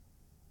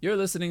You're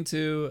listening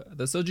to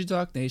the Soju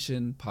Talk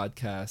Nation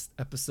podcast,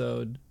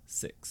 episode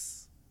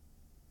 6.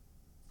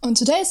 On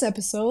today's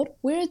episode,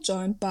 we're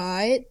joined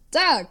by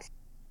Doug.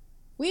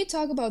 We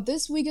talk about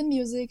this week in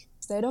music,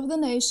 state of the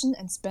nation,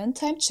 and spend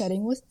time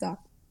chatting with Doug.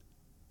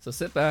 So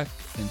sit back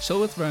and chill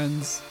with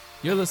friends.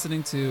 You're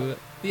listening to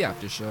The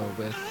After Show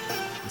with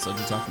the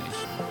Soju Talk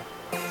Nation.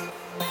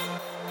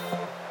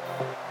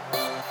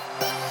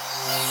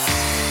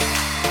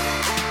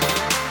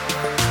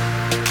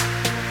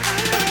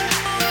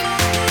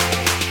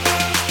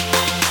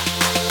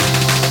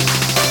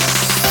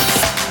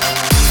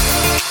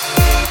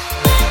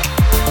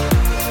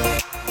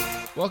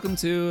 Welcome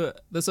to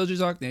the Soju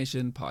Talk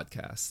Nation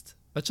podcast,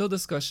 a chill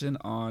discussion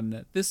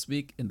on this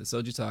week in the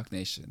Soju Talk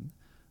Nation.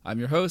 I'm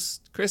your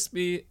host,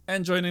 Crispy,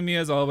 and joining me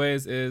as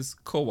always is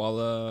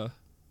Koala.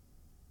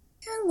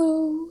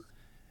 Hello.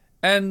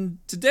 And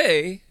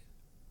today,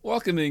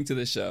 welcoming to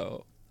the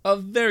show, a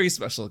very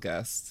special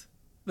guest,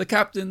 the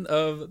captain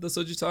of the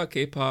Soju Talk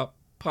K-pop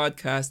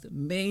podcast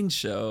main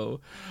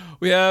show.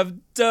 We have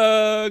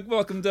Doug.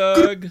 Welcome,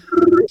 Doug.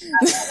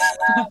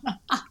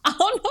 I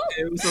don't know.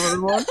 Hey, what's up,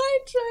 everyone? I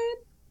tried.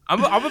 I'm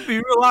gonna be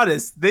real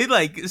honest. They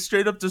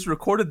straight up just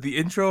recorded the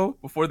intro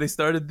before they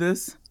started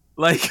this.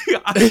 When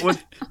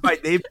my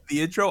name in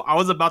the intro, I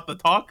was about to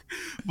talk,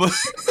 but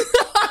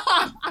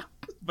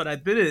but I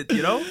didn't.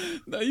 No,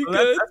 you So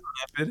good? That's what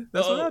happened.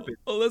 That's what happened.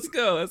 Oh, let's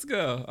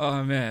go.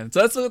 Oh man,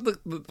 so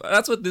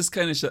that's what this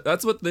kind of show.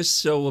 That's what this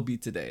show will be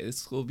today.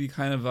 This will be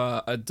kind of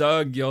a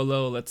Doug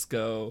YOLO. Let's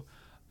go.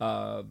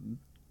 Kind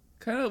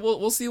of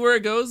we'll see where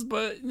it goes,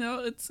 but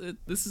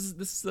this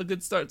is a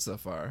good start so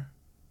far.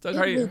 Doug,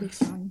 how are It will you? be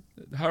fun.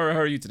 How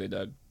are you today,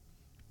 Doug?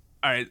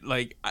 All right,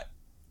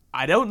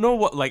 I don't know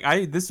what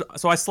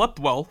so I slept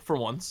well for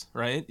once,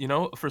 right?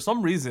 For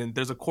some reason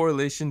there's a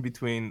correlation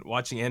between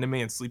watching anime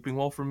and sleeping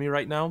well for me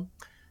right now.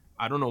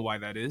 I don't know why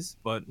that is,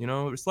 but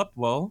we slept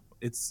well.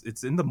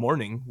 It's in the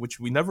morning, which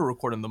we never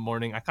record in the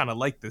morning. I kind of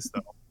like this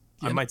though.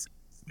 Yeah. I might say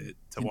it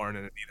to Warren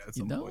and Anita at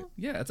some point.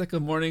 Yeah, it's like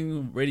a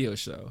morning radio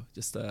show.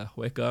 Just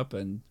wake up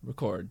and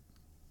record.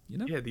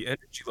 Yeah, the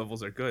energy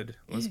levels are good.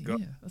 Let's go.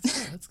 Yeah,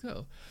 let's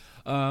go.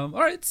 All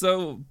right,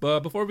 so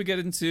before we get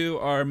into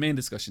our main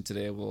discussion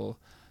today, we'll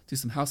do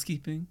some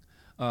housekeeping.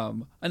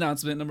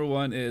 Announcement number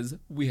 1 is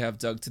we have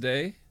Doug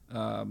today.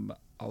 A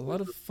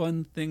lot of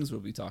fun things we'll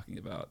be talking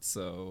about,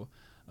 so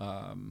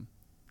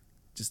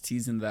just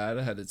teasing that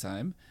ahead of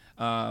time.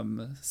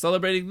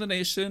 Celebrating the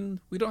nation.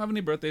 We don't have any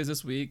birthdays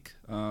this week,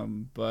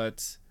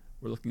 but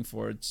we're looking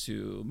forward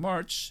to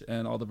March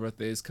and all the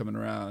birthdays coming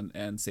around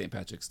and St.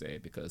 Patrick's Day,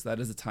 because that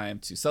is a time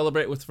to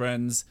celebrate with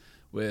friends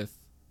with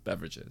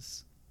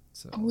beverages.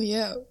 So, Oh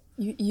yeah,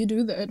 you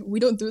do that. We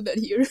don't do that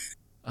here.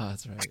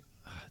 that's right.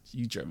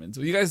 You Germans.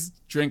 Well, you guys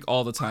drink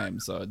all the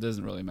time, so it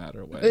doesn't really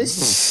matter when.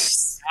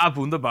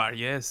 Wunderbar,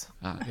 yes.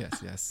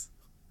 Yes.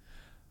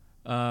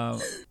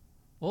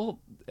 Well,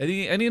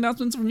 any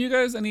announcements from you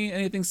guys?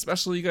 Anything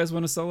special you guys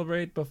want to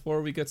celebrate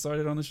before we get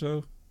started on the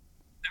show?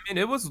 I mean,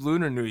 it was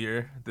Lunar New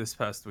Year this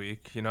past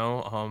week,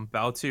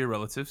 bow to your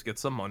relatives, get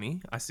some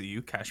money. I see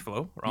you, cash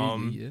flow.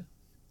 Yeah.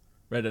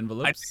 Red I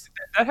envelopes. think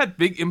that had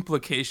big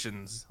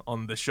implications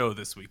on the show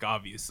this week,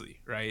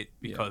 obviously, right?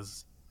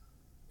 Because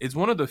it's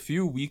one of the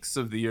few weeks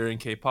of the year in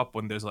K-pop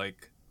when there's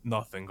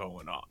nothing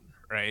going on,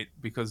 right?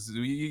 Because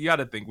you got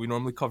to think we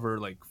normally cover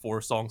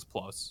 4 songs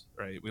plus,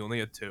 right? We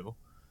only had 2,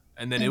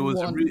 and then And it was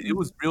one. it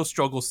was real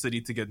struggle city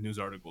to get news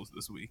articles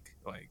this week,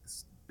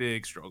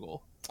 big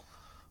struggle.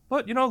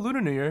 But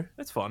Lunar New Year,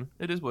 it's fun.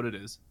 It is what it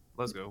is.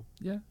 Let's go.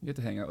 Yeah, you get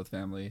to hang out with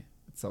family,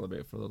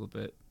 celebrate for a little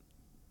bit,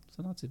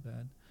 so not too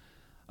bad.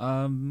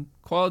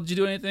 Qual, did you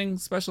do anything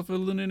special for the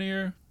Lunar New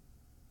Year?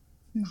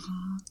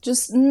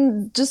 Just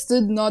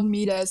did not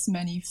meet as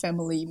many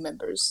family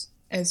members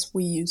as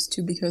we used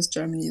to, because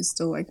Germany is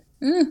still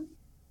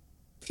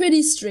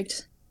pretty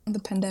strict on the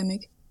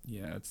pandemic.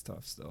 Yeah, it's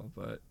tough still,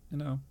 but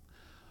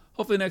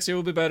hopefully next year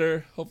will be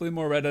better. Hopefully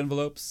more red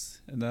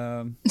envelopes,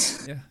 and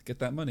get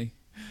that money.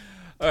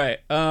 All right,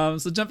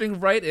 so jumping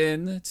right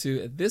in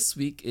to this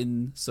week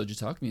in Soju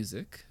Talk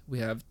Music, we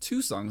have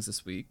 2 songs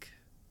this week.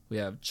 We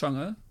have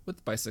Chungha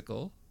with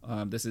Bicycle.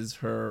 This is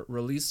her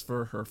release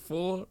for her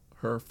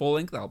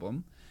full-length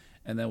album,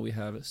 and then we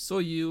have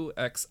Soyu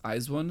X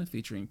IZ*ONE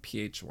featuring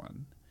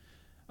PH1,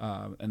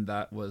 and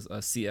that was a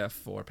CF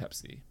for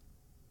Pepsi.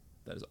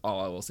 That is all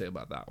I will say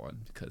about that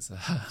one, because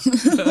I've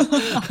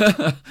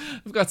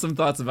got some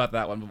thoughts about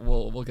that one, but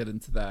we'll get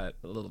into that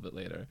a little bit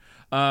later.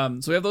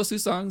 So we have those 2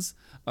 songs.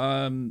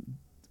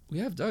 We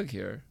have Doug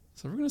here,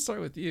 so we're gonna start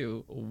with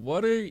you.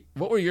 What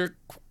were your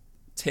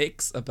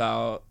takes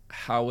about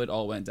how it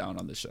all went down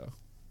on the show?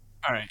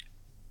 All right.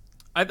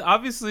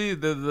 Obviously,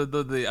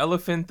 the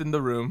elephant in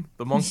the room,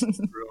 the monkey in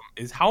the room,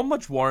 is how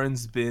much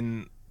Warren's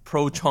been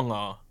pro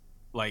Chungha,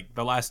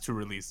 the last 2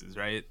 releases,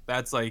 right?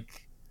 That's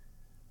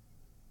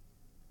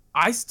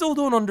I still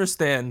don't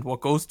understand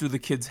what goes through the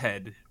kid's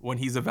head when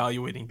he's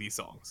evaluating these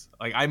songs.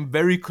 I'm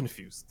very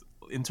confused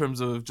in terms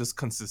of just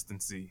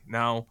consistency.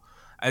 Now,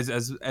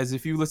 as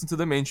if you listen to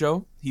the main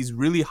show, he's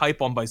really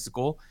hype on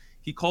Bicycle.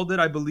 He called it,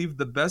 I believe,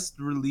 the best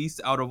release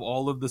out of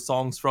all of the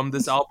songs from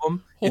this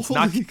album. It's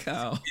not Holy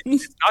cow.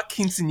 it's not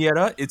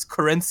Quinceañera, it's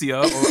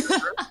Querencia, or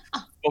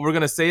but we're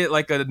gonna say it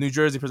like a New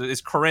Jersey person.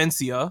 It's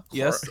Querencia,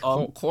 yes.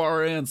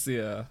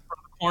 Querencia.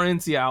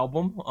 Querencia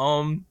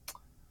album.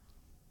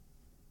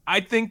 I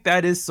think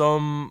that is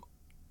some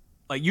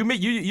like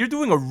you're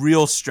doing a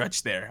real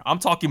stretch there. I'm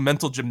talking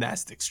mental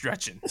gymnastics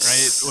stretching,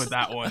 right? With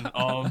that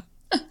one.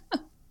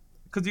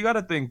 Because you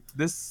gotta think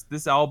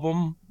this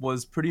album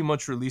was pretty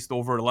much released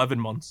over 11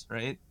 months,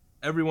 right?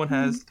 Everyone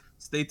has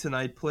Stay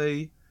Tonight,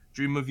 Play,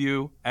 Dream of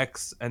You,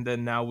 X, and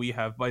then now we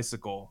have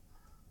Bicycle.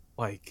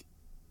 Like,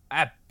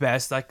 at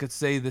best, I could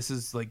say this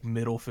is like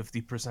middle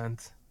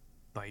 50%.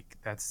 Like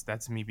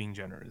that's me being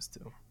generous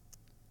too.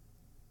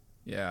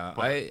 Yeah,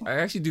 But- I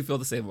actually do feel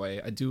the same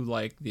way. I do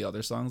like the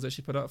other songs that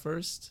she put out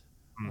first.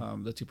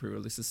 The two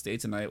pre-releases. Stay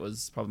Tonight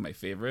was probably my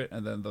favorite,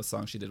 and then the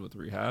song she did with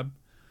Rehab.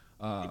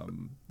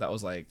 That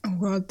was like Oh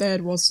god,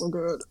 that was so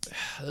good.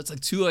 it's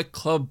like two like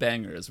club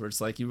bangers where it's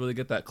like you really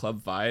get that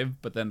club vibe,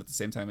 but then at the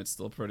same time it's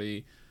still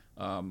pretty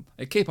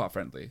like K-pop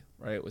friendly,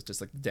 right? With just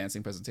like the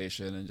dancing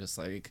presentation and just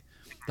like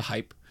the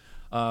hype.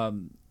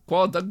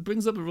 Qual, Doug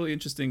brings up a really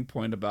interesting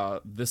point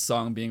about this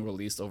song being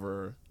released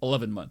over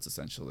 11 months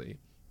essentially.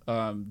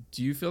 Do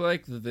you feel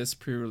like this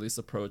pre-release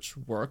approach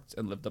worked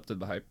and lived up to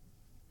the hype?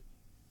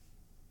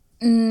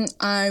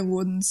 I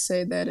wouldn't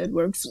say that it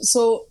worked.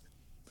 So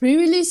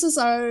pre-releases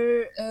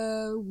are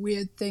a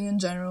weird thing in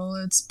general.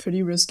 It's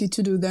pretty risky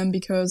to do them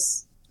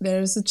because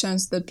there's a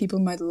chance that people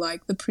might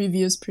like the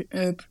previous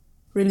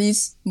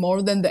release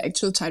more than the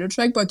actual title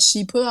track. But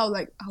she put out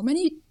like how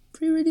many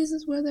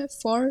pre-releases were there?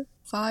 4,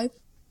 5?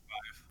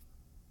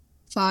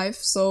 5.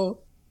 So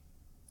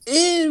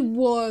it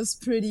was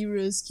pretty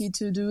risky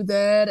to do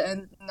that.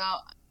 And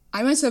now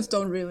I myself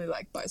don't really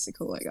like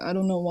Bicycle. Like I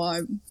don't know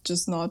why.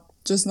 Just not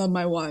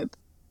my vibe.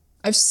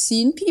 I've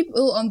seen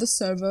people on the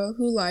server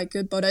who like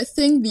it, but I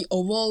think the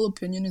overall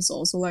opinion is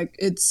also like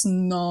it's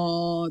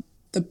not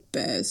the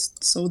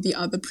best. So the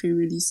other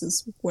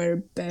pre-releases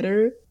were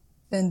better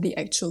than the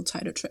actual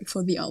title track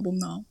for the album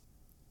now.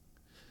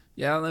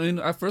 Yeah, I mean,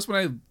 at first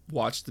when I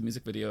watched the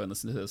music video and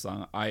listened to the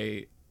song,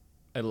 I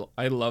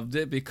loved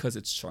it because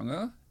it's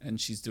Chungha and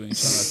she's doing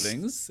Chungha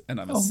things,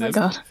 and I'm a Oh my simp.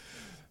 god.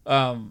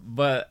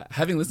 But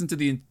having listened to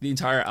the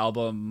entire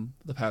album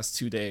the past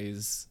 2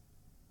 days,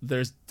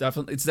 it's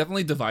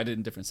definitely divided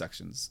in different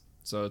sections.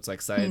 So it's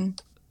like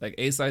like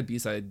A side, B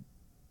side,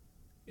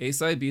 A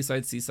side, B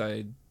side, C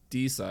side,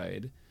 D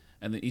side,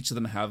 and then each of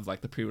them have like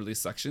the pre-release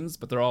sections,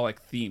 but they're all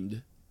like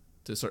themed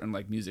to a certain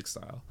like music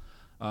style.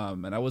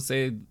 And I would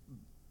say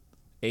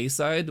A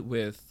side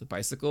with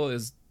Bicycle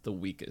is the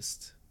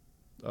weakest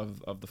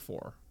of the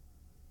 4.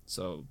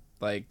 So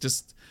like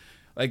just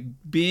like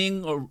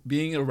being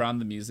around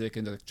the music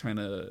and like trying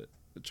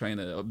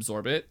to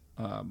absorb it,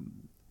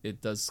 it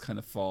does kind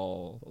of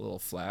fall a little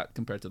flat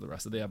compared to the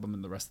rest of the album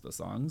and the rest of the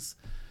songs.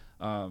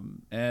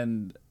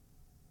 And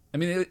I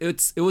mean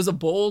it was a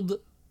bold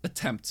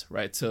attempt,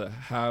 right, to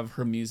have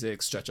her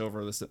music stretch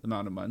over this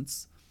amount of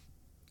months.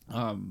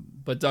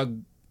 But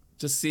Doug,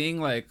 just seeing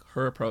like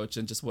her approach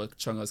and just what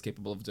Chungha is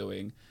capable of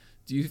doing,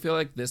 do you feel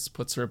like this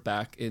puts her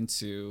back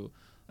into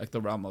like the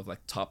realm of like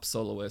top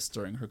soloist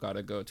during her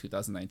Gotta Go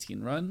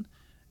 2019 run?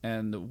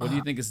 And what do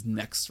you think is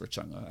next for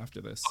Chungha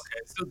after this?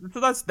 Okay, so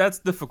that's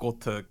difficult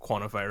to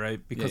quantify,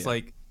 right? Because Yeah.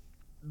 like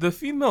the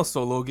female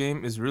solo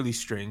game is really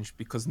strange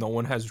because no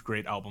one has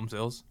great album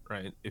sales,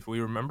 right? If we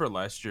remember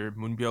last year,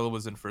 Moonbyul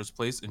was in first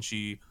place and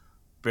she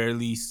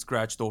barely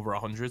scratched over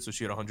 100, so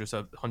she had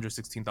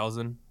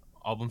 116,000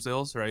 album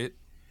sales, right?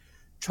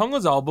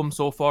 Chungha's album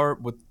so far,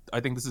 with I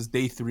think this is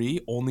day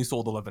 3, only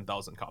sold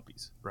 11,000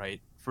 copies,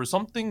 right? For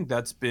something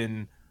that's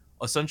been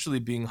essentially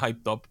being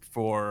hyped up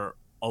for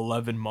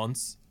 11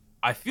 months,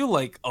 I feel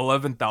like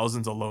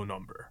 11,000 is a low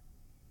number.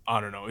 I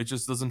don't know. It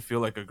just doesn't feel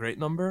like a great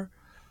number.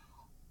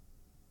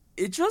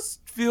 It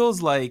just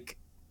feels like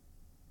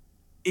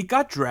it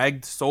got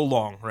dragged so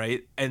long,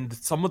 right? And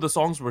some of the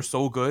songs were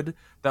so good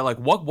that like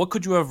what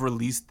could you have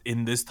released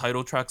in this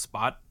title track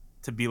spot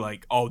to be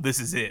like, oh, this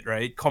is it,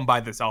 right? Come buy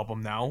this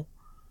album now.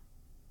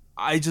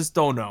 I just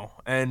don't know.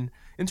 And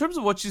in terms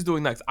of what she's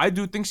doing next, I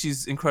do think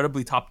she's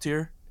incredibly top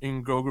tier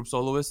in girl group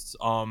soloists.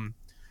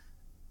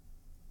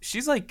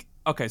 She's like,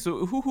 okay,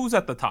 so who's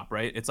at the top,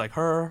 right? It's like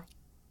her,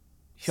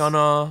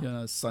 Hyuna, Yeah,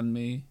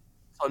 Sunmi.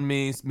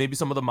 Sunmi, maybe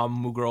some of the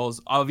Mamamoo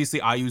girls. Obviously,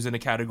 IU's in a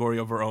category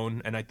of her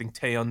own, and I think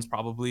Taeyeon's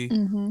probably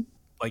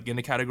like in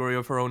a category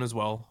of her own as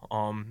well.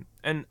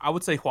 And I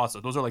would say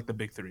Hwasa. Those are like the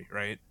big 3,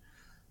 right?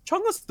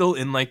 Chungha's still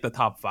in like the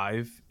top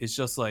 5. It's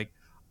just like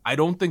I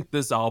don't think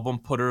this album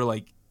put her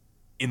like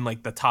in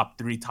like the top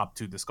 3, top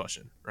 2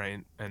 discussion,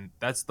 right? And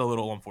that's the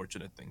little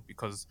unfortunate thing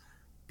because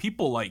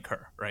people like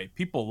her, right?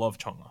 People love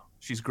Chungha.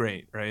 She's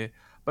great, right?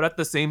 But at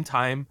the same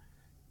time,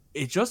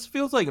 it just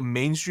feels like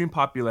mainstream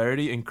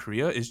popularity in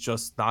Korea is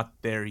just not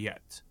there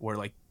yet. Where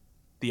like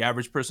the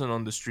average person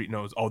on the street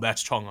knows, oh,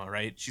 that's Chungha,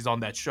 right? She's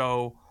on that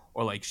show,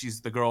 or like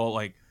she's the girl.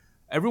 Like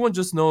everyone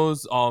just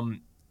knows.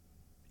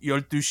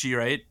 Yordushi,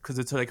 right? Because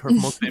it's like her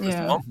most famous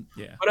Yeah. song.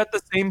 Yeah. But at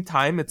the same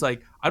time, it's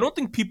like I don't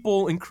think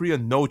people in Korea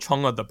know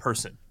Chungha the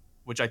person,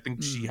 which I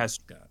think she has,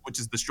 got it. which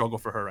is the struggle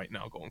for her right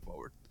now going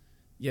forward.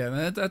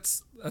 Yeah,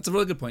 that's a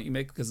really good point you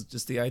make, because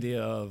just the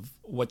idea of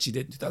what she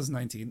did in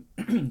 2019,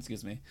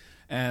 excuse me,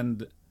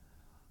 and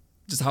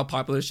just how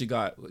popular she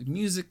got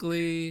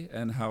musically,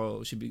 and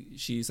how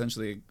she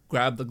essentially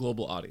grabbed the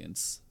global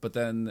audience. But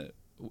then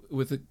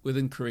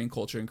within Korean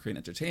culture and Korean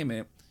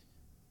entertainment,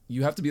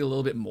 you have to be a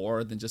little bit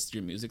more than just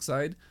your music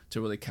side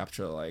to really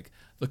capture like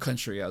the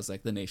country as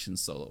like the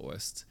nation's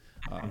soloist.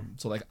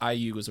 So like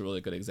IU was a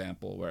really good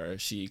example where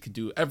she could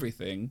do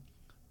everything,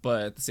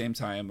 but at the same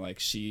time, like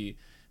she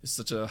is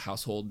such a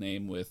household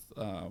name with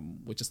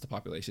just the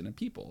population and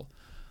people.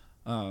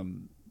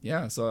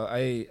 Yeah, so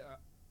I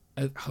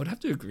would have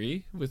to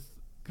agree with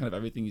kind of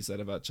everything you said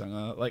about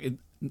Chungha. Like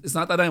it's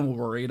not that I'm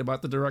worried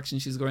about the direction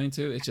she's going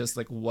to. It's just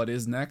like what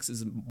is next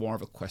is more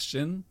of a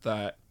question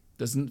that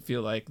doesn't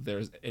feel like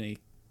there's any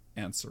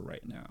answer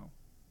right now.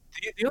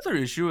 The other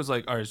issue is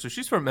like, all right, so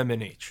she's from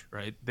MNH,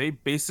 right? They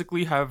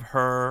basically have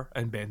her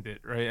and Bandit,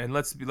 right? And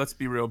let's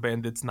be real,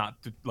 Bandit's not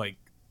like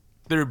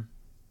they're.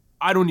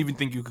 I don't even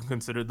think you can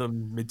consider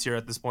them mid tier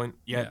at this point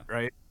yet, Yeah.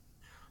 right?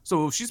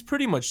 So she's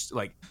pretty much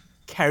like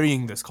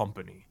carrying this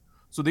company.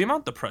 So the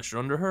amount of pressure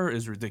under her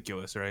is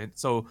ridiculous, right?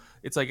 So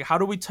it's like, how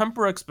do we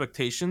temper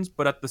expectations,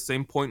 but at the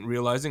same point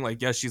realizing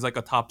like, yeah, she's like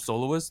a top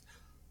soloist,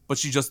 but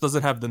she just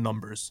doesn't have the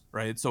numbers,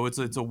 right? So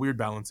it's a weird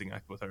balancing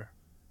act with her.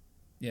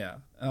 Yeah.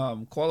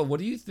 Koala, what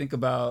do you think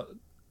about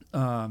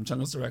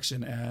Chungha's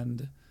direction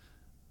and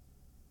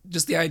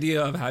just the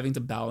idea of having to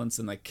balance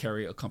and like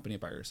carry a company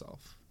by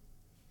yourself?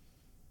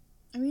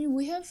 I mean,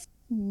 we have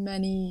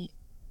many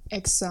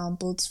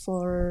examples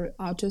for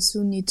artists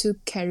who need to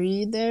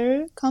carry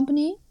their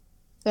company.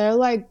 They're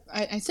like,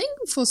 I think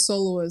for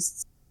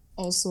soloists,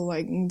 also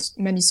like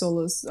many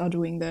soloists are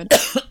doing that.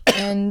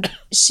 And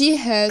she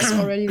has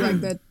already like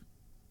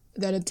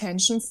that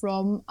attention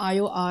from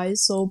IOI,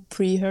 so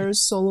pre her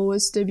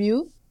soloist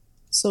debut.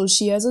 So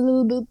she has a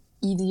little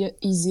bit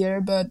easier,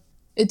 but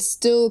it's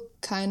still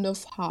kind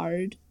of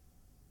hard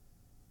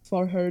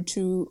for her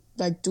to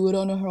like do it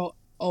on her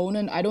own.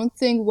 And I don't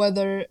think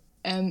whether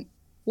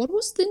what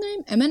was the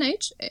name?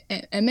 MNH?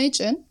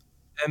 MHN?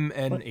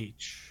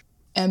 MNH.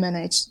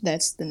 MNH,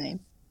 that's the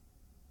name.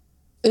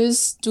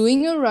 Is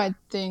doing the right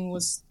thing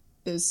with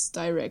this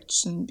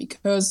direction,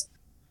 because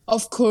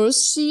of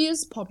course she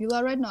is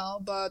popular right now,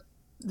 but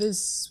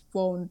this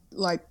won't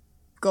like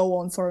go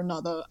on for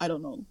another, I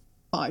don't know,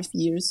 5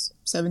 years,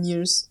 7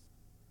 years.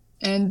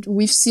 And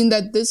we've seen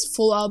that this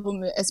full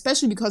album,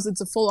 especially because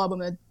it's a full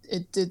album,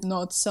 it did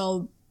not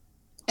sell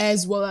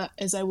as well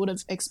as I would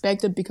have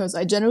expected, because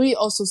I generally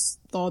also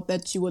thought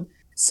that she would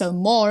sell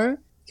more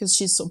because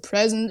she's so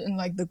present in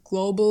like the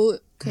global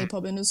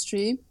K-pop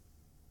industry.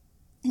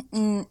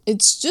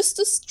 It's just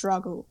a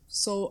struggle.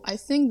 So I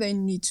think they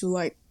need to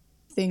like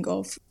think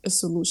of a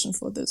solution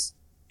for this.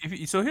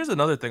 So here's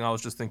another thing I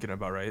was just thinking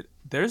about, right?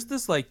 There's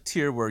this like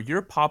tier where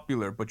you're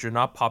popular, but you're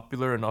not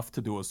popular enough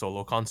to do a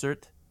solo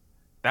concert.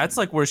 That's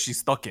like where she's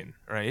stuck in,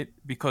 right?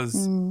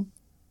 Because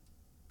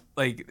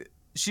like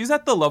she's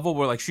at the level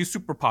where like she's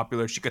super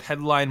popular. She could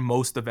headline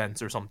most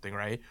events or something,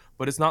 right?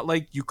 But it's not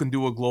like you can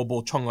do a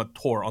global Chungha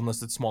tour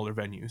unless it's smaller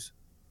venues.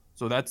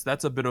 So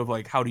that's a bit of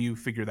like, how do you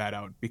figure that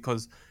out?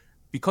 Because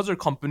her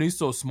company's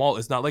so small,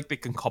 it's not like they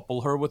can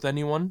couple her with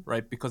anyone,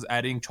 right? Because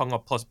adding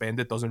Chungha plus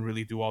Bandit doesn't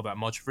really do all that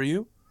much for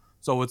you.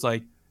 So it's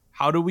like,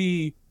 how do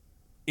we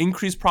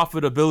increase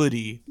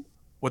profitability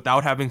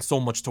without having so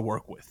much to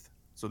work with?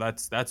 So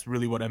that's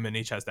really what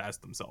MNH has to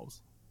ask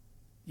themselves.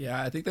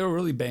 Yeah, I think they were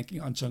really banking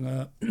on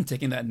Chungha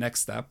taking that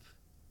next step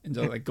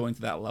into like going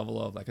to that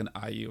level of like an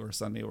IU or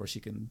Sunny where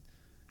she can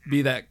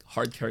be that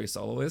hard carry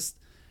soloist,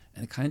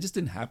 and it kind of just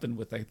didn't happen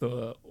with like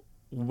the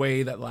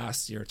way that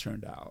last year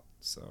turned out.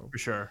 So For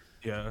sure,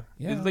 yeah.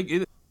 Yeah. It's like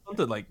it's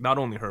something like not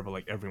only her but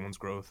like everyone's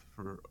growth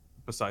for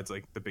besides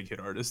like the big hit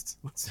artists.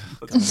 Let's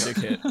big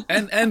hit.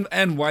 And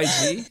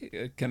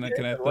YG, can I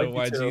throw YG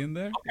YG too. in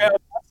there?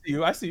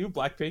 Okay, I see you.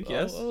 Blackpink,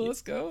 yes. Oh,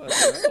 let's go.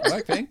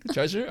 Blackpink,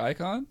 Treasure,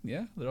 Icon.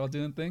 Yeah, they're all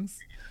doing things.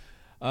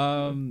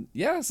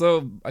 Yeah,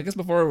 so I guess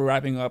before we're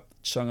wrapping up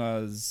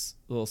Chungha's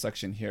little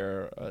section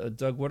here,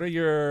 Doug, what are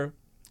your...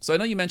 So I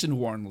know you mentioned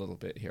Warren a little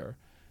bit here.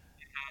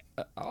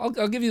 I'll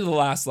give you the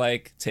last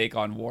like take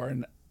on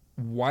Warren.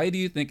 Why do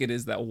you think it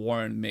is that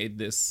Warren made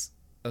this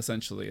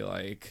essentially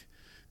like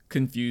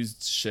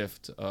confused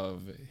shift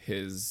of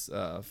his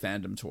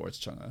fandom towards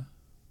Chungha?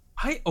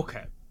 I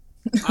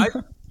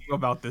think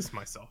about this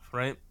myself,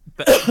 right?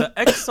 The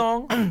X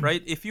song,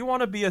 right? If you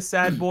want to be a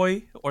sad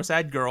boy or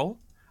sad girl,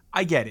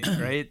 I get it,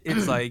 right?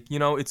 It's like,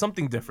 it's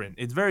something different.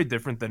 It's very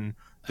different than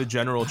the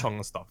general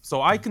Chungha stuff.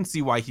 So I can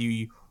see why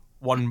he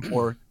won,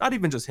 or not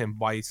even just him,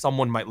 why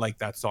someone might like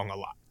that song a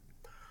lot.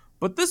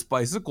 But this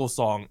bicycle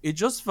song, it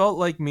just felt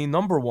like me.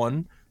 Number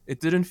one,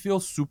 it didn't feel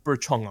super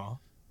Chungha.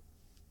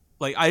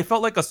 Like, I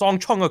felt like a song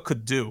Chungha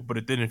could do, but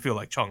it didn't feel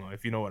like Chungha,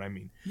 if you know what I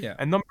mean. Yeah.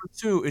 And number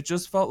two, it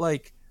just felt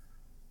like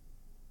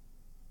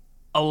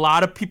a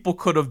lot of people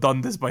could have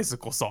done this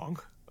bicycle song,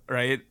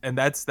 right? And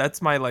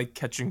that's my like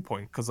catching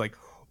point, because like,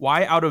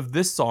 why out of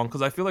this song?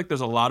 Because I feel like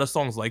there's a lot of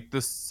songs like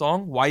this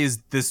song. Why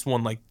is this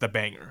one like the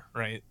banger,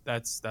 right?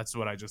 That's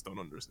what I just don't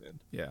understand.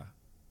 Yeah,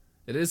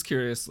 it is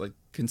curious, like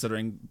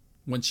considering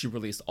when she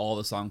released all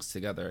the songs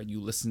together,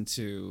 you listen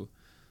to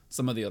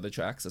some of the other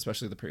tracks,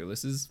 especially the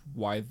pre-releases,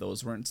 why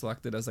those weren't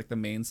selected as like the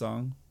main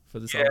song for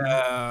this album.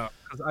 Yeah,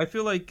 because I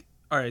feel like,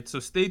 all right,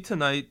 so Stay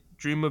Tonight,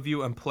 Dream of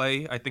You, and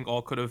Play, I think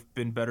all could have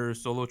been better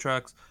solo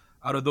tracks.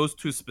 Out of those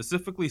two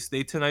specifically,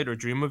 Stay Tonight or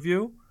Dream of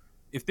You,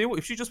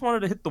 if she just wanted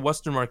to hit the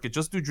Western market,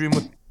 just do Dream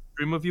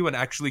of You and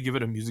actually give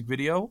it a music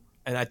video,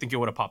 and I think it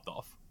would have popped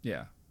off.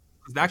 Yeah,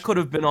 Because that could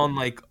have been on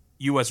like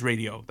U.S.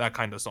 radio, that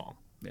kind of song.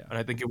 yeah, And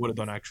I think it would have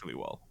done actually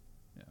well.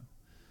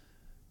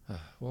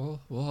 Well,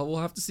 we'll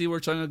have to see where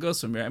Chungha goes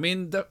from here. I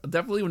mean,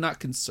 definitely we're not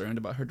concerned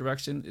about her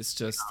direction. It's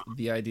just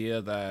the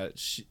idea that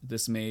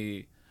this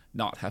may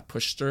not have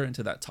pushed her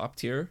into that top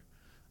tier.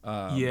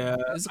 Yeah,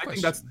 is a I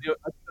think that's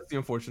the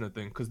unfortunate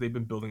thing, because they've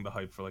been building the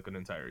hype for like an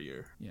entire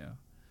year. Yeah.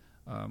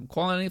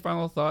 Kwon, any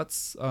final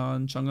thoughts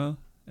on Chungha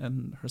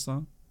and her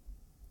song?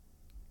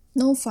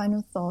 No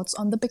final thoughts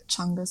on the big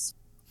chungus.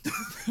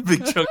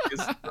 Big chunk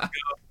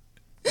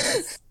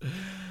is.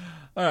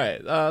 All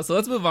right, so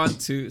let's move on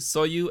to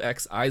Soyu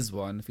X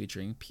IZ*ONE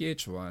featuring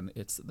PH1.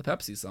 It's the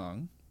Pepsi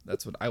song.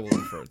 That's what I will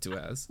refer to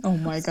as. Oh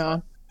my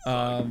god.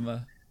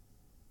 All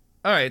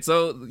right,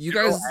 so you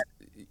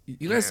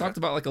guys talked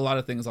about like a lot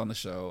of things on the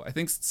show. I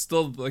think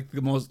still like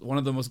one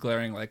of the most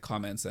glaring like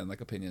comments and like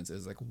opinions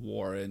is like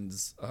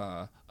Warren's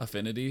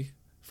affinity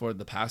for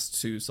the past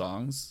two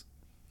songs.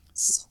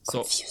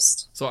 So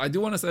confused. So I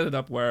do want to set it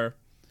up where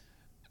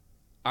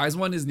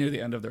IZ*ONE is near the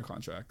end of their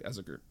contract as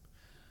a group.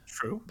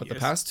 True. But the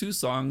past two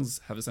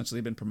songs have essentially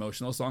been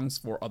promotional songs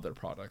for other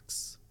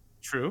products.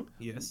 True.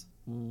 Yes.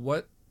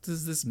 What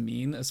does this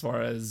mean as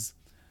far as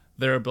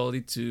their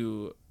ability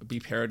to be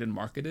paired and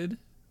marketed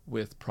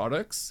with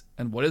products?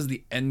 And what is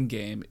the end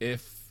game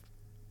if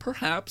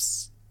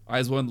perhaps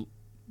IZ*ONE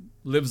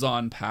lives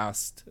on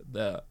past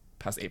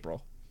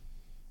April?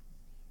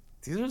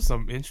 These are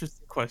some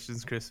interesting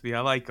questions, Crispy.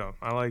 I like them.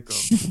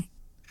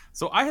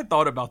 So I had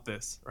thought about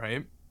this,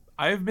 right?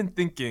 I have been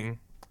thinking,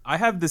 I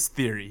have this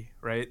theory,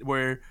 right,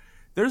 where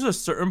there's a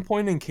certain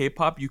point in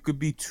K-pop you could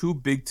be too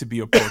big to be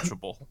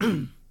approachable.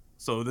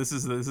 So this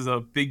is a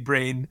big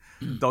brain,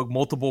 Doug,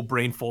 multiple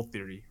brainful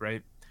theory,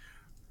 right?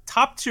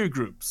 Top tier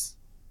groups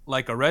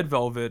like a Red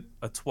Velvet,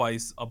 a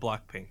Twice, a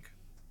Blackpink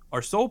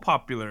are so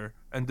popular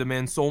and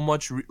demand so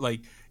much,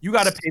 like you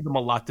got to pay them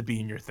a lot to be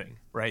in your thing,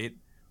 right?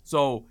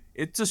 So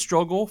it's a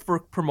struggle for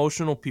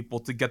promotional people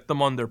to get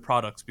them on their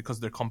products because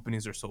their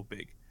companies are so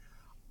big.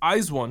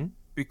 IZ*ONE,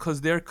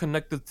 because they're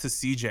connected to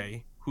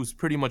CJ, who's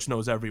pretty much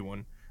knows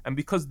everyone, and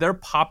because they're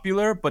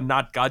popular but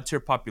not god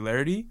tier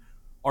popularity,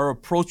 are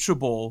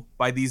approachable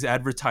by these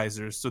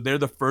advertisers. So they're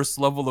the first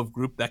level of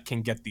group that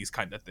can get these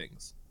kind of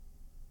things.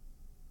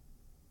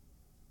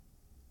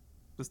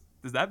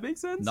 Does that make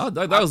sense? No,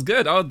 that was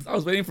good. I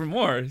was waiting for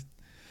more.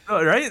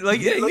 Right?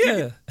 Like yeah.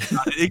 It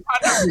kind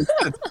of makes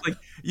sense. Like,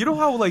 you know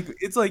how like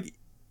it's like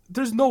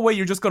there's no way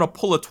you're just gonna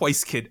pull a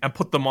Twice kid and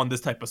put them on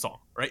this type of song,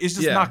 right? It's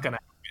just not gonna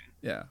happen.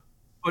 Yeah.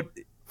 But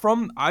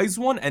from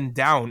IZ*ONE and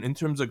down in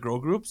terms of girl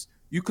groups,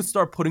 you could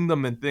start putting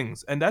them in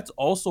things. And that's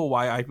also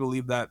why I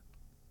believe that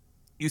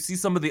you see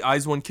some of the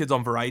IZ*ONE kids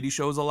on variety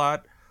shows a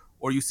lot,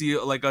 or you see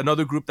like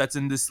another group that's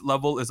in this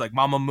level is like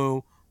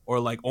Mamamoo or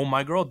like Oh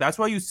My Girl. That's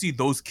why you see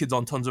those kids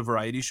on tons of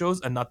variety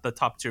shows and not the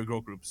top tier girl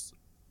groups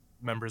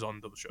members on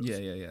those shows.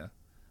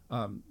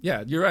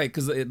 Yeah, you're right,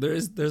 because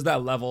there's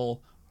that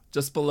level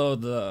just below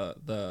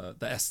the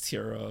S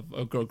tier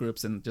of girl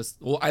groups and just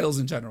idols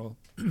in general,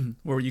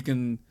 where you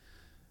can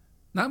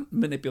not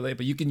manipulate,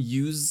 but you can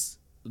use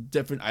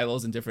different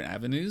idols in different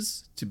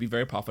avenues to be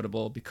very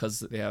profitable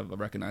because they have a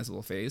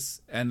recognizable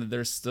face, and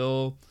there's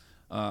still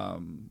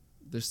kind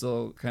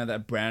of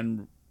that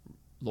brand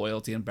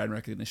loyalty and brand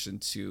recognition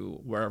to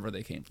wherever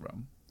they came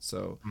from.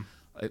 So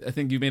I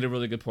think you made a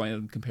really good point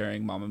in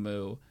comparing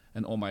Mamamoo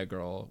and Oh My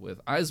Girl with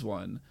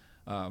IZ*ONE.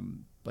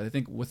 But I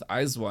think with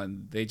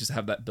IZ*ONE, they just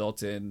have that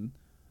built-in,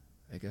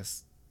 I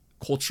guess,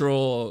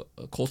 cultural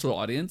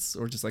audience,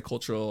 or just like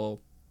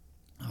cultural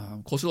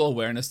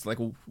awareness to like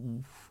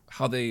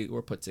how they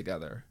were put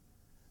together,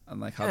 and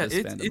like how this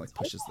fandom like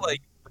pushes them.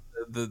 Like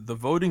the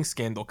voting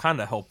scandal kind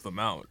of helped them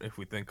out if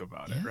we think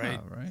about it, right?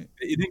 Right.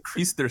 It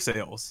increased their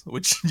sales,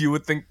 which you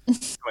would think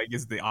like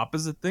is the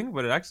opposite thing,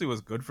 but it actually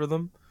was good for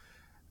them.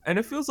 And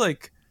it feels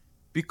like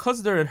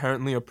because they're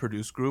inherently a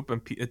produced group,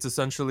 and it's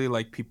essentially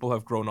like people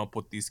have grown up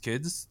with these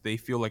kids, they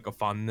feel like a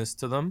fondness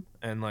to them.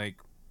 And like,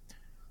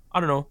 I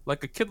don't know,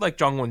 like a kid like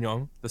Jang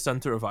Won-young, the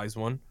center of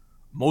IZ*ONE,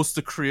 most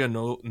of Korea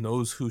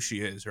knows who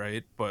she is,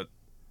 right? But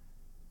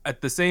at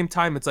the same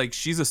time, it's like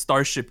she's a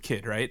Starship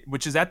kid, right?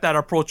 Which is at that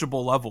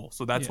approachable level.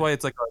 So that's why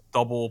it's like a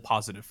double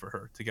positive for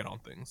her to get on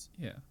things.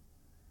 Yeah.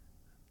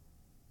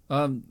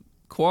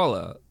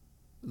 Koala.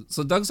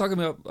 So Doug's talking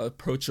about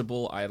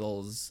approachable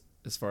idols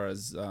as far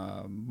as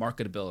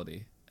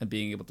marketability and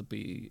being able to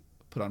be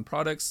put on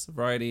products,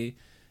 variety,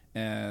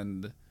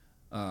 and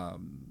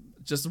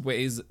just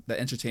ways that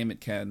entertainment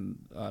can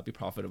be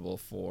profitable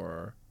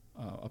for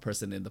a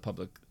person in the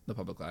public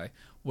eye.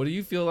 What do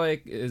you feel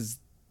like is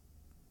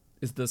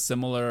the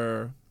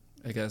similar,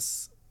 I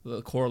guess,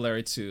 the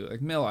corollary to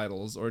like male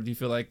idols, or do you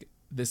feel like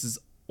this is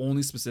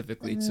only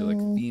specifically to like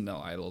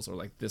female idols or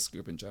like this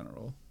group in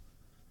general?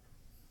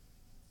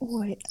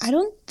 Wait, I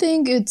don't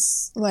think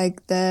it's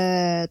like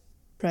that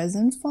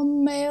present for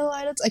male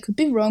idols. I could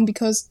be wrong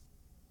because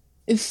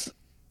if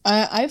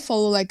I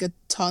follow like a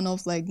ton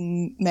of like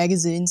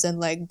magazines and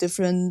like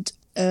different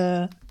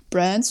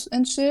brands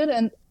and shit,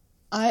 and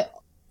I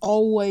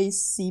always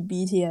see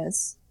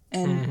BTS,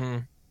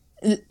 and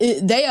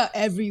they are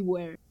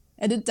everywhere.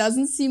 And it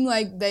doesn't seem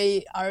like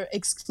they are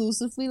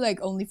exclusively like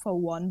only for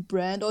one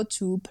brand or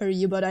two per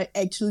year, but I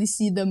actually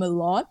see them a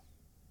lot.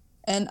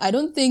 And I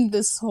don't think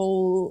this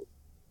whole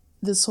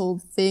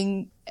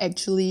thing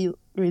actually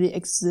really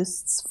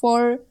exists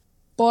for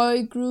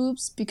boy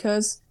groups,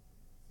 because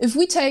if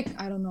we take,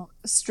 I don't know,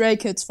 Stray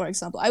Kids for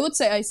example, I would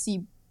say I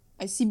see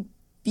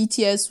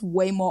BTS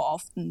way more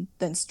often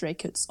than Stray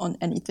Kids on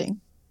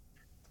anything.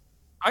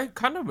 I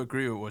kind of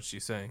agree with what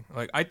she's saying.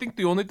 Like, I think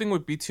the only thing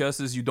with BTS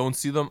is you don't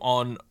see them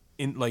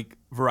in like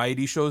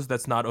variety shows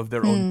that's not of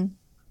their own,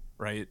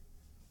 right?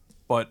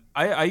 But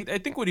I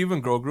think with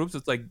even girl groups,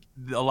 it's like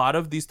a lot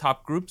of these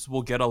top groups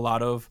will get a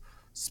lot of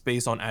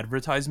space on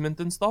advertisement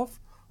and stuff,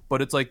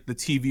 but it's like the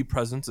TV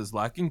presence is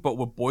lacking. But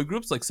with boy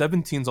groups, like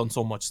 17's on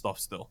so much stuff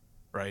still,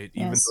 right?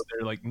 Even though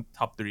they're like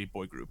top 3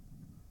 boy group.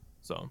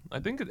 So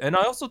I think, and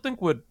I also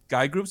think with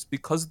guy groups,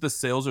 because the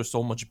sales are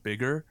so much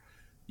bigger,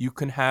 you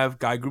can have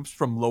guy groups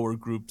from lower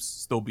groups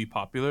still be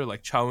popular,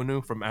 like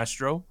Chaonu from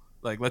Astro.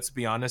 Like, let's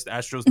be honest,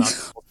 Astro's not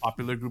the most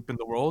popular group in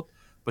the world,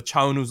 but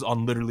Chaonu's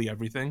on literally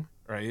everything,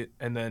 right?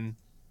 And then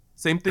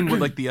same thing with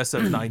like the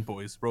SF9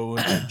 boys, Rowan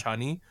and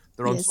Chani.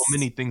 They're on so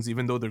many things,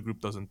 even though their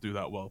group doesn't do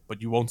that well.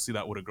 But you won't see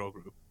that with a girl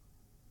group.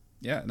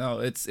 Yeah, no,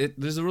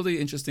 there's a really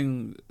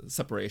interesting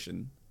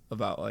separation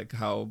about like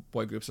how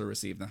boy groups are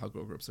received and how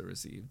girl groups are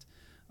received.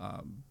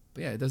 But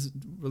yeah, it does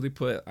really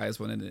put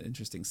IZ*ONE in an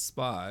interesting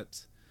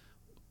spot,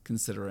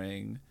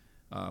 considering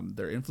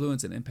their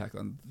influence and impact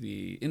on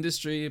the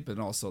industry, but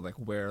also like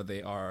where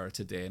they are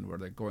today and where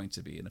they're going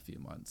to be in a few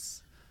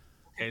months.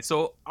 Okay,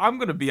 so I'm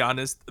gonna be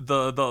honest.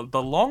 The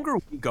longer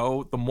we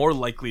go, the more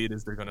likely it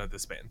is they're gonna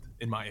disband,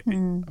 in my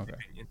opinion. Okay.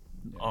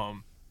 Yeah.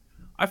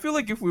 I feel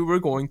like if we were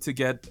going to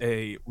get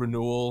a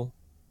renewal,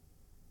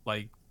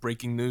 like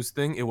breaking news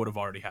thing, it would have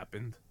already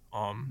happened.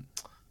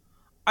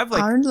 I've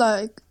like aren't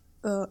like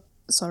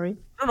sorry.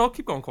 No,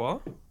 keep going,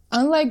 Koala.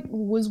 Unlike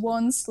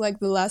WizOne's, like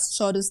the last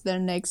shot is their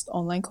next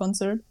online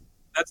concert.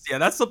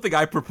 That's something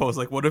I propose.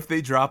 Like, what if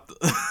they dropped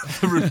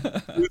the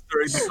reviews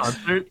during the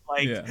concert?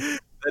 Like,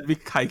 that'd be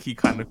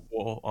kind of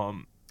cool.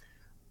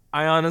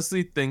 I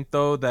honestly think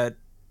though that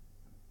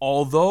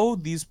although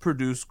these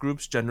produced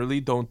groups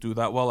generally don't do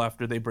that well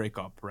after they break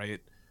up,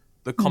 right?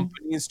 The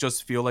companies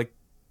just feel like,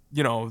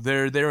 you know,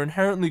 they're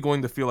inherently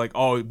going to feel like,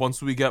 oh,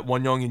 once we get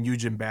Wonyoung and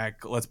Yujin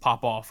back, let's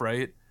pop off,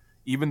 right?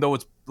 Even though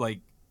it's like,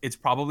 it's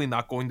probably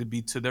not going to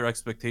be to their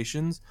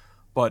expectations,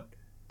 but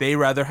they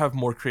rather have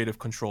more creative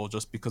control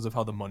just because of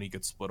how the money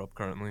gets split up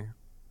currently.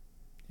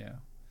 Yeah.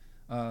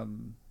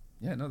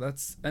 Yeah, no,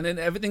 and then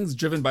everything's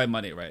driven by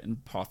money, right?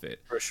 And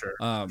profit. For sure.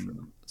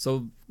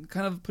 So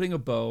kind of putting a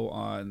bow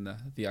on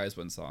the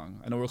IZ*ONE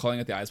song. I know we're calling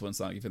it the IZ*ONE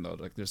song, even though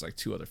like there's like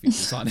 2 other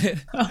features on it.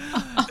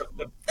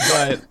 But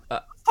let's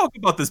talk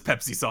about this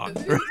Pepsi song.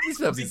 This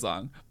Pepsi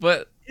song.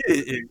 But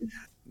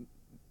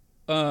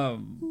well,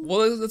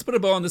 let's put a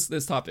bow on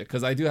this topic,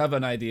 because I do have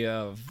an idea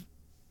of.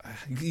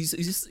 You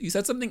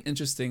said something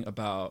interesting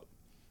about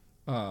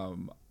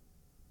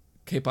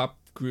K-pop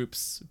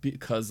groups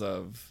because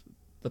of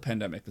the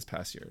pandemic this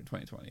past year in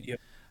 2020. Yep.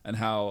 And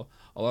how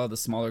a lot of the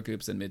smaller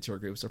groups and mid-tour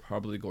groups are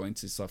probably going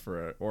to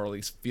suffer, or at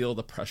least feel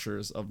the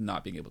pressures of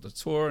not being able to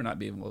tour, not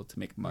being able to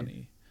make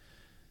money.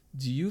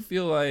 Do you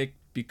feel like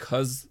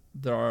because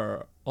there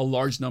are a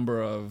large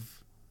number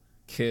of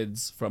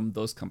kids from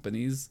those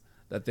companies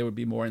that they would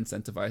be more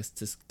incentivized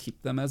to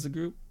keep them as a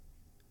group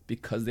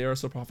because they are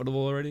so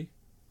profitable already?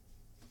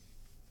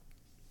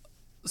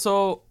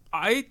 So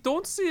I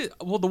don't see it.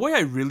 Well, the way I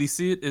really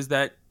see it is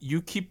that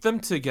you keep them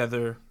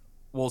together.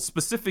 Well,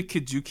 specific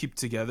kids you keep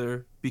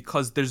together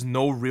because there's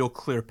no real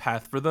clear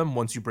path for them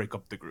once you break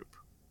up the group.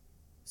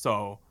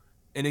 So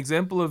an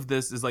example of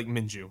this is like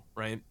Minju,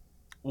 right?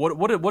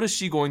 What is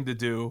she going to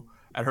do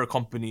at her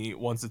company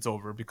once it's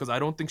over? Because I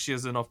don't think she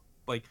has enough.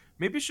 Like,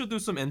 maybe she'll do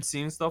some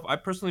MCing stuff. I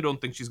personally don't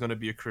think she's going to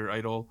be a career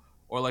idol.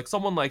 Or like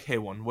someone like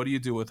Haewon, what do you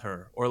do with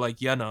her? Or like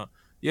Yena.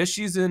 Yeah,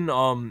 she's in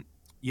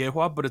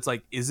Yehua, but it's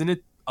like, isn't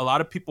it? A lot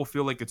of people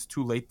feel like it's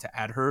too late to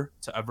add her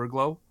to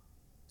Everglow.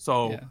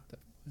 So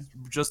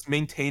just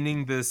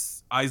maintaining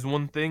this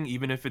IZ*ONE thing,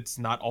 even if it's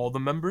not all the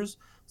members,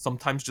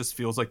 sometimes just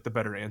feels like the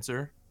better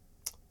answer.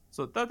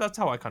 So that's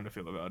how I kind of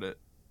feel about it.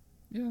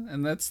 Yeah,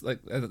 and that's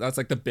like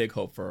the big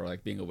hope for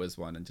like being a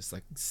WizOne, and just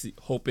like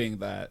hoping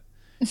that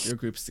your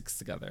group sticks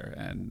together.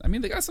 And I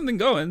mean, they got something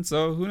going,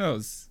 so who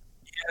knows?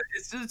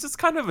 It's just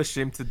kind of a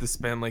shame to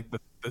disband like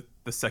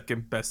the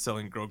second best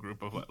selling girl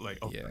group of like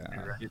Yeah,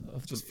 right? It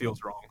just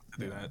feels wrong to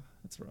do that.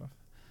 It's rough.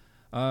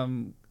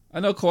 I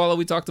know, Koala,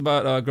 we talked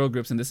about girl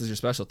groups, and this is your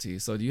specialty.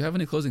 So, do you have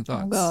any closing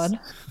thoughts? Oh God.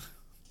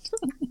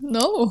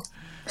 No.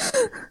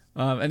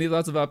 Any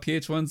thoughts about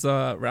PH1's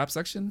rap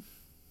section?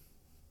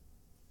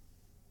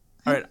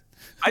 All right.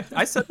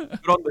 I said it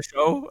on the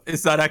show.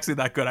 It's not actually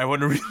that good. I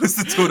want to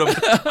re-listen to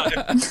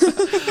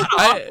it.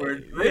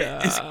 Awkward, right?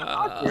 Yeah. It's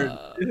awkward.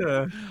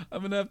 Yeah.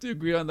 I'm gonna have to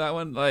agree on that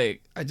one.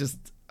 Like, I just,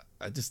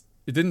 it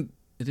didn't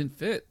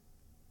fit.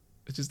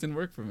 It just didn't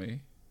work for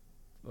me.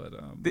 But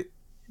They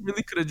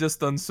really could have just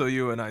done So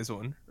You and I's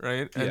one,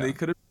 right? And Yeah. they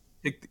could have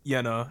picked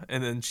Yenna,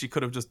 and then she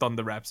could have just done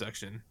the rap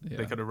section. Yeah.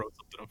 They could have wrote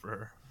something up for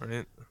her,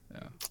 right?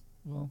 yeah.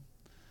 Well,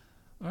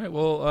 all right.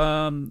 Well,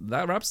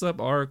 that wraps up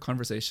our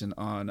conversation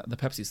on the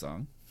Pepsi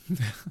song.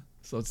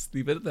 So let's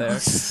leave it there.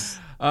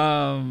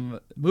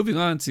 Moving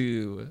on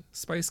to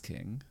Spice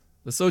King,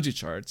 the Soju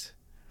chart.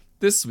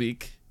 This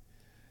week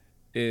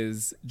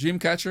is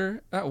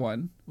Dreamcatcher at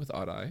 1 with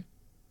Odd Eye,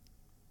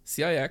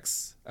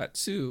 CIX at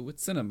 2 with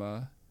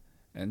Cinema,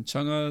 and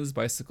Chungha's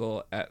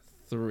Bicycle at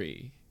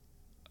 3.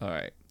 All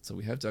right, so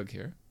we have Doug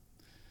here.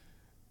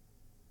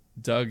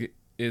 Doug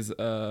is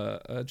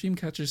a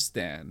Dreamcatcher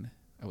stan,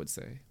 I would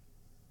say.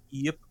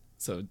 Yep.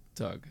 So,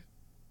 Doug,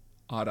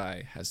 Odd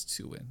Eye has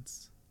 2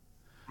 wins.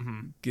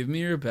 Mm-hmm. Give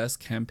me your best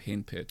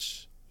campaign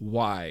pitch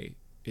why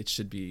it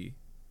should be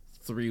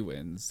 3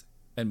 wins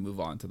and move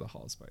on to the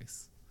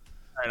Allspice.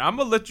 All right, I'm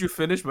gonna let you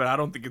finish, but I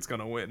don't think it's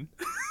gonna win.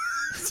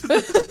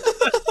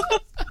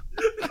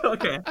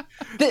 Okay.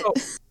 So,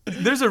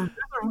 there's a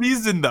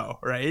reason though,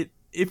 right?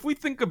 If we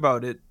think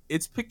about it,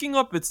 it's picking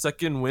up its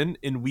second win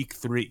in week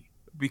 3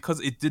 because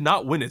it did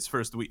not win its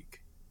first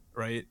week,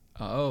 right?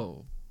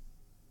 Oh,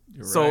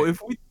 you're So right.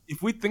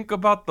 if we think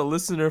about the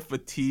listener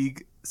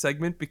fatigue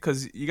segment,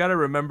 because you got to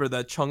remember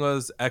that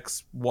Chungha's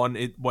X won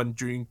it when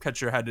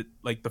Dreamcatcher had it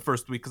like the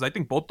first week, because I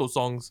think both those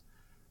songs.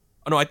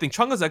 Oh no, I think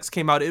Chungha's X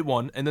came out, it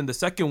won, and then the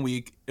second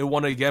week it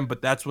won again,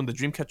 but that's when the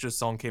Dreamcatcher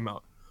song came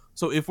out.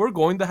 So if we're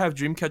going to have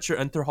Dreamcatcher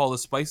enter Hall of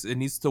Spice, it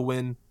needs to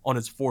win on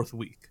its 4th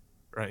week,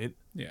 right?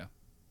 Yeah.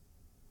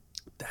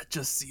 That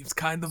just seems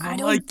kind of I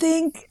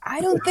unlikely.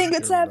 don't think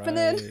it's You're happening.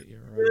 right, you're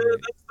Yeah, right.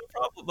 that's the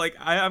problem. Like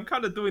I'm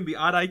kind of doing the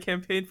Odd Eye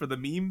campaign for the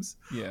memes.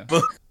 Yeah.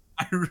 But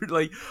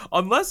like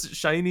unless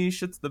Shiny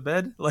shits the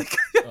bed, like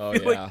Oh, I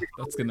feel yeah.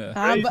 That's gonna.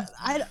 Right. But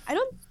I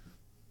don't.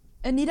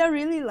 Anita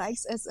really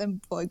likes SM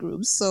boy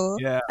groups, so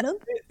yeah. I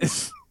don't.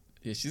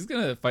 Yeah, she's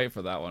gonna fight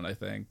for that one, I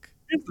think.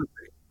 Here's the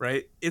thing,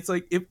 right? It's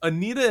like if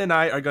Anita and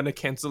I are gonna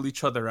cancel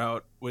each other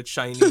out with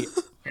Shiny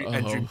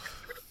and Oh. Dream,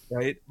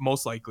 right?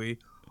 Most likely.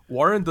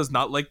 Warren does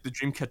not like the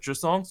Dreamcatcher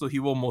song, so he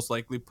will most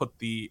likely put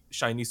the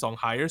Shiny song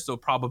higher. So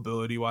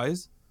probability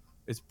wise,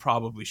 it's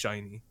probably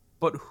Shiny.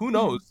 But who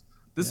knows?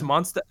 This Yeah.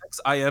 Monster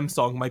X IM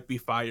song might be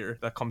fire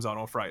that comes out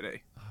on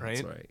Friday, Oh, right?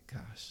 that's right.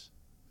 Gosh.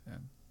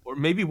 Or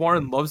maybe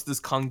Warren loves this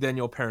Kang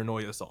Daniel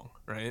Paranoia song,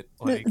 right?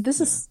 Like This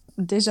is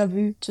deja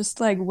vu. Just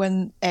like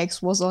when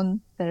X was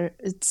on their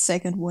its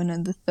second win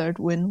and the third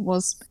win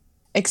was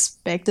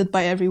expected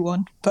by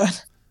everyone,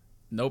 but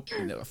Nope.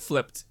 No,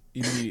 flipped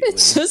immediately. it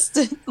just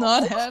did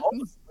not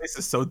happen. this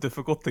is so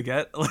difficult to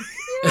get. Like,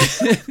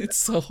 It's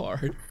so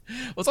hard.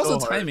 Well, it's also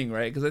So hard. timing,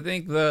 right? Because I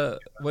think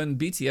when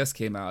BTS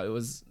came out, it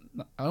was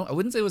I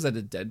wouldn't say it was at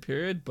a dead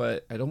period,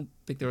 but I don't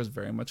think there was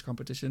very much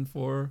competition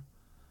for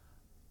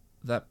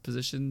that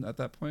position at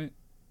that point.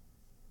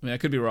 I mean, I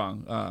could be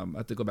wrong. I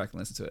have to go back and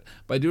listen to it,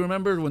 but I do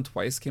remember when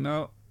Twice came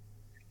out.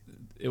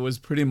 It was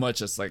pretty much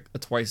just like a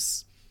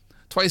twice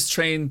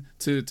train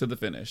to the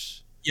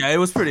finish. yeah, it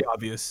was pretty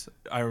obvious.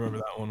 I remember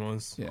that one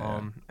was.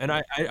 Yeah. And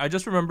I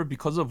just remember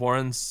because of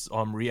Warren's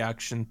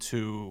reaction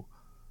to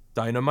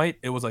Dynamite,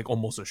 it was like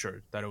almost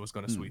assured that it was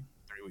gonna sweep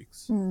 3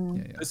 weeks.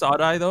 Yeah, yeah. This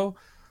Odd Eye though,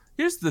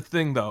 here's the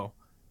thing though.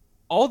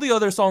 All the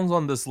other songs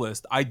on this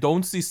list, I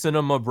don't see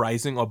Cinema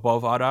rising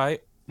above Odd Eye,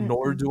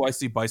 nor do I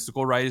see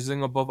Bicycle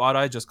rising above Odd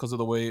Eye just because of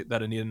the way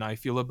that Anita and I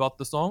feel about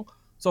the song.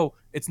 So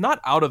it's not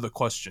out of the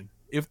question.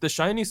 If the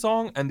Shiny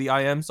song and the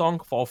IM song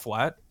fall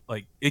flat,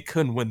 like it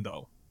can win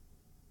though.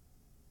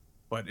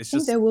 But it's I think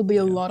just there will be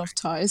a lot of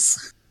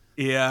ties.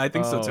 yeah, I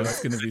think so Oh, too.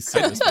 it's gonna be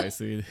super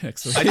spicy.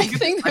 Excellent. I think,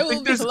 think there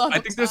will be a lot I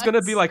of think there's gonna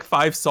ties. be like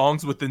 5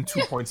 songs within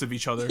 2 points of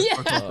each other. Yeah.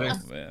 Or something.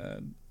 Oh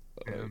man.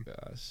 Oh Yeah.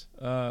 gosh.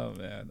 Oh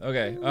man.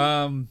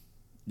 Okay.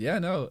 Yeah,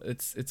 no,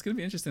 it's gonna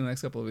be interesting the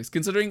next couple of weeks.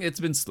 Considering it's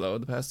been slow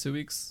the past 2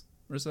 weeks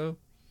or so.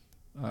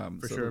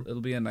 For So sure.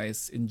 it'll be a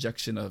nice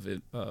injection of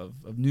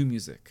new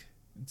music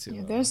into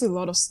Yeah, there's a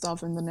lot of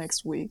stuff in the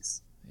next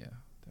weeks. yeah,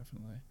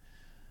 definitely.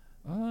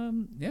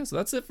 Yeah, so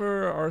that's it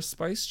for our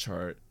spice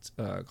chart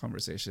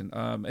conversation.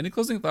 Any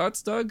closing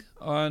thoughts, Doug?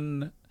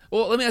 On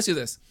well, let me ask you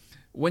this: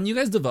 when you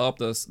guys developed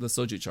the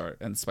Soju chart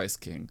and Spice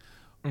King,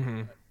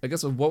 Mm-hmm. I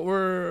guess what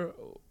were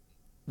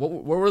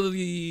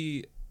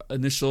the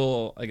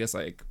initial, I guess,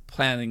 like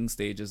planning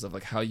stages of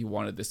like how you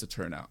wanted this to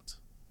turn out?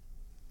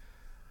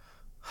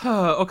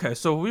 Okay,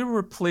 so we were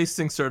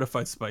replacing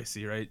certified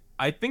spicy, right?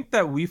 I think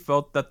that we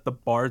felt that the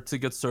bar to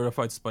get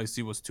certified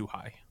spicy was too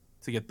high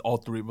to get all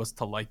three of us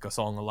to like a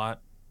song a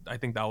lot. I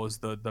think that was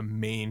the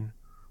main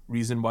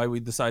reason why we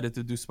decided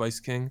to do Spice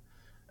King.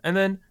 And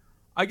then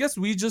I guess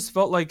we just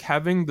felt like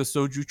having the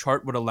Soju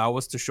chart would allow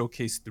us to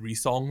showcase 3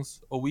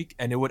 songs a week,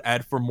 and it would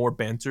add for more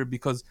banter,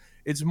 because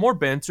it's more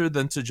banter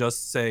than to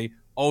just say,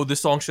 "Oh,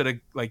 this song should have,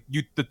 like,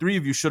 you, the three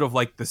of you should have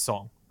liked this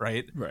song,"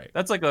 right? Right.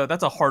 That's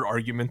a hard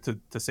argument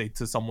to say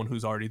to someone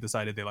who's already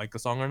decided they like a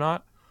song or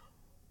not.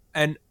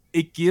 And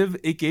it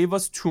gave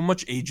us too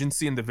much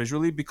agency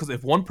individually, because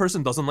if one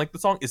person doesn't like the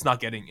song, it's not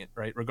getting it,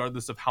 right?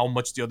 Regardless of how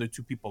much the other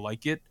 2 people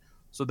like it.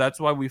 So that's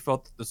why we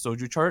felt that the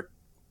Soju chart,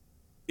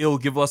 it'll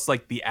give us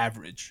like the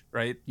average,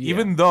 right? Yeah.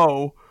 Even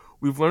though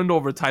we've learned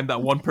over time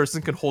that one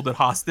person can hold it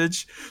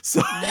hostage.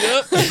 So,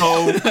 Yep.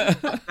 so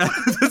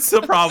that's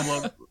the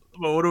problem.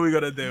 But what are we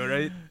gonna do,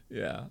 right?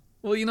 Yeah.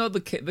 Well,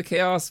 the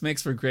chaos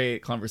makes for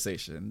great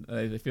conversation.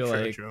 I feel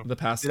like True. the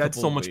past It had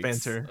couple so of much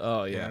weeks- banter.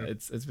 Oh yeah, Yeah.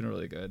 it's been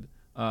really good.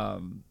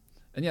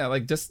 And yeah,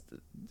 like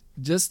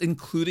just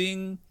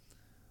including.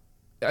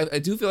 I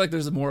do feel like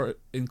there's a more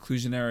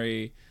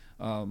inclusionary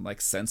like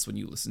sense when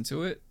you listen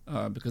to it,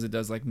 because it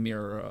does like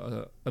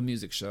mirror a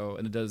music show,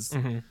 and it does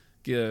Mm-hmm.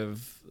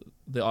 give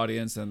the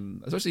audience,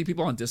 and especially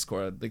people on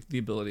Discord, like the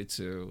ability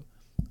to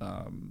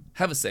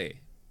have a say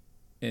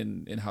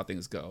in how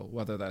things go,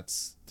 whether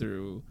that's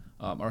through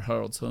our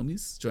Herald's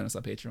homies, join us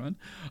on Patreon,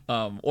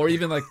 or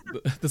even like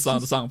the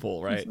song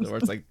poll, right? Where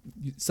it's like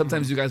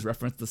sometimes you guys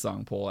reference the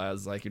song poll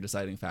as like your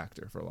deciding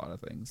factor for a lot of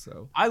things.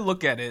 So I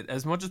look at it,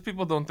 as much as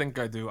people don't think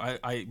I do.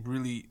 I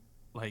really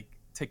like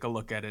take a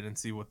look at it and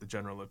see what the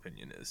general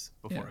opinion is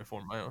before Yeah. I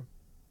form my own.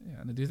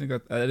 yeah, and I do think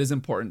that it is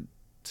important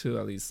to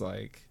at least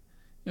like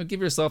give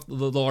yourself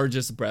the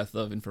largest breadth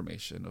of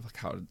information of like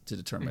how to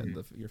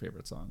determine your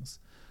favorite songs.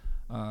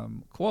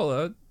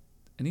 Koala,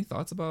 any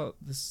thoughts about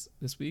this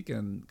week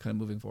and kind of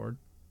moving forward?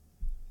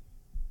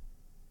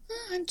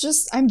 I'm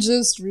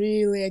just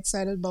really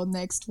excited about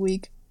next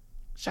week.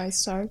 Should I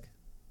start?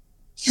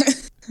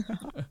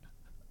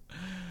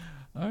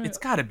 All right. It's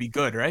gotta be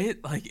good, right?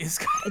 Like it's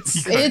gotta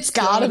be good. It's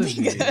gotta be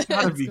be. good.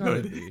 Gotta be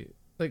Gotta good. be.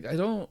 Like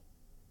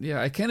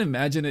I can't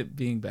imagine it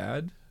being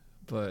bad,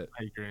 but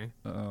I agree.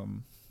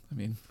 I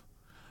mean,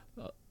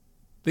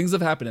 things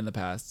have happened in the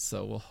past,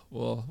 so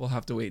we'll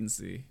have to wait and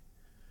see.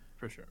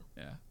 For sure.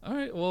 Yeah. All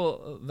right.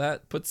 Well,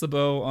 that puts a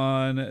bow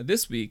on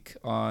this week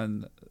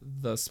on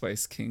the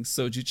Spice King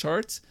Soju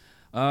chart.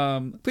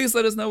 Please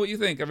let us know what you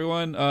think,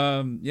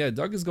 everyone. Yeah,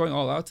 Doug is going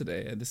all out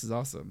today, and this is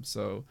awesome.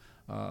 So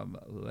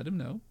let him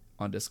know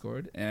on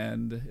Discord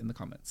and in the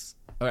comments.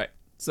 All right.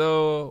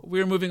 So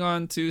we're moving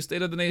on to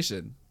State of the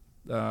Nation.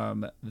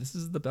 This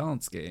is the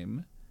balance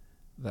game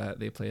that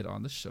they played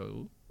on the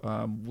show.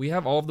 We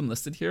have all of them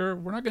listed here.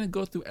 We're not going to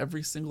go through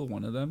every single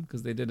one of them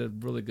because they did a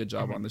really good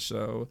job on the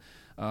show.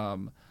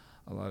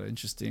 A lot of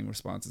interesting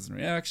responses and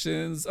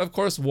reactions. Of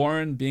course,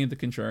 Warren, being the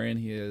contrarian,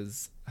 he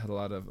has had a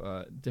lot of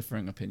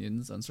differing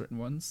opinions on certain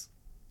ones.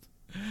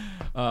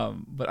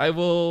 But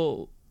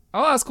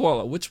I'll ask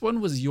Koala, which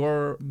one was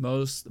your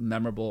most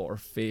memorable or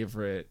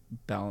favorite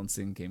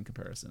balancing game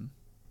comparison?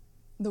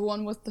 The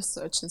one with the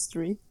search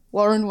history.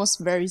 Warren was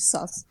very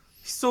sus.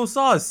 He's so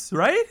sus,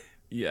 right?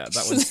 Yeah,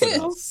 that one stood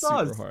out So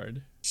super sus.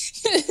 hard.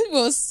 It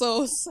was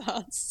so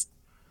sus.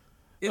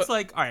 It's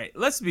like, all right,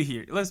 let's be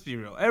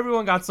real.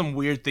 Everyone got some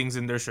weird things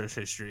in their search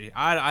history.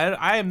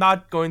 I am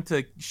not going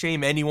to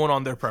shame anyone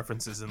on their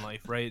preferences in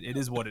life, right? It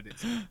is what it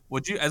is.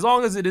 As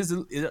long as it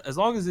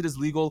is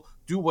legal,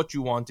 do what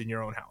you want in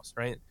your own house,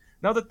 right?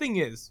 Now the thing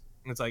is,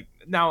 it's like,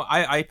 now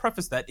I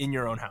preface that in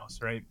your own house,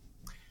 right?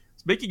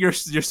 So making your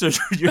search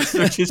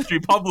history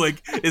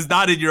public is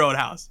not in your own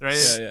house,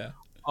 right? Yeah.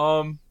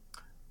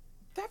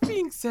 That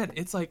being said,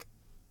 it's like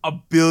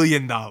 $1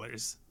 billion.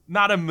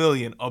 Not $1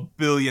 million, $1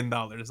 billion.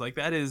 Like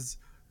that is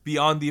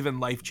beyond even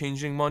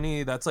life-changing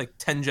money. That's like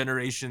 10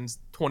 generations,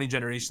 20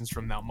 generations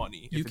from now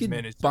money. You if it's could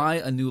managed. buy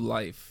a new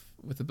life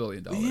with $1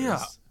 billion.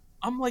 Yeah.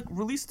 I'm like,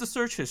 release the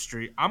search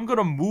history. I'm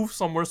gonna move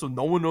somewhere so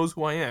no one knows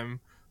who I am.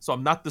 So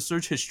I'm not the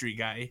search history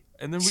guy.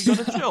 And then we're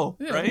gonna chill,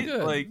 Yeah, right?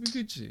 good. Like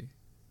Gucci.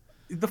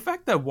 the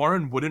fact that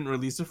Warren wouldn't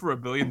release it for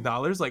 $1 billion,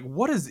 like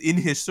what is in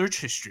his search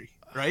history,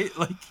 right?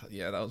 Like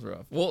Yeah, that was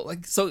rough. Well,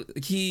 like, so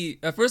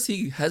at first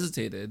he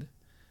hesitated,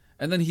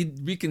 and then he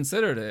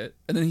reconsidered it,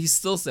 and then he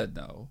still said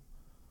no.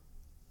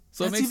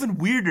 So that's it makes even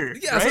weirder.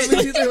 yeah. right? So it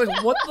makes you think,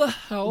 like, what the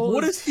hell?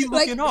 What is he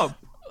Like- looking up?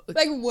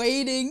 Like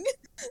waiting.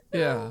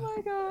 Yeah. Oh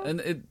my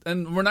god.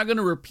 And we're not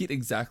gonna repeat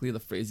exactly the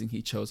phrasing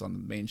he chose on the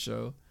main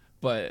show,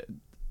 but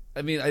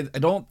I mean, I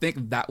don't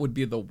think that would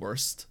be the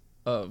worst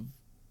of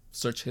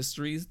search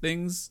history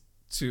things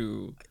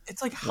to.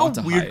 It's like how want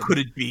to weird hide. could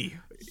it be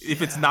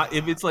if it's not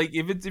if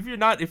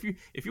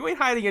you ain't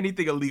hiding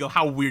anything illegal,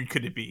 how weird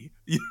could it be?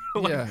 You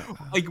know, like, Yeah.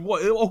 like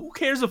what, who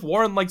cares if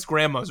Warren likes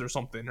grandmas or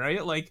something,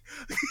 right? Like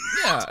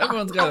Yeah,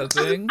 everyone's got a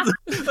thing.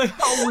 like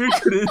how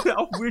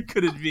weird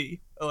could it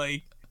be?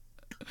 Like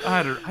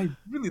I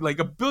really like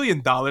 $1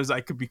 billion.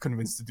 I could be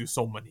convinced to do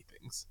so many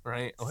things,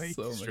 right? Like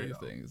So many straight up.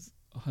 things.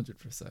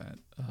 100%.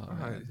 Oh,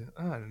 man.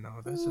 I don't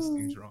know. That just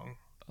seems wrong.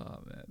 Oh,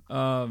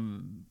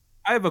 man.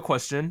 I have a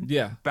question.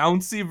 Yeah.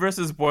 Bouncy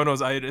versus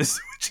Buenos Aires,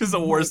 which is a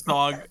worse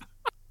song.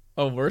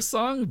 Oh, worst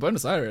song?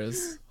 Buenos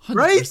Aires. 100%.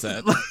 Right?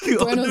 Like,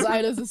 Buenos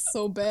Aires is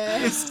so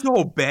bad. it's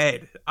so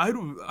bad.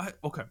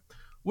 Okay.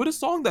 With a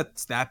song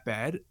that's that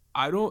bad,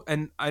 I know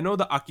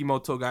the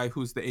Akimoto guy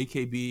who's the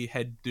AKB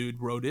head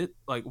dude wrote it.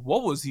 Like,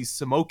 what was he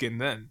smoking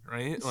then,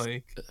 right?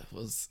 Like, it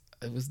was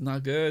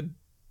not good.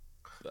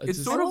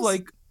 it's sort of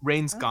like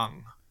Rain's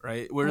Gang,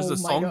 right? Whereas Oh a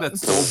my song God.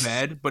 that's so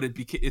bad, but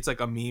it's like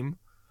a meme.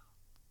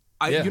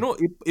 Yeah.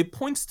 It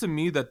points to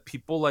me that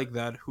people like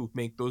that who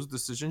make those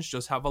decisions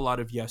just have a lot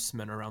of yes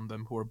men around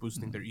them who are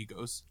boosting their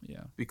egos.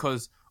 Yeah.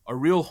 Because a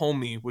real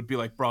homie would be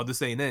like, bro,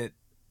 this ain't it.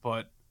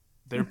 But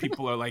their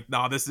people are like,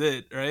 nah, this is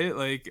it, right?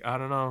 Like, I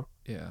don't know.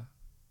 Yeah.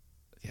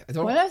 Yeah. I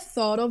don't. When I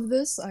thought of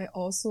this, I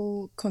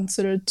also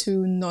considered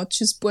to not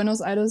choose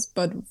Buenos Aires,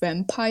 but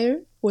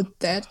Vampire. Would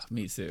that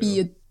Me too. be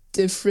a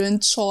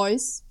different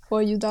choice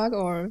for you, Doug?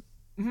 Or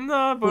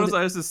Nah, Buenos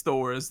Aires is still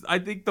worse. I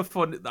think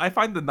I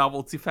find the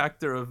novelty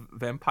factor of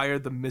Vampire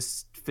the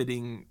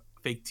misfitting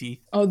fake teeth.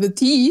 the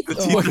teeth? The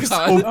Oh. teeth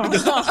are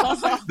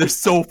so they're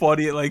so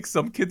funny. Like,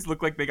 some kids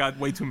look like they got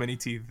way too many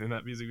teeth in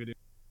that music video.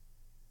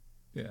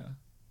 Yeah.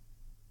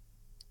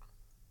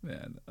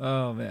 Man.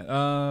 Oh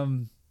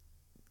man.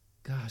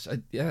 Gosh.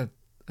 I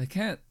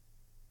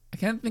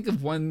can't think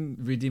of one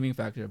redeeming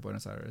factor of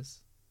Buenos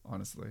Aires.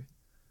 Honestly.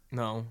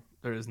 No,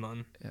 there is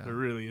none. Yeah. There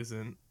really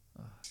isn't.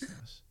 Oh,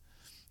 gosh.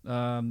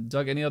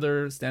 Doug, any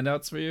other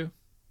standouts for you?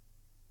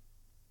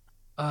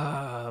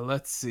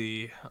 Let's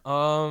see.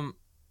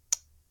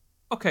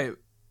 Okay.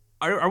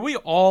 Are we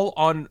all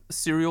on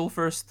Serial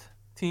first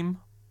team?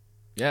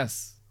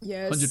 Yes.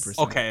 Yes. 100%.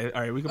 Okay,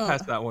 all right, we can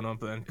pass that one up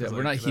then. Yeah, 'cause,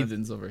 we're like, not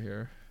heathens over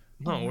here.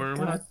 No, Oh my we're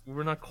God. not.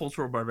 We're not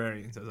cultural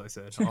barbarians, as I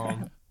said.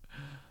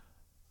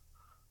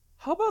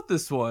 How about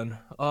this one?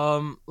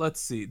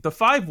 Let's see. The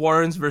 5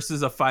 Warrens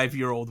versus a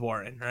 5-year-old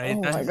Warren, right?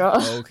 Oh my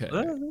God. Okay.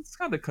 That's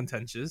kind of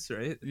contentious,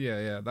 right?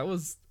 Yeah. That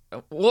was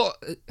well.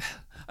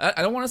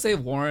 I don't want to say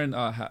Warren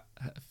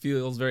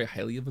feels very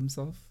highly of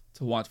himself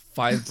to want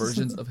 5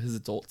 versions of his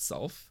adult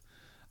self,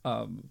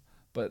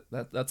 but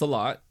that's a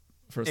lot.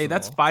 First Hey, of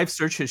that's all. 5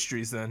 search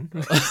histories then.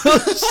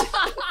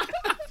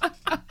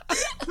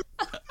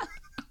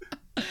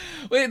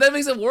 Wait, that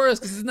makes it worse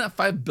because isn't that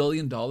 $5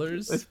 billion?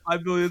 That's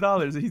 $5 billion,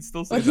 and he'd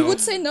still say But he no. would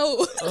say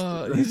no.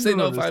 You say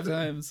no I don't 5 understand.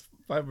 times.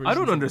 5 versions I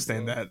don't of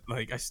understand himself. that.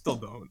 Like, I still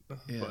don't.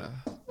 Yeah.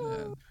 But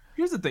Man.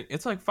 here's the thing: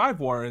 it's like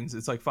 5 Warrens.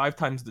 It's like 5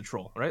 times the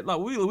troll, right? Like,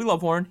 we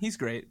love Warren. He's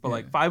great, but Yeah.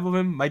 like 5 of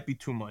him might be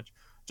too much.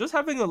 Just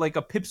having a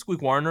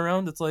pipsqueak Warren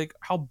around, it's like,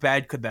 how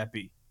bad could that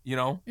be? You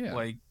know? Yeah.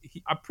 Like,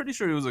 I'm pretty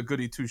sure he was a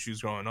goody 2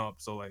 shoes growing up.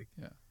 So like,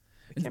 Yeah.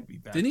 it can't be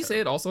bad. Didn't he say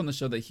it also on the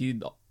show that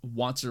he'd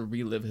want to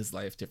relive his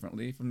life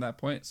differently from that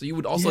point? So you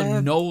would also Yeah.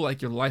 know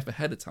like your life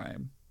ahead of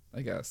time,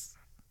 I guess.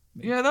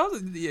 Yeah,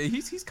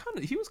 he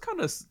was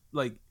kind of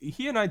like,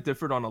 he and I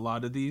differed on a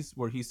lot of these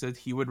where he said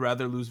he would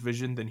rather lose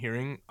vision than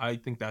hearing. I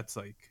think that's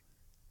like,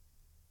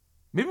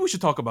 maybe we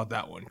should talk about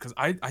that one because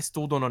I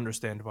still don't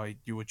understand why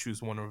you would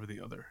choose one over the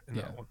other in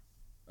that one.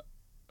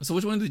 So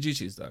which one did you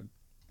choose, Doug?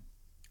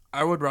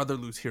 I would rather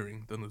lose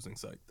hearing than losing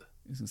sight. I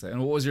was gonna say, and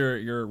what was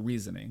your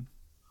reasoning?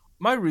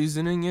 My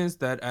reasoning is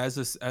that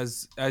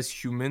as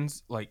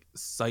humans, like,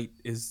 sight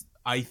is,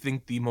 I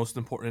think, the most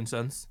important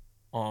sense,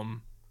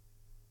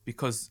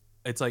 because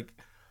it's like,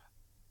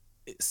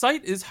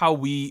 sight is how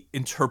we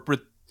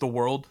interpret the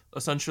world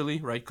essentially,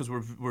 right? Because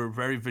we're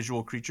very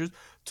visual creatures.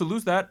 To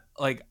lose that,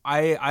 like,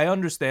 I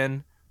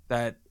understand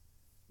that,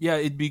 yeah,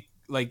 it'd be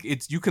like,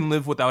 you can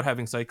live without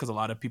having sight because a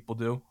lot of people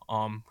do,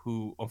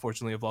 who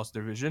unfortunately have lost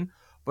their vision.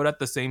 But at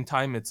the same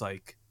time, it's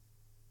like,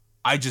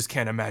 I just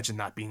can't imagine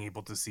not being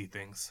able to see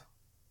things.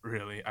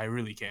 Really, I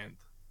really can't.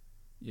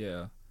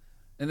 Yeah,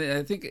 and then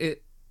I think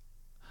it.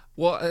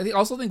 Well, I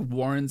also think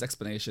Warren's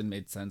explanation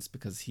made sense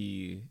because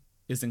he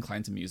is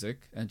inclined to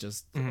music and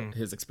just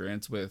his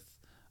experience with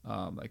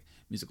like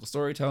musical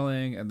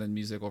storytelling and then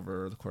music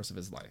over the course of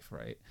his life,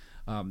 right?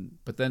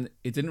 But then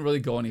it didn't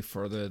really go any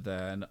further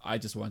than I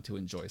just want to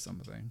enjoy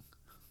something.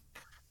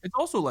 It's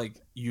also like,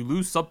 you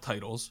lose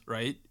subtitles,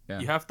 right? Yeah.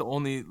 You have to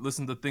only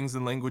listen to things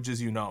in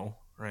languages you know,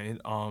 right?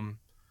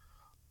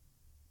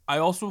 I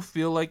also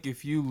feel like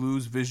if you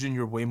lose vision,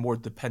 you're way more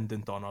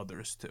dependent on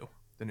others too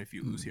than if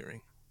you lose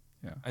hearing.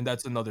 Yeah. And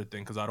that's another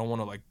thing, because I don't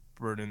want to like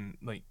burden,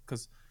 like,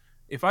 because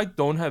if I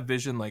don't have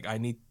vision, like, I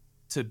need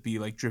to be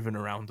like driven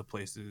around to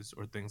places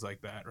or things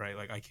like that, right?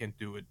 Like, I can't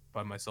do it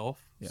by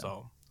myself. Yeah.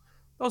 So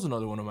that was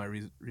another one of my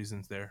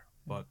reasons there.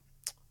 But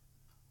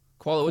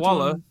Koala, which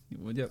Koala.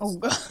 one? Yep. Oh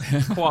God.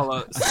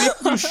 Koala,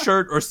 see-through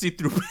shirt or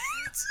see-through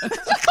pants?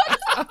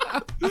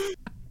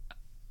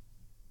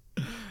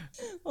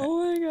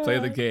 Oh my God. Play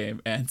the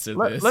game. Answer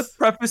this. Let's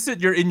preface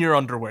it. You're in your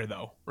underwear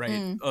though,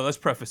 right? Let's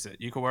preface it.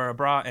 You can wear a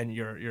bra and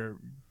your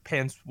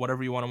pants,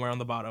 whatever you want to wear on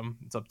the bottom.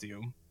 It's up to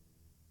you.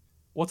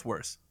 What's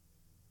worse?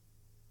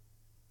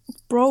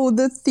 Bro,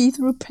 the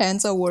see-through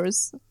pants are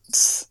worse.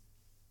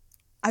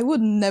 I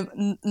would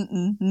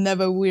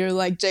never wear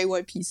like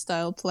JYP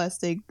style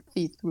plastic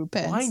see-through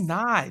pants. Why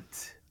not?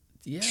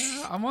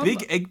 Yeah, I'm on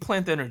Big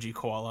eggplant energy,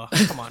 Koala.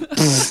 Come on.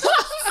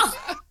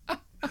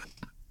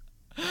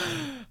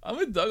 I'm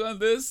with Doug on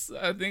this.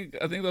 I think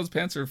those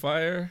pants are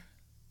fire.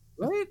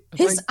 Right?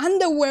 His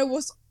underwear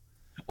was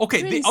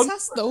Okay, really the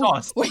sus though.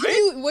 sus, When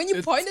right?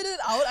 you pointed it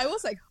out, I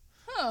was like,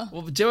 huh.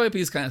 Well, JYP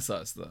is kind of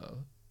sus though.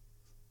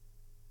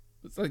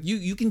 It's like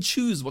you can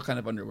choose what kind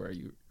of underwear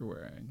you're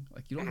wearing.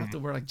 Like you don't have to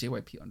wear like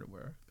JYP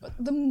underwear. But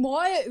the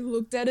more I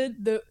looked at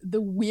it,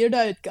 the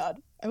weirder it got.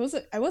 I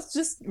was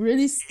just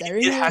really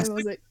staring It at has it. I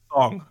was like,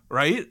 Song,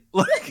 right?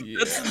 Like Yeah.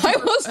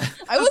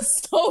 I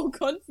was so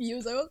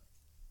confused.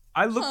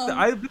 I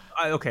looked.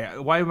 Okay.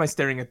 Why am I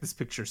staring at this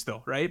picture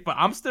still? Right, but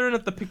I'm staring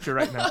at the picture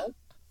right now.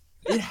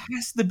 It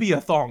has to be a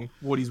thong.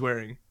 What he's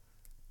wearing.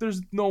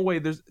 There's no way.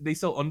 They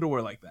sell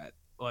underwear like that,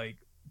 like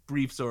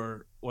briefs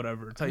or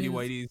whatever, tidy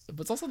whities. But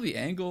it's also the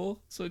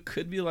angle, so it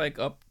could be like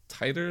up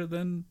tighter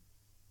than.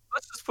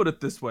 Let's just put it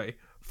this way: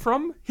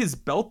 from his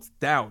belt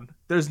down,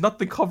 there's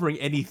nothing covering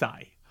any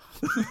thigh.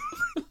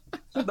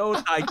 No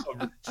thigh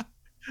coverage.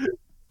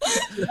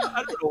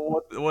 I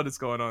don't know what is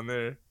going on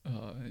there.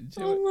 oh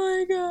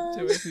my god.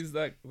 JYP's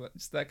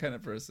just that kind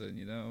of person,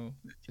 you know.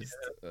 Just,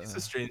 He's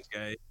a strange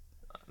guy.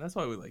 That's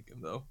why we like him,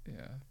 though.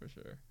 Yeah, for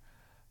sure.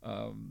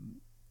 All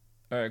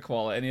right,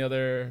 Koala. Any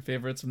other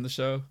favorites from the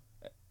show?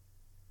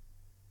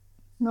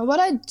 No, but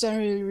I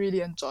generally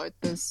really enjoyed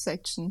this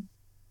section.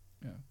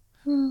 Yeah.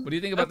 What do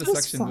you think about That this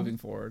was section fun. moving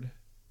forward?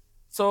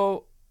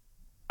 So,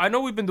 I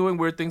know we've been doing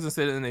weird things in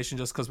State of the Nation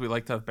just because we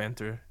like to have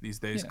banter these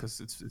days Yeah. because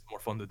it's more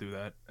fun to do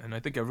that. And I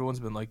think everyone's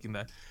been liking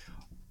that.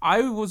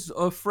 I was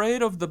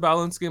afraid of the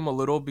balance game a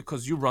little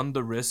because you run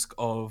the risk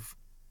of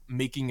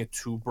making it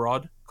too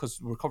broad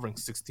because we're covering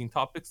 16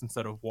 topics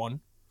instead of one.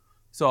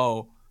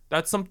 So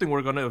that's something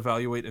we're going to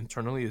evaluate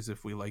internally is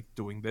if we like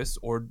doing this,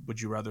 or would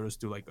you rather us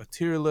do like a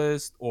tier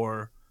list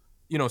or,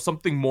 you know,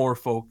 something more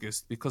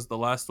focused, because the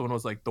last one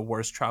was like the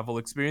worst travel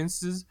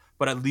experiences,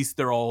 but at least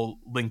they're all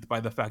linked by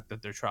the fact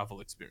that they're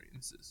travel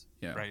experiences.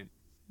 Yeah. Right.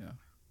 Yeah.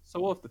 So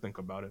we'll have to think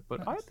about it,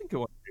 but I Nice. think it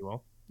went pretty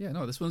well. Yeah,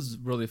 no, this one's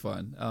really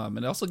fun. And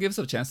it also gives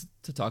us a chance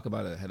to talk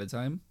about it ahead of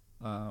time,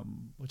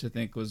 which I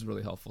think was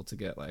really helpful to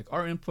get like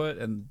our input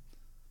and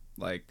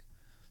like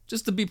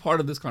just to be part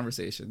of this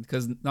conversation.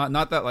 Because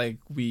not that like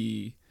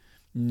we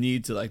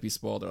need to like be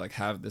spoiled or like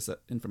have this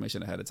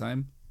information ahead of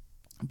time,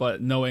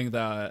 but knowing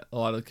that a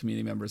lot of the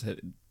community members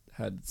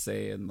had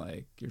say in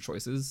like your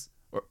choices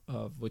or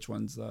of which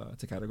ones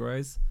to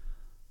categorize.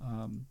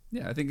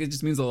 Yeah, I think it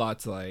just means a lot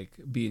to like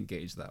be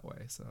engaged that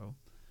way. So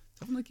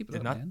definitely keep it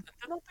up, man.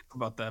 I did not think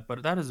about that,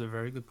 but that is a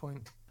very good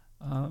point.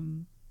 All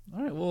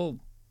right, well,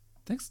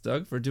 thanks,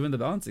 Doug, for doing the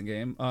balancing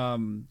game.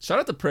 Shout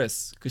out to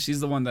Pris because she's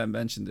the one that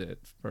mentioned it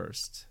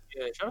first.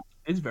 Yeah,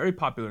 it's very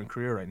popular in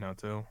Korea right now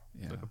too.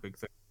 Yeah, It's like a big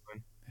thing.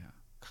 yeah.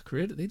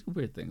 Korea, they do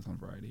weird things on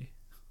Variety.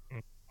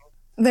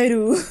 They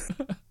do.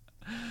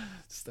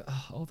 Just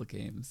all the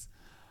games.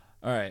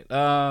 All right.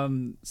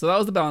 So that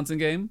was the balancing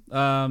game.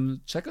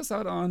 Check us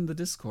out on the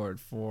Discord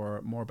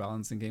for more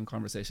balancing game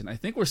conversation. I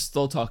think we're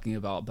still talking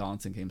about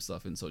balancing game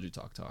stuff in Soju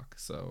Talk.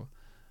 So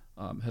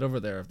head over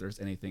there if there's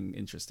anything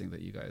interesting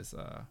that you guys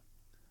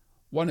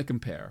want to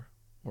compare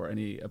or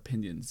any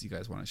opinions you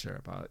guys want to share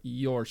about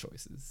your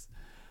choices.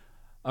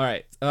 All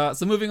right.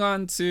 So moving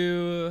on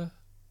to,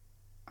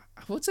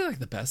 I would say like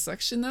the best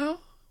section now.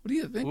 What do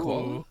you think,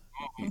 Koala?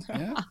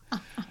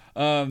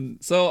 Yeah.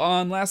 So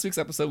on last week's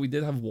episode, we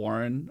did have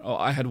Warren. Oh,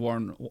 I had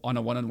Warren on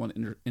a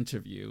one-on-one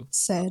interview.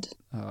 Sad.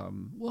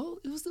 Well,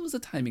 it was a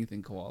timing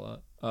thing,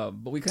 Koala.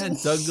 But we kind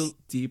of dug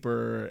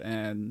deeper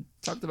and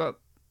talked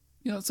about,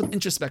 you know, some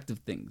introspective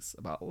things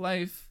about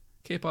life,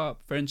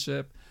 K-pop,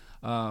 friendship.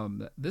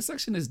 This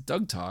section is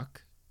Doug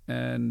Talk,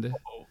 and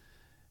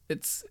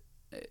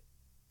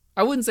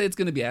I wouldn't say it's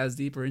going to be as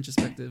deep or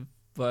introspective,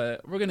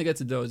 but we're going to get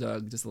to know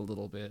Doug just a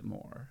little bit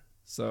more.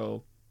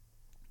 So,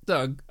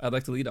 Doug, I'd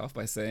like to lead off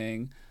by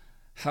saying,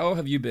 how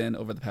have you been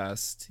over the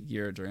past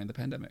year during the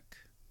pandemic?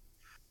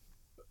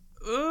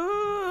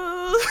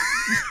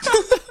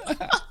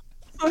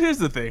 So here's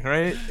the thing,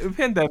 right?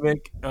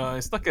 Pandemic,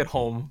 stuck at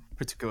home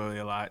particularly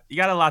a lot. You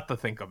got a lot to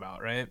think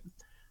about, right?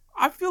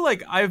 I feel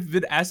like I've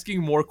been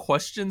asking more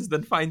questions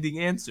than finding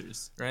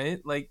answers, right?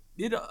 Like,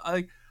 you know,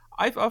 like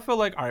I feel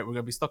like, all right, we're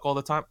gonna be stuck all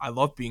the time. I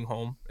love being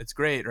home. It's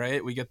great,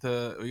 right? We get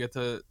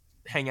to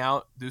hang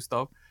out, do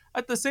stuff.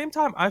 At the same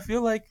time, I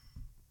feel like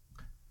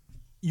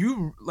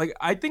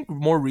I think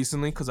more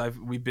recently, because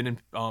we've been in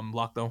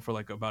lockdown for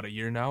like about a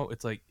year now.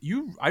 It's like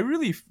I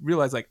really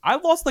realized like I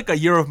lost like a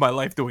year of my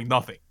life doing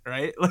nothing,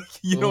 right? Like,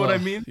 you know what I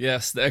mean?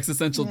 Yes, the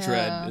existential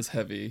dread Yeah. is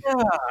heavy.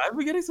 Yeah, I've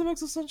been getting some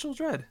existential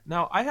dread.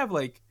 Now I have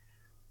like,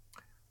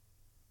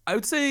 I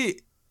would say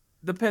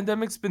the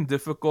pandemic's been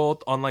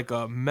difficult on like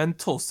a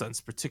mental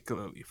sense,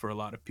 particularly for a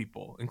lot of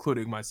people,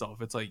 including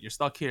myself. It's like you're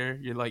stuck here,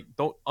 you're like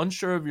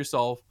unsure of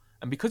yourself,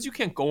 and because you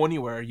can't go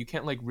anywhere, you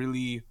can't like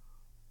really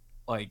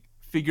like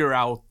figure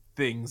out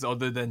things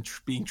other than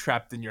being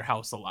trapped in your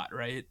house a lot,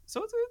 right?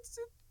 So it's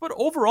but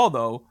overall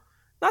though,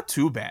 not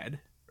too bad.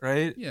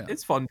 right? Yeah.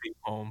 It's fun being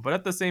home, but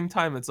at the same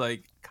time, it's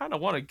like kind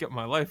of want to get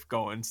my life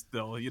going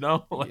still, you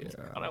know? Like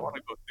Yeah. kind of want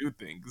to go do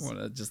things. Want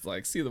to just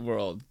like see the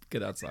world,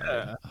 get outside.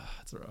 Yeah.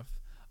 It's rough.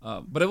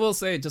 But I will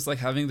say, just like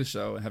having the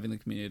show and having the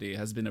community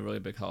has been a really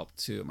big help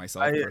to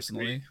myself I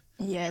personally.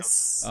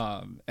 Yes.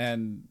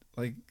 And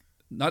like,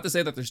 not to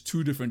say that there's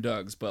two different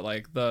Dougs, but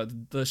like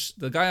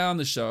the guy on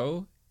the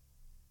show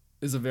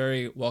is a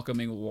very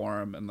welcoming,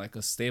 warm, and like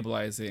a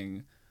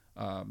stabilizing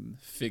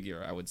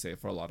figure, I would say,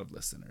 for a lot of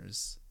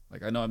listeners.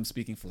 Like, I know I'm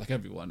speaking for like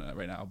everyone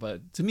right now,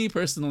 but to me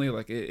personally,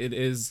 like it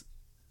is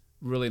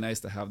really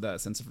nice to have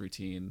that sense of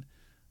routine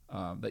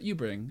that you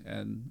bring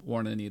and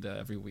Warren and Anita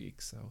every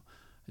week. So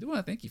I do want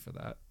to thank you for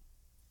that.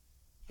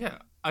 Yeah,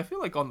 I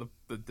feel like on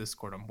the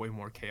Discord, I'm way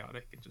more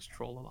chaotic and just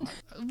troll a lot.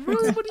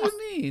 Really? What do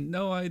you mean?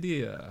 No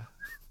idea.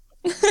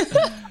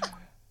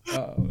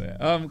 Oh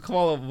man.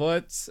 Koala,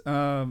 what?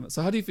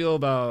 So how do you feel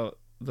about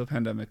the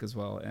pandemic as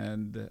well,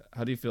 and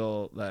how do you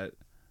feel that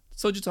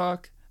Soju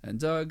Talk and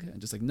Doug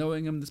and just like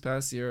knowing him this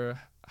past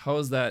year, how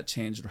has that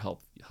changed or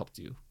helped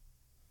you?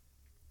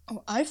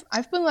 Oh,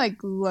 I've been like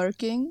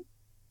lurking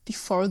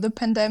before the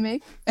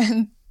pandemic,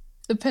 and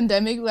the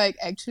pandemic like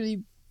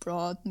actually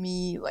brought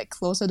me like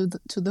closer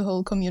to the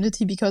whole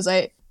community because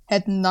I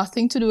had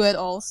nothing to do at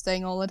all,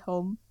 staying all at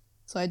home.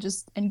 So I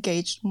just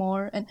engaged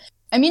more. And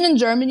I mean, in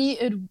Germany,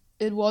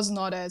 it was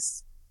not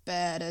as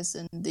bad as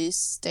in the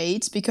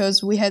States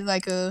because we had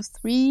like a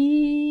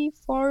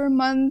 3-4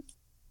 month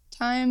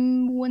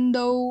time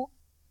window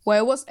where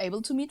I was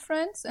able to meet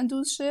friends and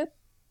do shit.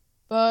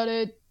 But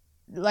it,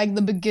 like,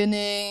 the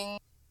beginning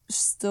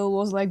still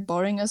was like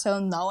boring as hell.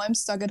 Now I'm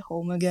stuck at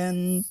home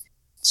again.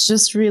 It's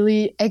just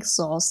really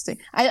exhausting.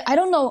 I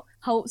don't know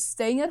how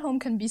staying at home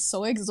can be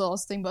so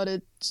exhausting, but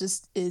it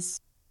just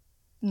is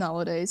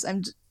nowadays.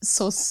 I'm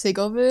so sick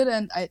of it,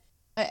 and I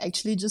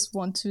actually just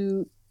want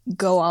to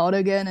go out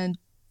again and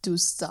do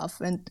stuff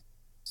and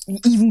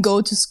even go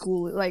to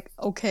school. Like,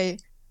 okay,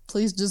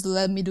 please just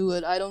let me do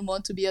it. I don't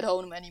want to be at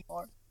home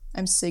anymore.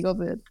 I'm sick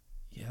of it.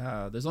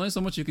 Yeah, there's only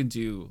so much you can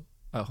do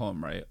at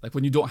home, right? Like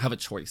when you don't have a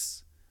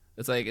choice.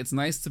 It's like it's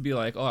nice to be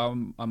like,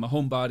 oh, I'm a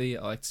homebody.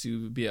 I like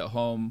to be at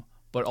home,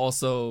 but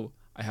also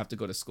I have to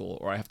go to school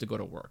or I have to go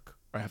to work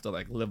or I have to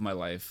like live my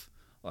life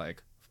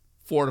like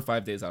 4 to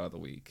 5 days out of the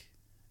week.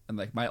 And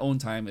like my own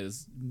time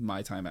is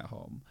my time at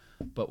home.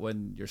 But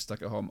when you're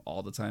stuck at home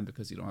all the time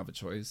because you don't have a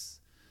choice,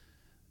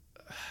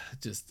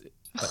 just,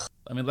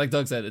 I mean, like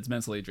Doug said, it's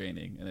mentally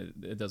draining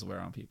and it does wear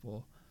on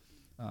people.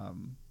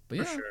 But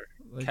yeah, For sure.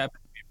 like,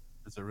 Capping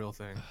is a real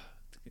thing.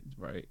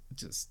 right.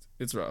 Just,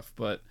 it's rough.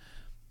 But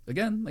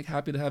again, like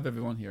happy to have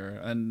everyone here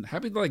and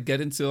happy to like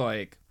get into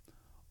like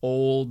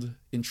old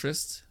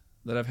interests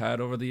that I've had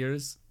over the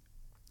years.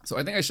 So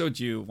I think I showed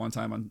you one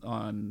time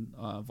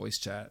on voice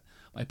chat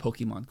my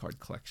Pokemon card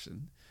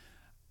collection.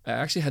 I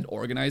actually had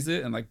organized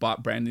it and like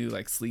bought brand new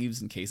like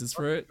sleeves and cases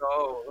for it.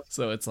 Oh,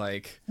 So it's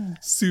like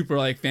super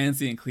like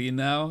fancy and clean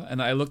now.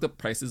 And I looked up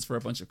prices for a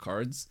bunch of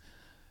cards.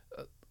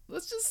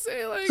 Let's just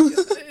say like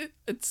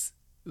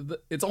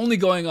it's only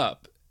going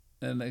up.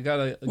 And I got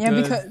a Yeah,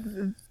 good,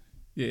 because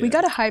yeah, we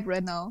got a hype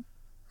right now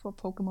for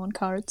Pokemon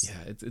cards.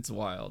 yeah, it's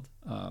wild.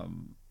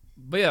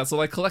 But yeah, so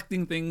like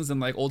collecting things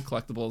and like old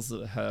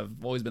collectibles have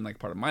always been like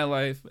part of my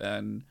life,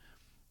 and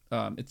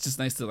it's just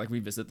nice to like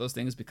revisit those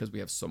things because we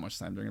have so much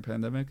time during a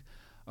pandemic.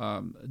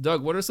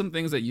 Doug, what are some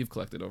things that you've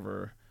collected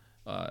over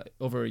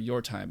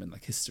your time and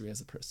like history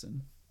as a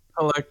person?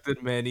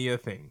 collected many a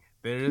thing.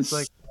 There's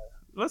like,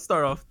 let's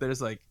start off.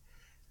 There's like,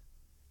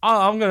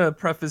 I'm gonna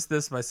preface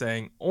this by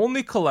saying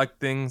only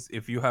collect things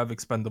if you have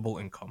expendable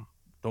income.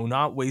 Do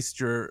not waste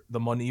the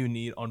money you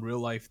need on real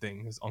life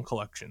things on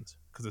collections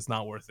because it's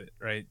not worth it,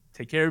 right?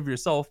 Take care of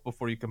yourself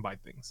before you can buy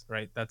things,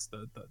 right? That's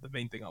the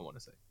main thing I want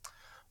to say.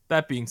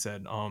 That being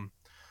said,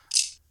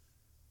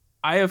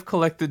 I have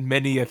collected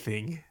many a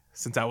thing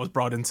since I was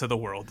brought into the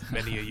world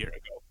many a year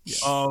ago.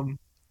 Yes.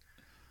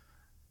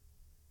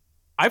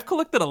 I've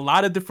collected a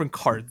lot of different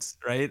cards,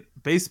 right?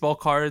 Baseball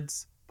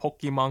cards,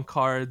 Pokemon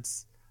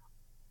cards.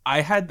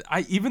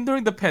 I even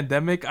during the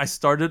pandemic, I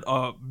started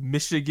a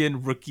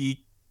Michigan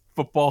rookie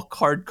football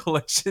card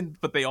collection,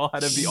 but they all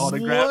had to be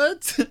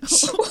autographed.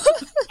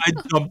 What? I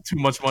dumped too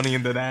much money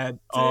into that.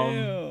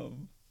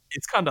 Damn.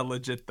 It's kind of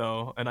legit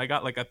though, and I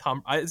got like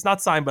it's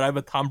not signed, but I have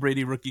a Tom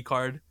Brady rookie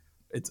card.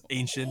 It's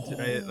ancient,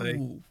 right? Like,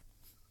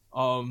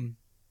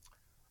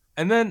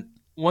 and then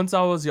once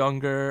I was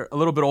younger, a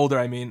little bit older,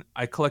 I mean,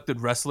 I collected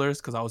wrestlers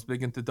because I was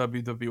big into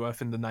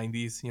WWF in the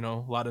 90s. You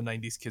know, a lot of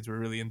 90s kids were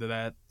really into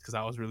that because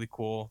I was really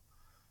cool.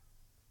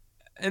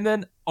 And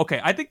then, okay,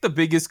 I think the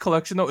biggest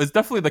collection, though, is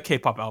definitely the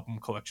K-pop album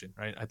collection,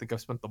 right? I think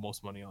I've spent the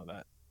most money on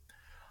that.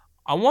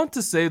 I want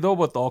to say, though,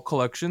 with all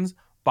collections,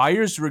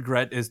 buyer's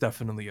regret is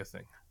definitely a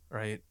thing,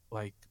 right?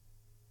 Like,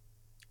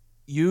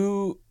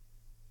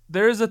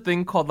 there is a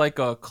thing called like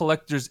a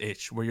collector's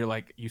itch where you're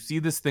like, you see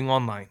this thing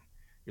online.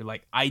 You're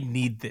like, I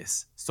need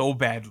this so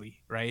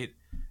badly, right?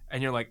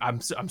 And you're like, I'm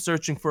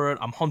searching for it.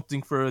 I'm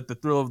hunting for it. The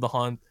thrill of the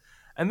hunt.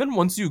 And then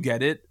once you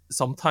get it,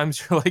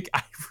 sometimes you're like,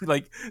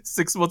 like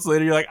 6 months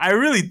later, you're like, I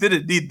really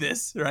didn't need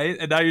this, right?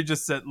 And now you're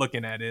just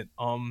looking at it.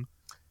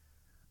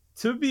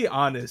 To be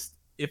honest,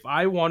 if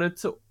I wanted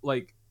to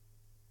like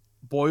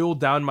boil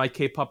down my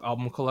K-pop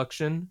album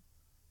collection,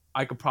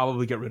 I could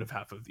probably get rid of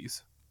half of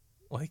these.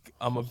 Like,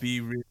 I'm gonna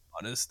be really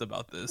honest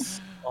about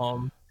this.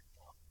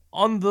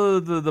 On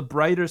the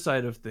brighter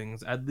side of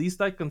things, at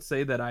least I can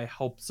say that I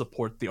helped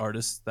support the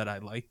artists that I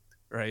liked,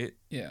 right?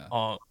 Yeah.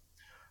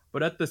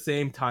 But at the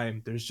same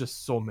time, there's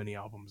just so many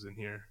albums in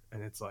here,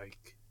 and it's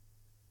like,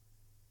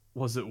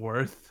 was it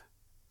worth?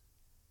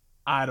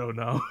 I don't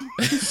know.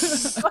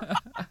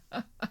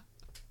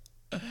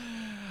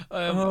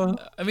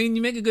 I mean,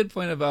 you make a good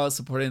point about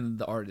supporting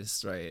the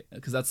artists, right?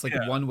 Because that's like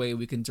Yeah. one way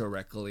we can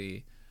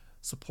directly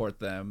support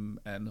them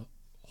and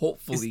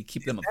hopefully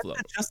keep them afloat.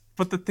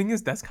 But the thing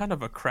is, that's kind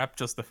of a crap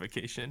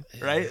justification,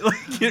 right?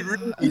 Like, it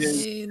really I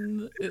is.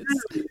 mean, It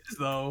really is,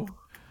 though.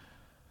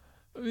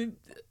 I mean,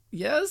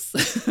 yes.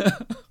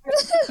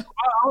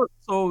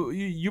 So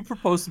you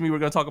proposed to me we're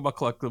gonna talk about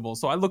collectibles.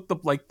 So I looked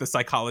up like the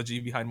psychology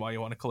behind why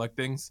you want to collect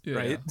things, Yeah.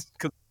 right?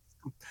 Because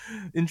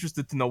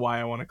interested to know why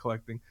I want to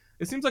collect things.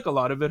 It seems like a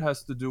lot of it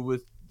has to do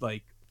with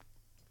like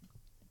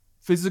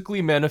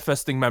physically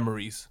manifesting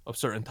memories of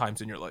certain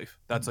times in your life.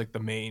 That's like the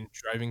main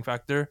driving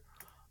factor.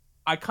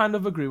 I kind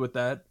of agree with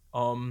that.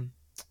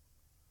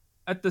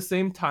 At the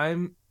same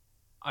time,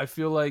 I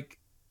feel like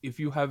if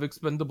you have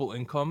expendable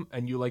income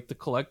and you like to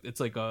collect,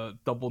 it's like a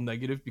double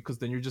negative because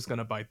then you're just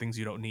gonna buy things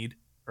you don't need,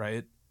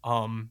 right?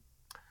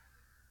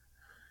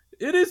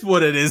 It is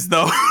what it is,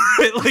 though.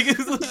 Right? Like,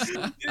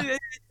 the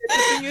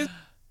thing is,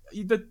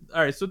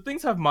 all right. So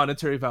things have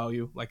monetary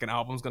value. Like an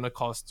album's gonna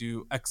cost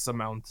you X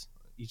amount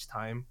each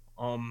time.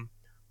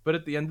 But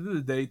at the end of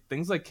the day,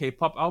 things like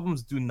K-pop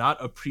albums do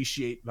not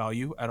appreciate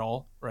value at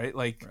all, right?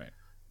 Like, Right.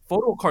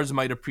 photo cards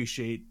might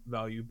appreciate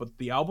value, but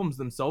the albums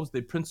themselves,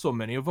 they print so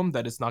many of them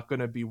that it's not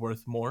going to be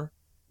worth more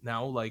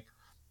now. Like,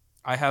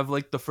 I have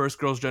like the first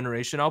Girls'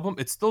 Generation album.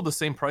 It's still the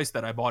same price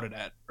that I bought it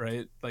at,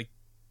 right? Like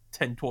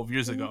 10, 12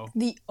 years ago.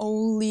 The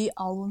only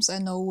albums I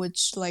know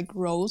which like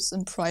rose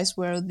in price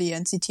were the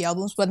NCT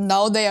albums, but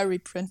now they are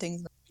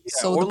reprinting them.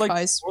 So the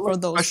price for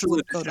those special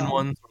would go edition down.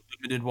 ones or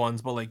limited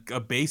ones, but like a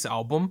base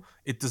album,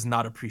 it does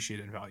not appreciate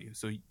in value.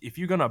 So if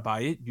you're gonna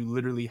buy it, you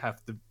literally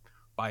have to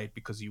buy it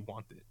because you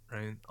want it,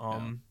 right?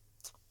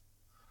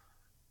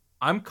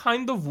 I'm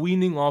kind of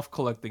weaning off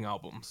collecting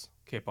albums,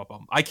 K-pop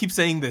albums. I keep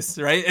saying this,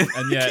 right?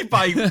 And yet, keep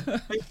buying.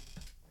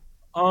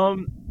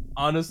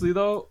 Honestly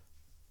though,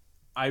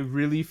 I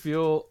really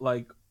feel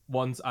like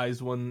once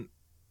IZ*ONE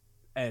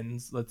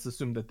ends, let's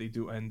assume that they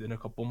do end in a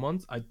couple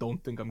months, I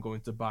don't think I'm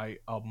going to buy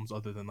albums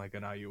other than like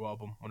an IU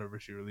album whenever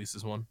she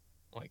releases one.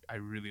 Like, I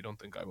really don't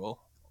think I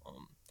will.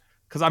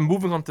 Because I'm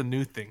moving on to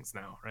new things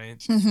now, right?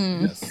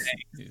 Mhm. yes,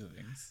 these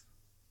things.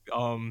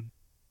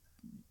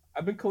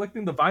 I've been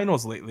collecting the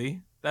vinyls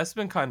lately. That's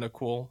been kind of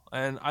cool,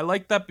 and I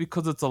like that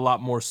because it's a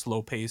lot more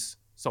slow pace,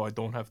 so I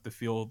don't have to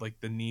feel like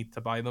the need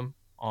to buy them.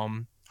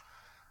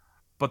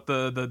 But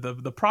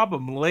the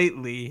problem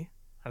lately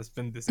has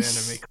been this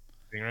anime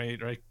thing,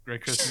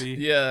 right, Crispy?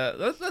 Yeah,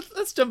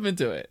 let's jump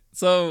into it.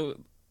 So,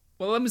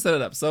 well, let me set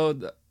it up.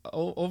 So,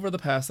 over the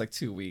past like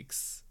 2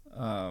 weeks,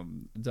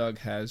 Doug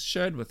has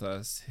shared with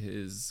us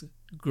his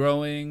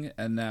growing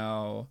and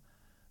now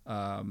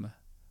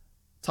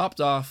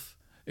topped off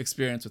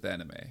experience with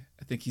anime.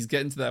 I think he's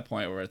getting to that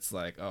point where it's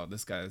like, oh,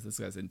 this guy's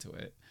into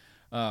it.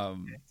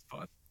 It's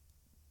fun.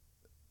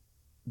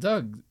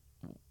 Doug,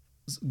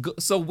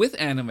 so with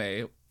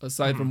anime,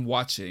 aside from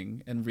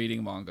watching and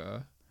reading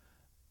manga,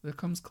 there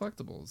comes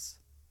collectibles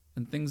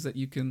and things that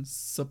you can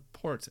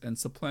support and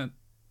supplant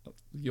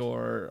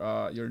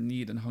your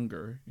need and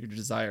hunger, your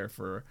desire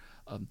for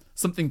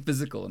something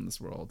physical in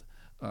this world.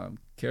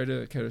 Care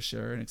to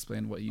share and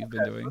explain what you've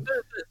been doing?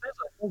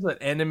 There's an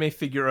anime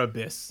figure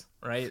abyss,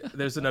 right?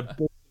 There's an abyss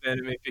of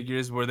anime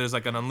figures where there's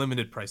like an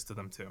unlimited price to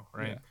them too,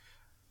 right?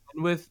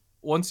 Yeah. And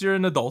once you're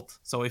an adult,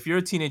 so if you're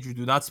a teenager,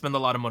 do not spend a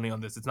lot of money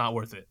on this. It's not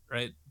worth it,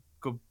 right?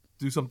 Go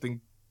do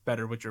something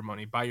better with your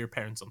money. Buy your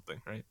parents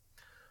something, right?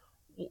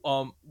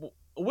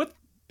 With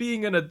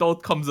being an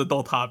adult comes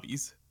adult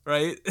hobbies,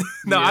 right?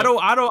 No, Yeah.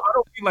 I don't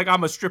feel like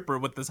I'm a stripper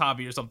with this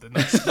hobby or something.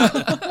 That's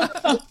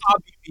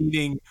hobby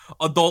meaning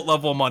adult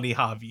level money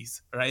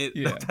hobbies, right?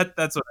 Yeah.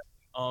 That's what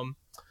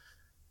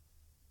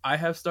I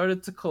have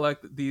started to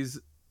collect these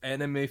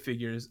anime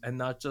figures, and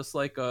not just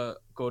like go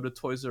to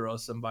Toys R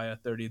Us and buy a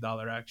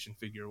 $30 action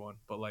figure one,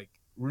 but like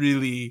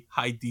really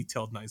high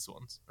detailed nice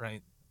ones,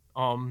 right?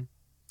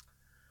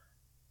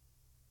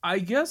 I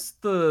guess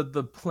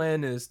the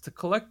plan is to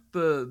collect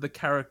the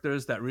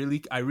characters that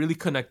I really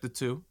connected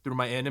to through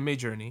my anime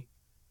journey,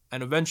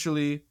 and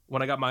eventually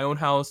when I got my own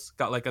house,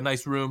 got like a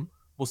nice room,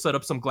 we'll set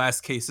up some glass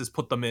cases,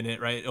 put them in it,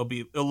 right?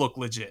 It'll look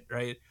legit,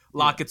 right?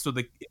 Lock it so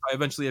that if I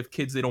eventually have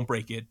kids, they don't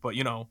break it. But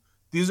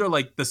these are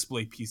like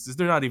display pieces.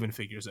 They're not even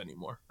figures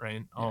anymore,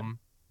 right? Yeah.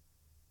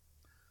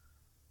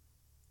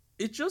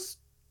 It just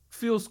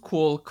feels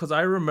cool because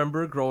I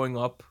remember growing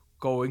up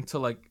going to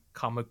like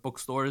comic book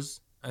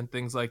stores and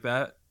things like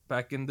that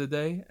back in the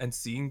day and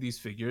seeing these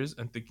figures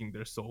and thinking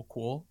they're so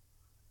cool.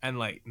 And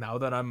like now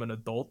that I'm an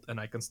adult and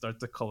I can start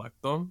to collect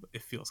them,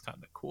 it feels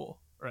kind of cool,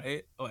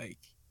 right? Like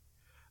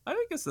I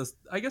guess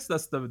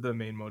that's the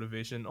main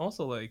motivation.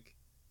 Also, like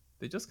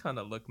they just kind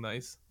of look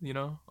nice, you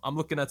know. I'm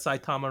looking at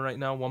Saitama right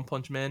now, One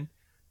Punch Man.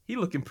 He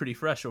looking pretty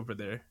fresh over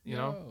there, you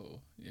know.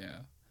 Yeah.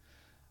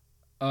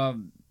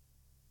 Um,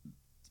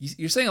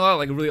 you're saying a lot of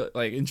like really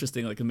like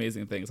interesting, like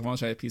amazing things. I want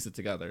to try to piece it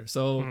together.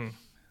 So Mhm.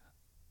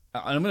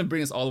 I'm going to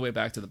bring us all the way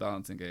back to the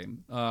balancing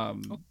game,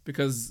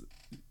 because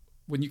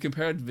when you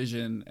compared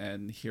vision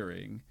and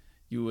hearing,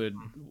 you would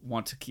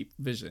want to keep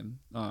vision.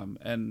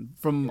 And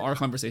from our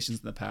conversations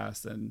in the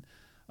past and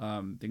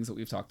things that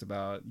we've talked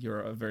about,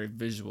 you're a very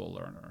visual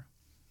learner.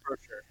 For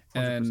sure.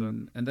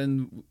 100%. And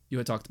then you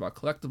had talked about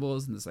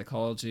collectibles and the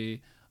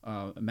psychology,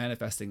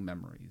 manifesting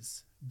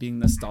memories, being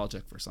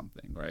nostalgic for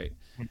something, right?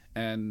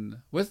 And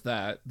with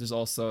that, there's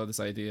also this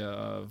idea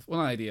of,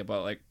 well, not idea,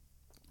 but like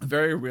a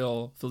very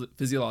real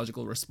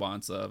physiological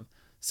response of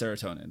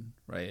serotonin,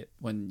 right?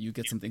 When you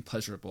get something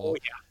pleasurable,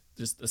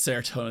 just a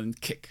serotonin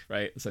kick,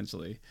 right?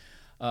 Essentially.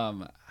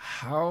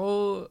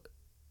 How,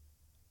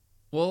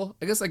 well,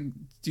 I guess like,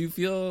 do you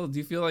feel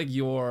like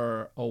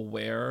you're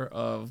aware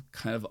of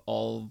kind of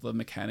all the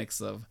mechanics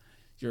of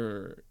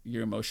your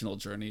emotional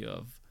journey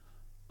of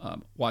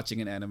watching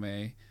an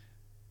anime,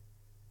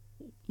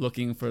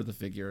 looking for the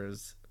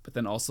figures, but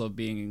then also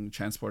being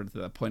transported to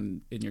that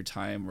point in your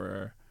time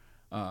where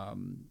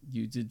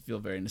you did feel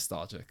very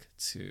nostalgic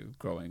to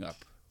growing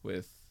up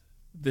with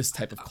this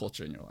type of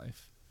culture in your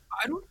life?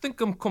 I don't think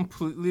I'm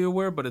completely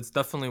aware, but it's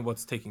definitely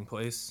what's taking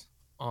place.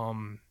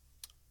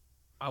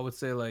 I would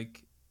say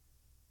like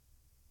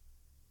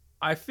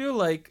I feel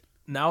like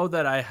now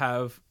that I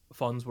have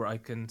funds where I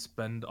can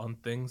spend on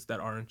things that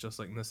aren't just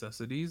like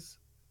necessities,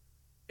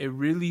 it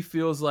really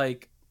feels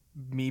like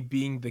me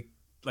being the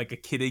like a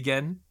kid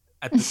again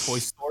at the toy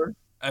store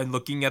and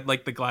looking at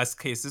like the glass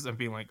cases and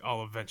being like,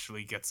 I'll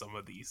eventually get some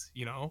of these,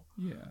 you know?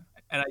 Yeah.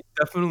 And I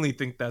definitely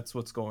think that's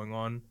what's going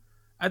on.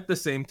 At the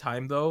same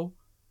time though,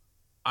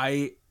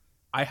 I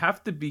I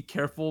have to be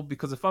careful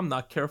because if I'm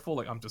not careful,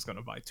 like I'm just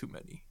gonna buy too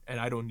many and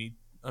I don't need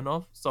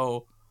enough.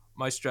 So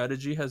my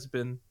strategy has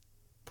been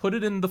put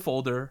it in the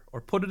folder or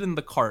put it in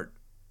the cart,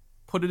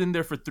 put it in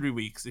there for 3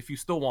 weeks. If you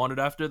still want it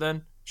after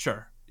then,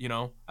 sure, you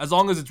know, as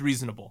long as it's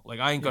reasonable. Like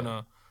I ain't Yeah.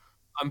 gonna.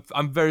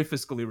 I'm very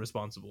fiscally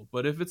responsible.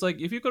 But if it's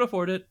like if you could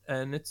afford it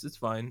and it's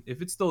fine.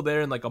 If it's still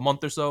there in like a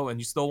month or so and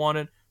you still want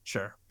it,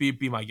 sure, be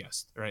my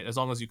guest, right? As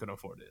long as you can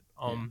afford it.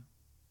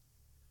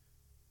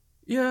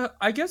 Yeah,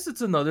 I guess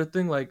it's another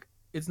thing. Like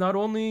it's not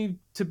only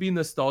to be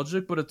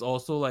nostalgic, but it's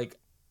also like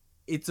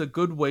it's a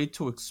good way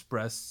to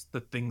express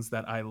the things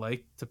that I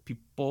like to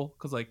people.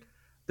 Cause like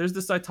there's the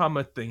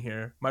Saitama thing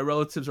here. My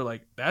relatives are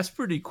like, that's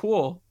pretty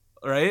cool,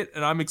 right?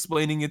 And I'm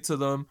explaining it to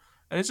them.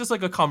 And it's just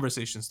like a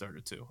conversation starter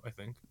too, I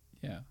think.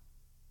 Yeah.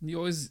 You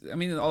always, I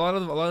mean, a lot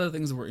of the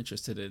things that we're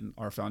interested in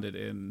are founded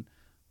in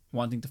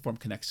wanting to form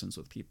connections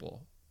with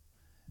people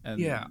and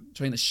Yeah.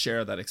 trying to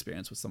share that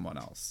experience with someone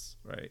else,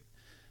 right?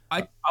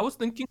 I was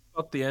thinking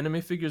about the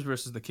anime figures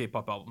versus the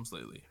K-pop albums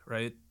lately,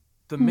 right?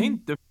 The Hmm. main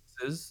difference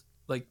is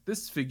like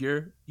this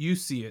figure, you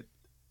see it,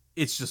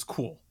 it's just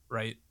cool,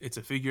 right? It's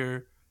a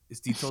figure, it's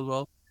detailed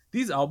well.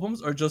 These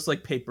albums are just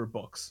like paper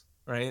books,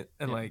 right?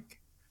 And Yeah.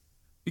 like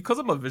because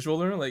I'm a visual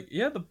learner, like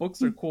yeah, the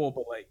books are cool,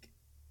 but like,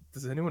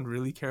 does anyone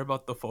really care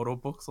about the photo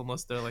books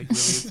unless they're like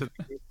really into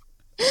the game?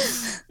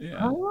 I Yeah.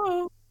 don't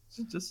know. It's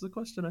just a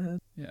question I had.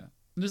 Yeah.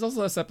 And there's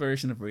also a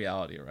separation of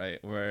reality,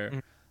 right? Where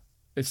Mm.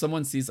 if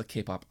someone sees a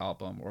K-pop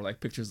album or like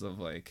pictures of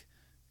like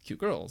cute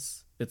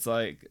girls, it's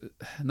like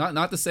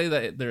not to say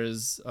that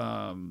there's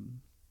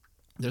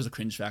a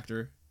cringe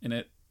factor in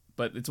it,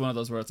 but it's one of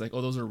those where it's like,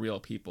 oh, those are real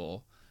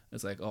people.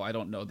 It's like, oh, I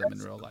don't know them in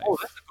real life, Oh,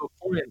 that's a good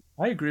point.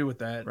 I agree with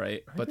that.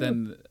 right? I But agree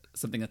with- then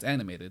something that's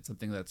animated,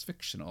 something that's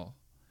fictional,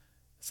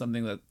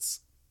 something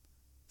that's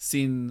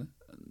seen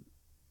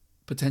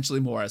potentially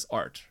more as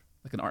art,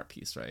 like an art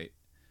piece, right?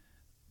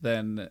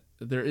 Then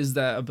there is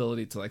that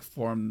ability to like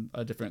form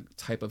a different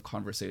type of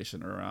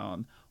conversation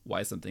around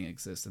why something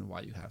exists and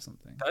why you have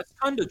something. That's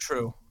kind of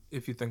true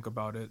if you think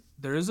about it.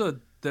 There's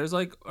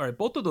like all right,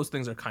 both of those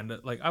things are kind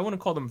of like I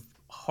wouldn't call them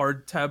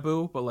hard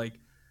taboo, but like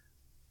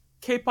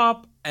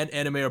K-pop and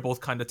anime are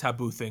both kind of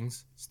taboo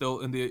things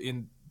still in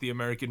the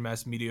American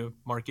mass media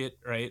market,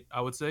 right?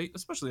 I would say,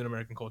 especially in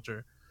American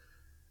culture.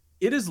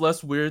 It is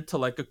less weird to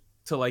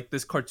like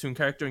this cartoon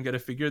character and get a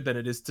figure than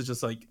it is to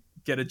just like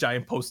get a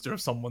giant poster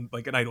of someone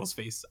like an idol's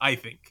face, I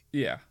think.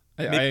 Yeah,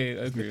 I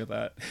agree with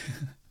that.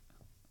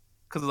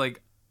 Cuz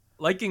like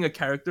liking a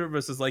character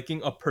versus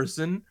liking a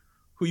person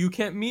who you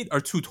can't meet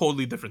are two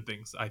totally different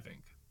things, I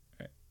think.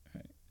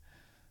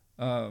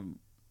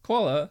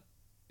 Koala,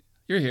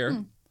 you're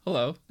here.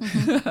 Hello.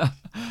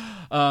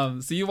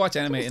 So you watch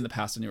anime in the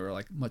past when you were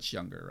like much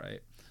younger,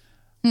 right?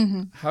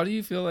 Hmm. How do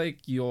you feel like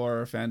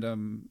your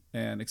fandom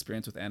and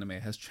experience with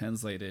anime has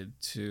translated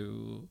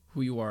to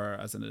who you are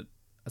as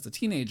a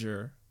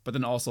teenager, but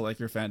then also like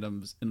your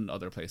fandoms in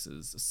other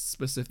places,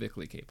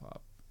 specifically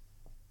K-pop?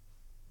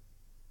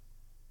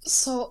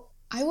 So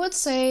I would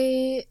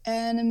say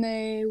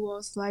anime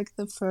was like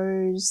the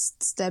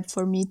first step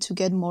for me to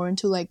get more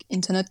into like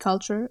internet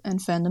culture and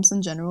fandoms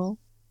in general.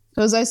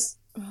 Because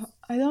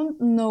I don't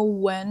know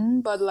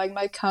when, but like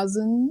my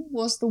cousin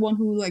was the one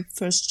who like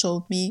first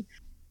showed me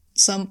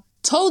some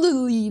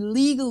totally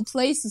legal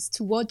places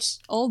to watch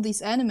all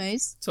these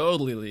animes.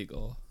 Totally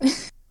legal.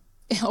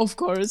 Of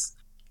course.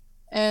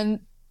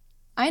 And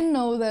I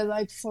know that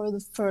like for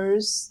the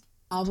first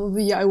half of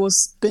the year, I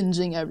was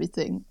binging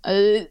everything.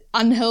 An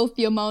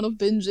unhealthy amount of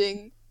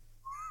binging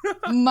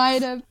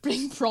might have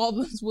bring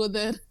problems with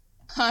it.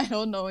 I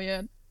don't know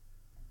yet.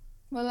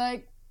 But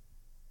like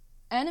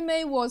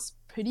anime was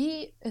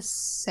pretty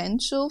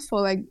essential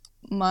for like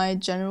my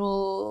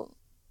general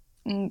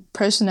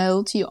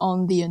personality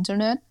on the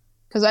internet.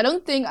 Because I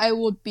don't think I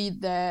would be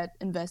that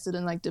invested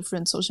in like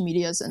different social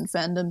medias and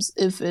fandoms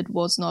if it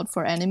was not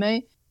for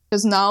anime.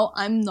 Because now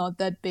I'm not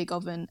that big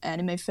of an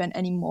anime fan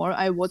anymore.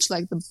 I watch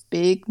like the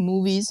big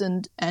movies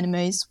and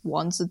animes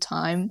once a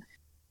time.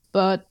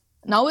 But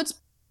now it's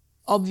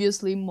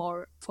obviously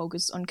more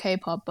focused on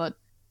K-pop. But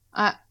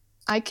I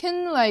I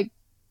can like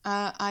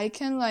I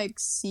can like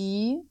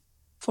see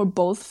for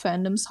both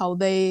fandoms how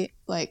they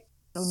like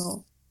I don't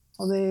know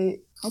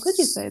how could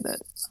you say that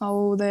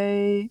how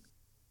they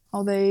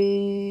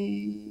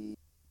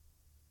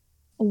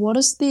what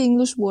is the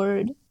English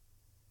word?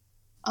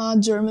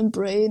 German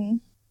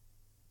brain.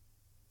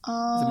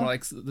 Is it more Uh,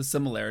 like the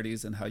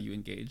similarities in how you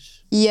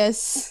engage?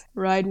 yes,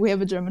 right. We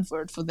have a German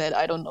word for that.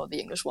 I don't know the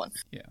English one.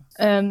 Yeah.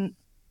 Um,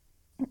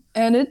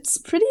 and it's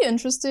pretty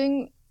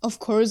interesting. Of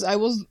course, I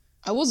was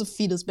a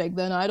fetus back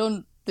then. I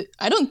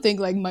don't think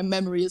like my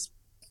memory is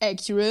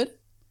accurate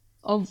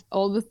of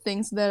all the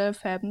things that have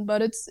happened,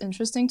 but it's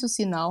interesting to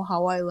see now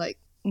how I like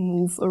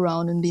move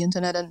around in the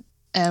internet and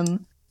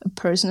am a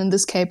person in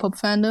this K-pop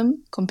fandom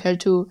compared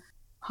to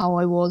how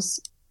I was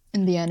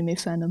in the anime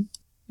fandom.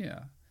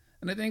 Yeah.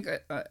 And I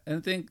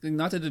think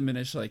not to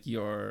diminish like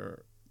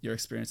your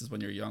experiences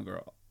when you're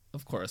younger,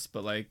 of course,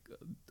 but like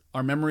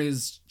our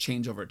memories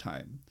change over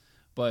time.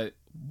 But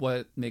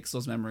what makes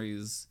those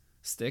memories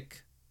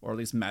stick or at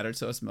least matter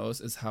to us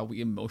most is how we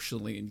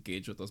emotionally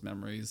engage with those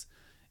memories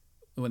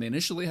when they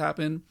initially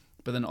happen,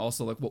 but then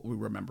also like what we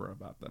remember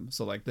about them.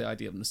 So like the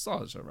idea of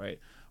nostalgia, right?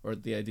 Or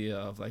the idea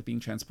of like being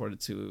transported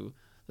to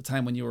the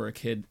time when you were a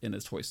kid in a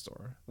toy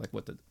store, like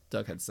what the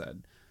Doug had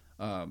said.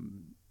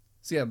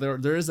 So yeah,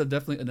 there is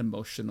definitely an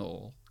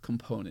emotional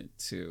component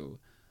to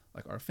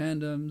like our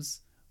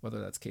fandoms, whether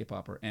that's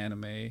K-pop or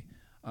anime.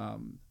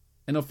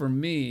 I know for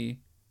me,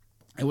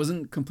 I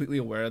wasn't completely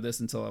aware of this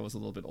until I was a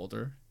little bit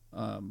older,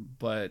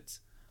 but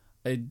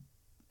I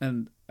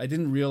I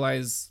didn't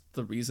realize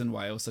the reason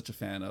why I was such a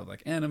fan of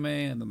like anime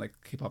and then like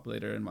K-pop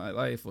later in my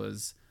life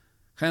was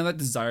kind of that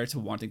desire to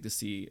wanting to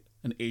see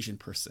an Asian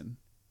person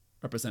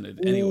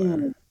represented anywhere,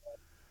 Ooh,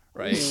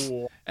 right?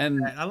 ooh,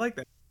 And I like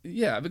that.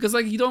 yeah, because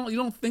like you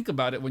don't think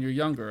about it when you're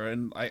younger,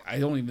 and I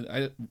don't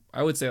even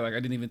I would say like I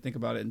didn't even think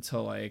about it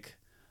until like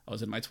I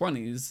was in my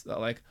 20s. That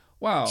like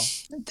wow,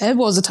 That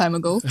was a time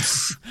ago.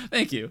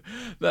 thank you.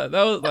 That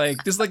was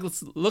like just like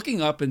looking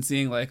up and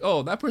seeing like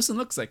oh that person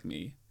looks like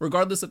me,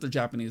 regardless if they're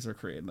Japanese or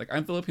Korean. Like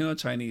I'm Filipino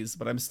Chinese,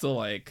 but I'm still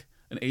like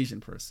an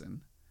Asian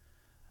person.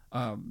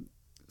 Um,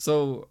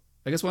 so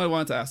I guess what I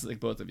wanted to ask like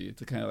both of you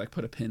to kind of like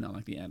put a pin on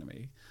like the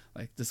anime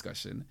like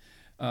discussion.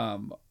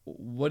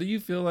 What do you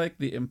feel like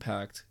the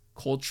impact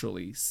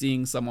culturally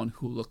seeing someone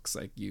who looks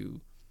like you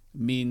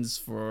means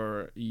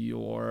for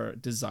your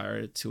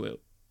desire to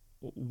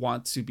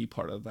want to be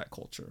part of that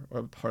culture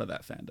or part of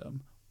that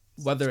fandom,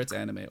 whether it's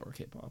anime or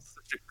K-pop?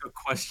 Such a good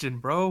question,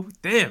 bro.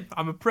 Damn,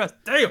 I'm impressed.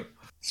 Damn.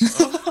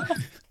 Uh,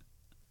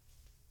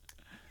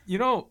 you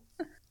know,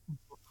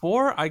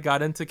 before I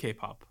got into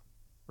K-pop,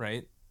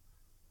 right?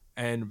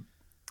 And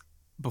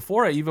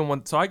before I even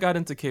went, so I got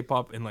into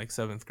K-pop in like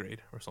seventh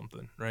grade or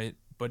something, right?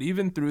 But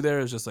even through there,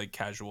 it's just like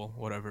casual,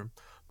 whatever.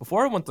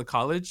 Before I went to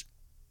college,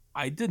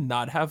 I did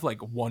not have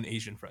like one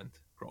Asian friend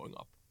growing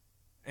up,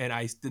 and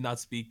I did not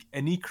speak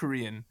any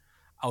Korean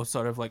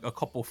outside of like a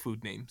couple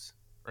food names,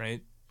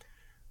 right?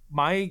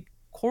 My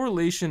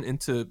correlation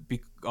into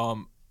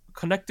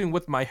connecting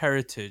with my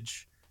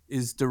heritage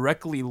is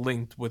directly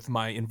linked with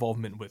my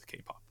involvement with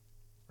K-pop,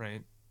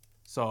 right?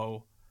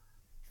 So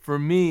for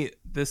me,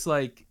 this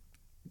like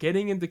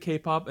getting into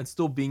K-pop and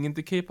still being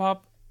into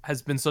K-pop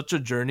has been such a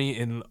journey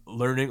in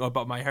learning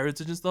about my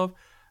heritage and stuff.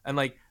 And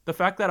like the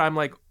fact that I'm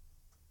like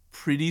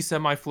pretty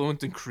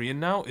semi-fluent in Korean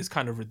now is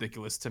kind of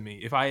ridiculous to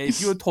me. If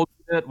you had told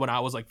me that when I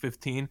was like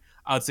 15,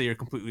 I would say you're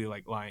completely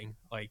like lying.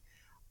 Like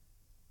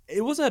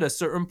it was at a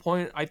certain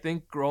point I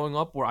think growing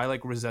up where I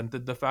like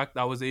resented the fact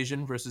that I was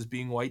Asian versus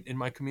being white in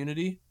my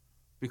community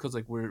because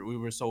like we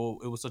were so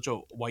it was such a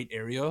white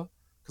area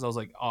because I was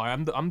like, "Oh,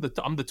 I'm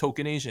the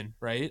token Asian,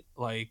 right?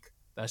 Like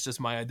that's just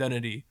my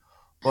identity."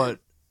 But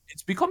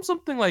it's become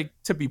something like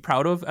to be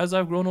proud of as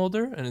I've grown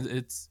older and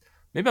it's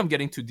maybe I'm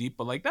getting too deep,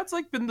 but like that's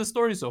like been the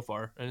story so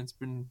far and it's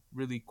been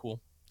really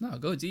cool. No,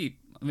 go deep.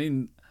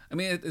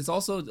 It's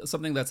also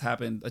something that's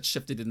happened, that's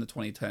shifted in the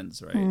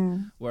 2010s, right?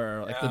 Mm.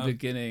 Where like the Yeah.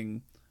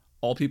 beginning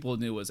all people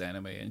knew was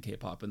anime and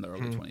K-pop in the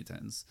early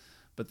 2010s.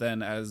 But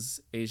then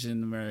as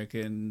Asian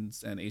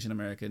Americans and Asian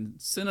American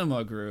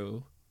cinema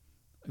grew,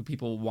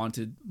 people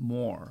wanted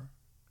more.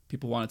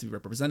 People wanted to be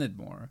represented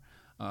more.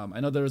 I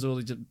know there was a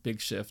really big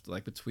shift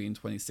like between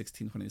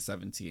 2016,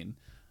 2017,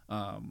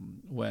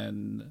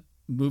 when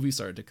movies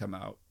started to come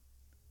out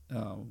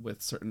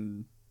with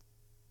certain,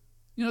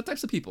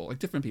 types of people, like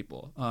different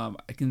people.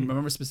 I can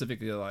remember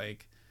specifically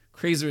like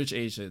Crazy Rich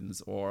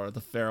Asians or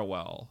The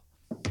Farewell.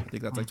 I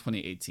think that's like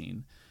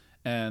 2018.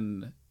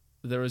 And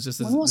there was just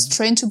When was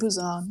Train to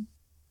Busan?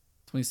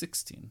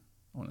 2016,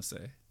 I want to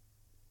say.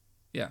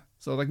 Yeah,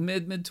 so like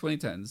mid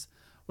 2010s,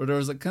 where there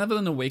was like kind of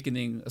an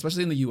awakening,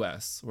 especially in the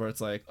US, where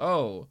it's like,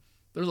 oh,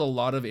 there's a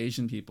lot of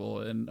Asian people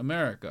in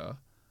America.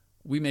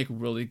 We make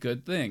really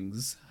good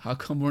things. How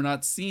come we're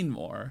not seen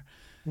more?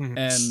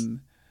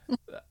 And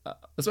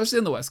especially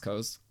in the West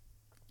Coast,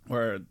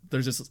 where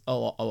there's just a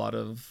lot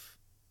of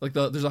like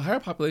there's a higher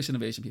population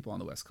of Asian people on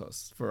the West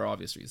Coast for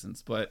obvious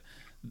reasons, but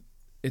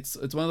it's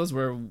one of those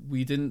where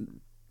we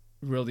didn't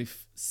really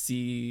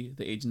see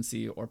the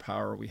agency or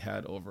power we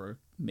had over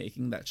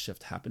making that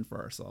shift happen for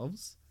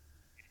ourselves.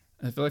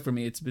 And I feel like for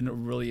me, it's been a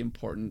really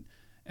important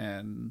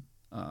and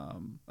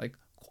like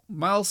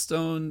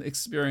milestone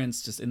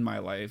experience just in my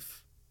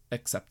life,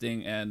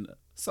 accepting and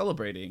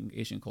celebrating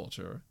Asian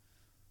culture.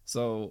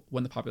 So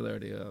when the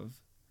popularity of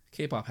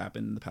K-pop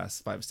happened in the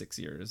past 5 or 6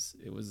 years,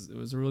 it was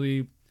a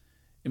really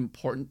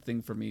important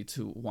thing for me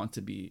to want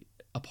to be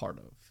a part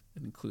of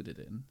and included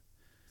in.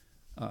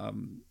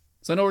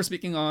 So I know we're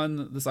speaking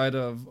on the side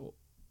of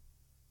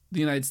the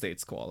United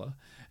States, Koala,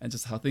 and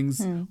just how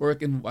things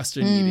work in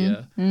Western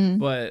media.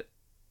 But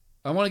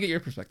I want to get your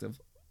perspective.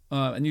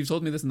 And you've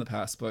told me this in the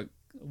past, but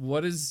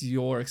what is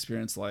your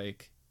experience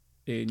like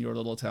in your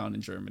little town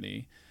in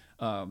Germany,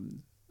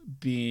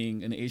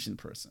 being an Asian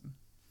person?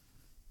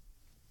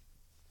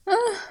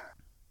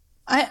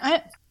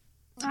 I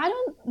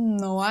don't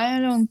know.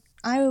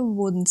 I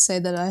wouldn't say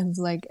that I have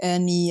like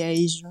any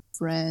Asian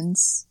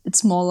friends.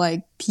 It's more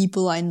like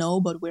people I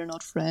know, but we're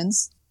not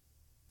friends.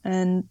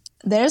 And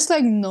there has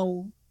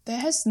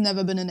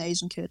never been an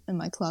Asian kid in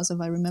my class,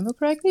 if I remember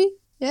correctly.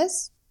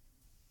 Yes?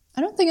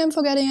 I don't think I'm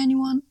forgetting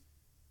anyone.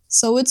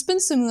 So it's been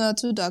similar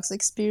to Doug's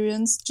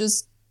experience.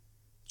 Just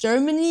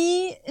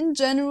Germany in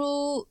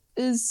general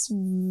is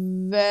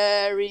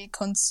very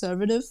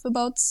conservative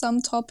about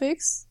some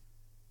topics,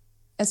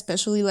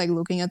 especially like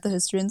looking at the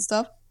history and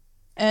stuff.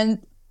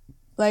 And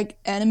like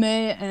anime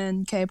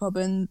and K-pop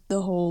and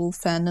the whole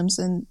fandoms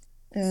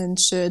and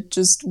shit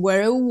just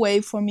were a way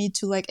for me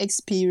to like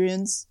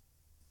experience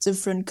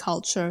different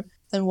culture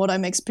than what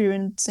I'm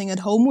experiencing at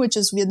home, which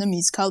is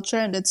Vietnamese culture,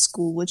 and at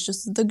school, which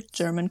is the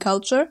German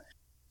culture.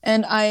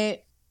 And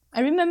I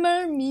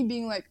remember me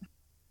being like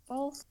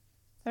 12,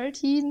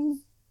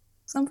 13,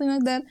 something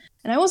like that.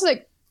 And I was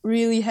like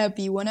really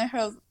happy when I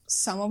heard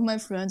some of my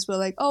friends were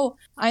like, oh,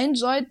 I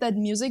enjoyed that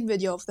music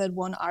video of that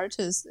one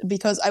artist,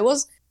 because I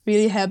was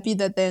really happy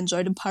that they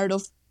enjoyed a part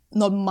of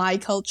not my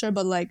culture,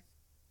 but like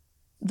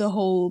the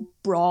whole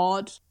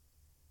broad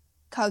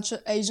culture,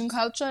 Asian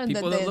culture, and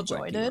People that they look enjoyed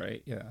like you, it.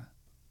 right? Yeah.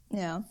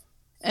 Yeah.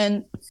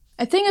 And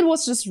I think it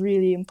was just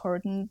really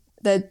important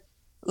that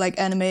like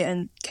anime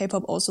and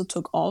K-pop also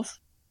took off.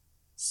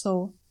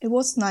 So it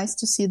was nice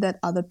to see that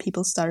other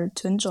people started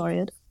to enjoy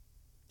it.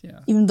 Yeah.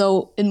 Even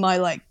though in my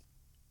like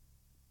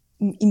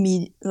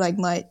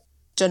my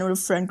general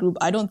friend group,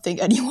 I don't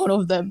think any one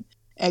of them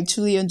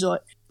actually enjoy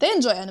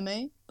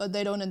anime, but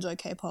they don't enjoy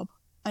K-pop.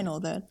 I know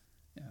that.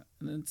 Yeah.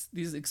 And it's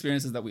these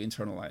experiences that we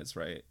internalize,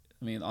 right?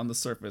 I mean, on the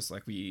surface,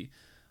 like we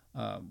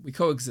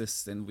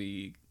coexist and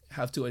we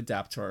have to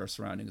adapt to our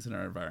surroundings and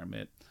our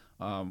environment,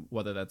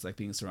 whether that's like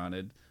being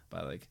surrounded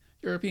by like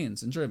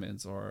Europeans and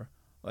Germans, or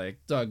like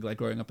Doug, like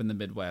growing up in the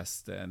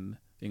Midwest and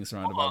being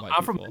surrounded by white people.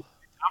 I'm from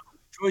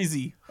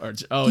Jersey.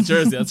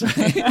 Jersey, that's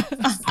right.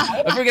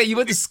 I forget you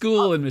went to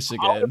school in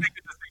Michigan.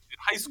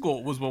 High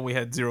school was when we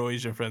had 0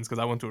 Asian friends, because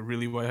I went to a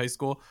really white high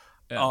school.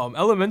 Yeah.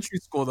 Elementary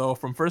school, though,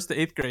 from 1st to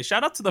 8th grade,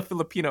 shout out to the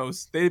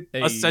Filipinos. They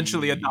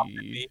essentially adopted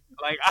me.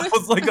 Like, I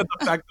was like a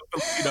de facto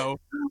Filipino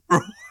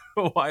for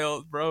a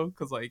while, bro.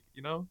 Because, like,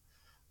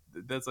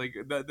 that's like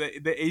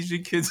the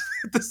Asian kids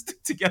to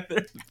stick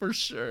together. For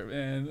sure,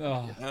 man.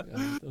 Oh, Yeah.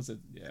 God. Those are,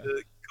 yeah.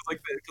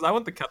 Because I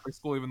went to Catholic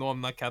school, even though I'm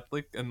not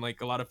Catholic, and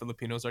like a lot of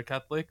Filipinos are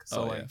Catholic.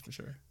 So, Yeah, like, for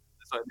sure.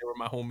 that's why they were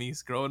my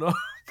homies growing up.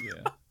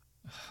 Yeah.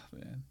 Oh,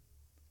 man.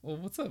 Well,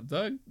 what's up,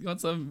 Doug? You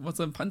want some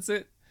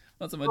pancit?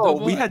 Want some Oh,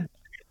 adobo? we had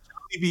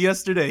TV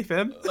yesterday,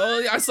 fam. Oh,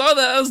 yeah, I saw that.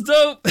 That was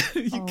dope.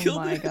 You killed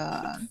Oh my it.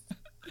 god.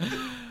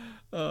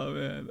 Oh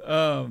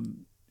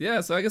man. Yeah,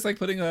 so I guess like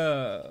putting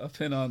a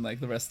pin on like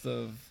the rest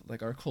of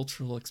like our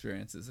cultural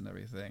experiences and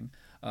everything.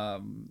 I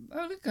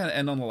would kind of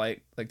end on a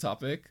light like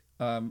topic.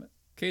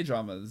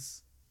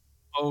 K-dramas.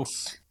 Oh,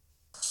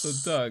 So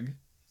Doug,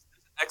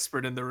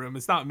 expert in the room.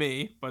 It's not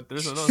me, but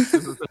there's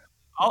another.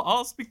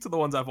 I'll speak to the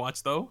ones I've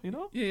watched, though.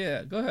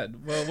 yeah, go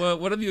ahead. Well,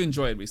 what have you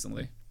enjoyed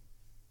recently?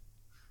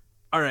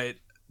 All right.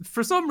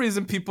 For some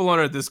reason, people on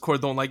our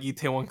Discord don't like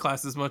Itaewon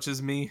Class as much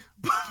as me.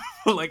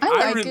 But like, I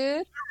like really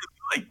it.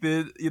 liked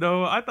it. You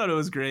know, I thought it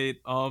was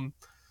great.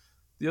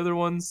 The other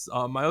ones,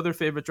 my other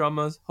favorite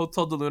dramas,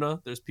 Hotel de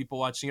Luna. There's people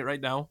watching it right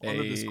now on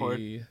the Discord,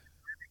 A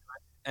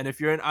and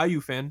if you're an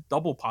IU fan,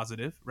 double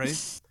positive, right?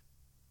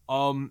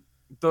 Um,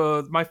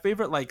 the my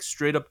favorite like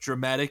straight up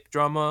dramatic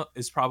drama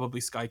is probably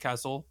Sky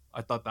Castle.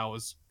 I thought that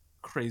was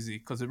crazy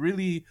because it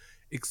really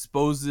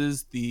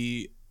exposes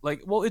the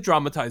like well it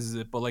dramatizes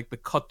it, but like the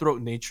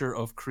cutthroat nature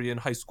of Korean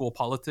high school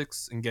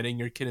politics and getting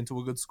your kid into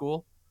a good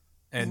school.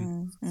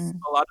 And Mm-hmm.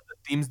 a lot of the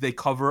themes they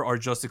cover are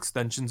just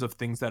extensions of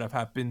things that have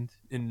happened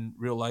in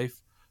real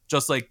life,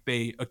 just like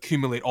they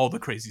accumulate all the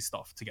crazy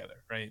stuff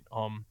together, right?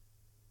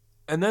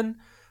 And then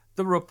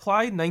the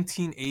Reply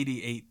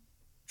 1988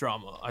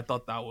 drama, I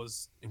thought that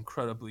was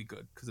incredibly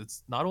good because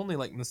it's not only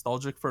like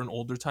nostalgic for an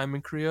older time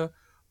in Korea,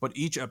 but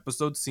each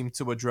episode seemed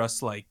to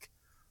address like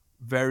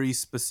very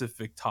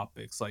specific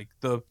topics, like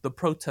the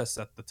protests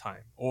at the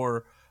time,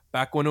 or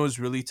back when it was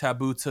really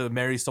taboo to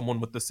marry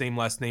someone with the same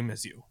last name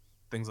as you,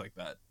 things like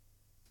that.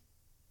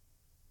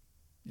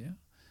 yeah.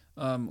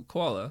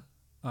 Koala.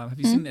 Have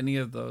you seen any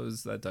of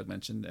those that Doug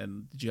mentioned?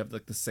 And did you have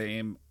like the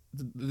same?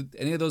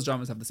 Any of those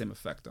dramas have the same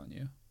effect on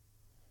you?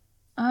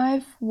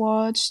 I've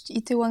watched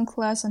Itaewon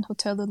Class and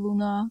Hotel de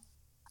Luna.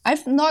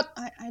 I've not.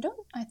 I don't.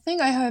 I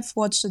think I have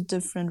watched a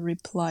different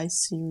Reply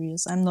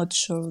series. I'm not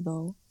sure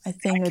though. I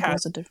think it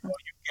was a different.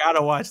 You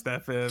gotta watch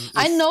that, fam.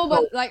 I know,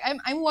 but like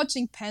I'm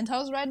watching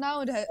Penthouse right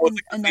now, and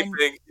then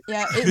thing.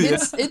 yeah,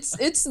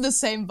 it's the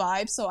same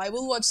vibe. So I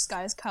will watch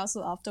Sky's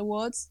Castle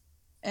afterwards,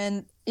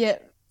 and yeah,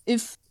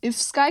 if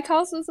Sky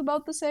Castle is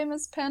about the same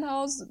as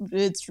Penthouse,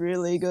 it's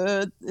really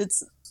good.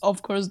 It's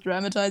of course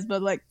dramatized,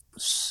 but like,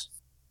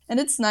 and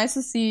it's nice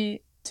to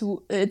see.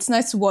 It's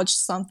nice to watch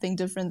something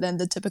different than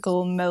the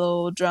typical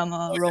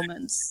melodrama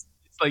romance.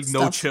 It's like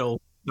stuff.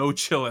 no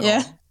chill at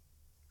Yeah.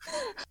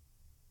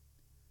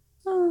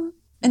 all.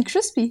 And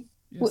Crispy,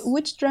 Yes.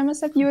 which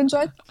dramas have you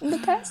enjoyed in the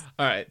past?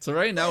 All right, so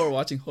right now we're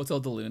watching Hotel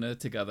de Luna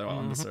together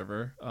on the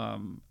server.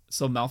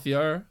 So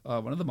Malfiar,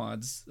 one of the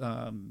mods,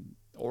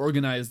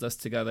 organized us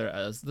together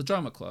as the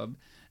drama club,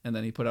 and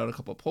then he put out a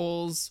couple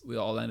polls. We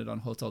all landed on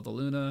Hotel de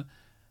Luna.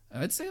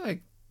 And I'd say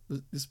like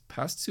this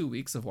past 2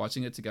 weeks of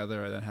watching it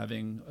together and then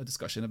having a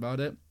discussion about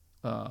it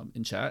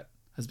in chat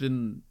has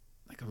been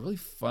like a really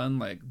fun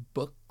like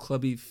book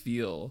clubby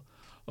feel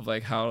of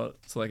like how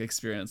to like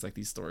experience like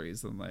these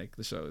stories and like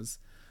the shows.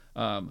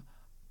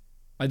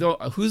 I don't.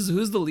 Who's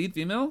the lead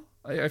female?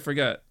 I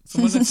forget.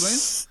 Someone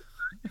explain.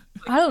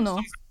 I don't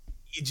know.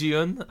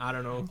 Ijiun, I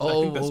don't know. I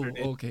Oh, think that's her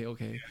name.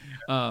 okay.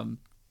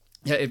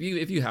 Yeah.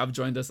 If you have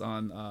joined us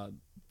on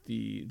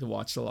the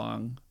watch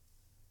along,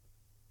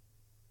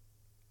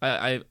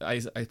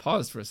 I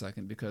paused for a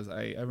second because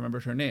I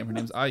remembered her name. Her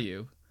name's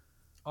Ayu,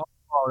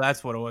 Oh,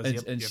 that's what it was. and,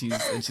 Yep, and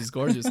yep. she's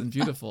gorgeous and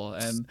beautiful,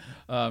 and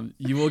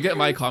you will get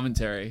my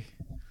commentary.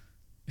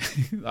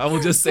 I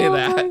will just say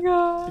that my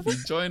god. if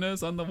you join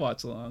us on the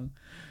watch along,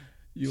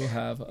 you will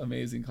have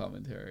amazing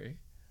commentary.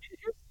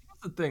 Here's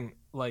the thing,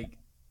 like,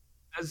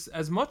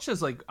 as much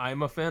as like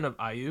I'm a fan of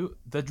IU,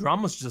 the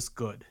drama's just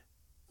good,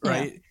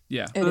 right?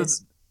 Yeah. It the, is.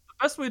 the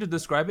best way to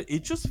describe it,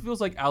 it just feels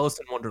like Alice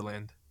in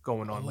Wonderland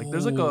going on. Like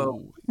there's like a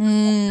Oh,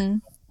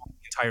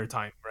 entire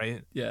time,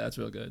 right? yeah, that's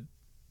real good.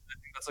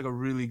 That's like a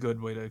really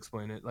good way to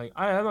explain it. Like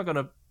I'm not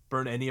gonna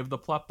burn any of the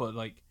plot, but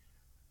like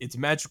it's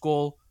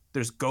magical.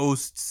 There's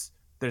ghosts.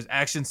 There's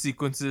action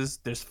sequences.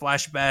 There's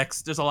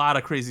flashbacks. There's a lot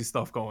of crazy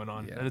stuff going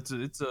on, Yeah. and it's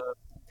a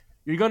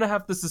you're gonna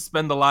have to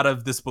suspend a lot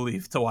of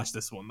disbelief to watch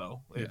this one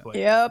though. Yeah. If, like,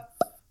 Yep.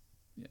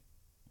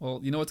 Well,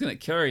 you know what's gonna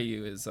carry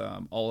you is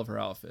all of her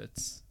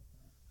outfits.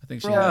 I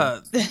think she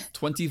yeah, had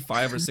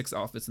 25 or 6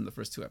 outfits in the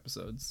first 2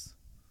 episodes.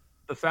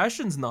 the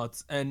fashion's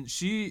nuts, and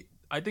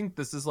I think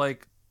this is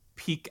like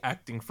peak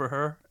acting for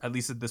her, at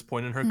least at this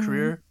point in her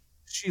career.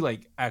 She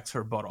like acts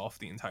her butt off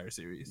the entire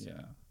series.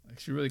 Yeah, like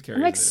she really I'm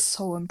carries like it.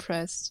 so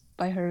impressed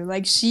by her.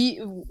 Like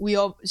she's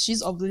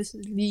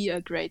obviously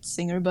a great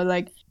singer, but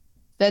like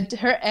that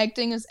her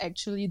acting is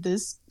actually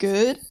this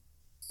good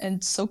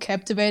and so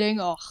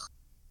captivating. Oh,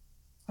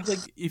 Like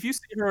if you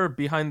see her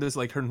behind this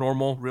like her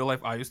normal real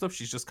life IU stuff,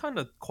 she's just kind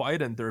of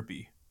quiet and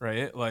derpy,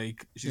 right?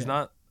 Like she's Yeah.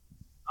 not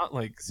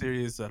like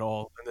serious at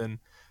all. And then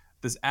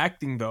this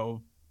acting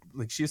though,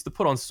 like she has to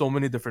put on so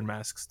many different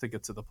masks to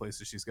get to the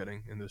places she's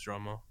getting in this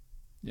drama.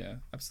 Yeah,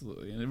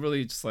 absolutely. And it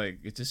really just like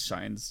it just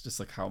shines just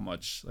like how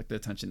much like the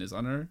attention is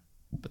on her,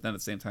 but then at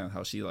the same time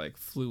how she like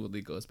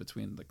fluidly goes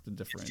between like the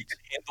different. She can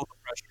handle the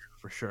pressure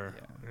for sure.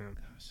 Yeah. Yeah.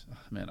 Gosh, oh,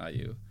 man,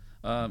 IU.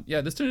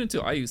 Yeah, this turned into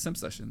IU Simp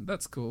session.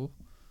 That's cool.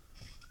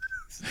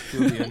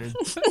 Feel the energy.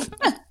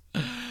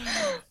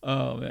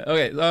 Oh man.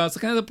 Okay, so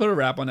kind of to put a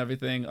wrap on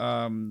everything.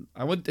 I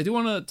do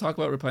want to talk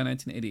about Reply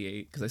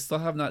 1988 because I still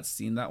have not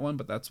seen that one,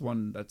 but that's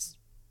one that's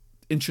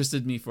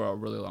interested me for a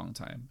really long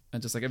time.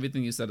 And just like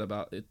everything you said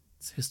about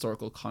its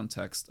historical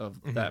context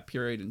of that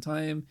period in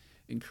time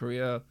in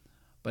Korea,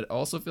 but I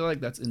also feel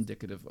like that's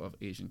indicative of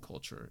Asian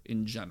culture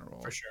in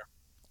general. For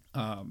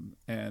sure.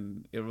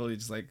 And it really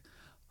just like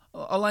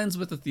aligns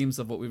with the themes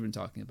of what we've been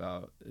talking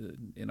about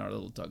in our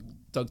little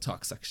Doug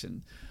Talk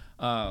section.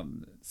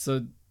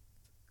 So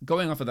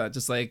going off of that,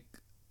 just like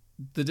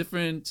the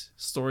different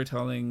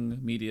storytelling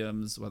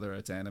mediums, whether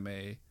it's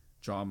anime,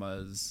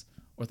 dramas,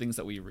 or things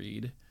that we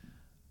read,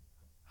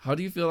 how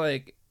do you feel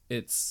like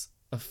it's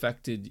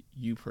affected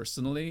you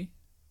personally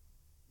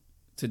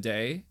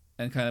today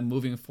and kind of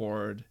moving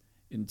forward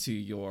into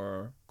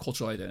your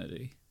cultural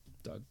identity,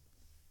 Doug?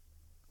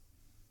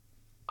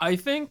 I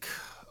think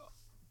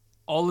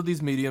all of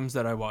these mediums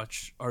that I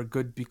watch are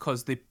good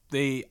because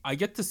I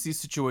get to see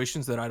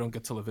situations that I don't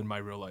get to live in my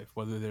real life,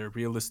 whether they're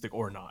realistic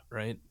or not,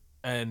 right?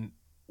 And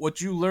what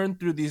you learn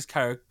through these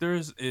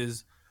characters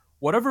is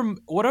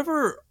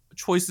whatever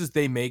choices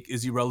they make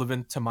is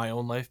irrelevant to my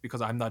own life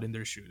because I'm not in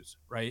their shoes,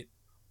 right?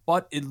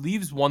 But it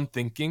leaves one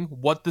thinking,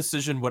 what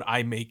decision would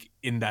I make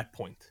in that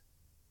point?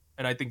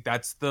 And I think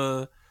that's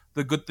the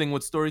good thing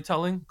with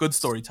storytelling, good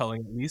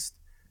storytelling at least,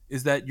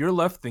 is that you're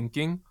left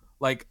thinking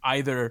like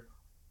either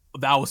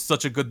that was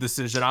such a good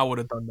decision, I would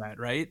have done that,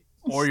 right?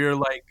 Or you're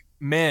like,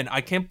 man,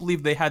 I can't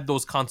believe they had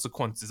those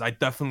consequences. I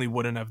definitely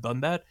wouldn't have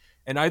done that.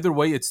 And either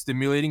way, it's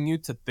stimulating you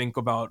to think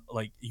about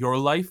like your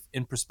life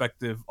in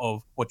perspective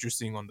of what you're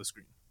seeing on the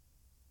screen.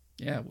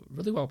 Yeah,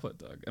 really well put,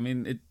 Doug. I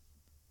mean,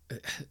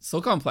 it's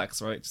so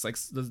complex, right? Just like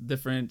the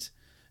different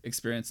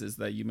experiences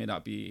that you may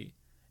not be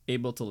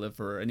able to live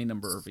for any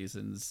number of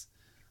reasons,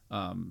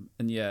 and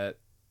yet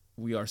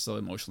we are so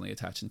emotionally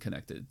attached and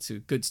connected to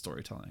good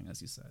storytelling,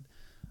 as you said.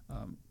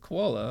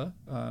 Koala,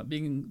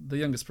 being the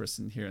youngest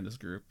person here in this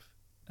group,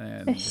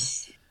 and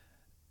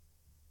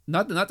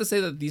not to say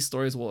that these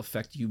stories will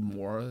affect you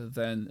more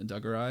than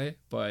Doug or I,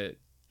 but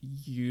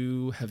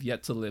you have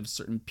yet to live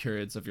certain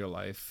periods of your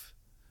life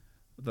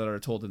that are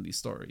told in these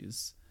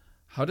stories.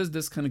 How does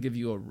this kind of give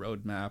you a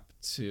roadmap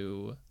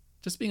to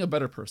just being a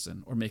better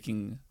person or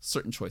making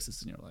certain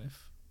choices in your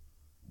life?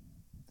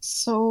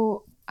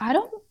 So I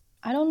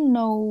don't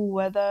know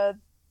whether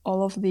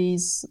all of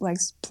these like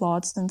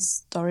plots and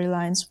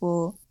storylines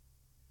will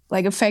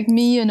like affect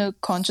me in a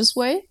conscious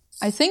way.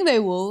 I think they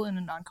will in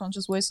an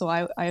unconscious way, so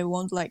I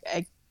won't like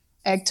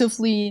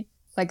actively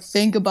like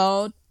think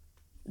about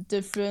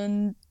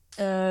different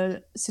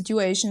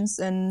situations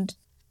and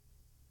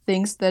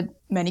things that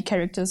many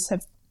characters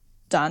have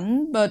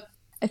done, but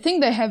I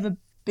think they have a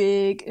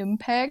big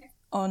impact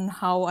on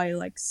how I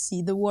like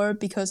see the world,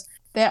 because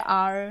there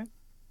are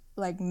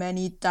like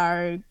many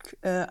dark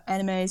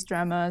animes,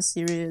 dramas,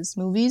 series,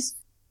 movies,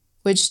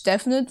 which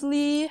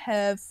definitely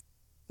have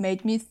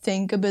made me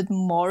think a bit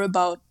more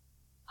about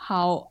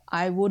how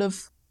I would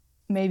have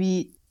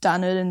maybe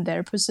done it in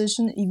their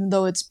position, even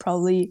though it's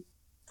probably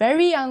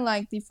very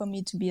unlikely for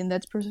me to be in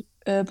that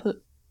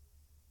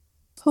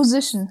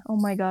position. Oh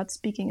my god,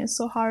 speaking is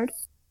so hard.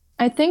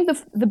 I think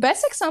the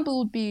best example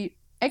would be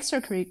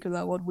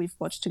Extracurricular, what we've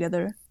watched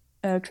together,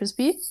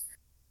 Crispy,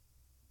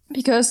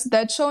 because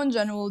that show in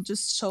general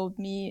just showed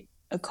me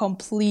a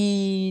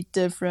complete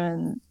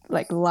different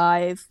like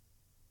life,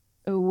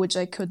 which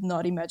I could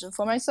not imagine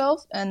for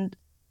myself, and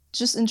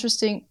just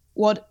interesting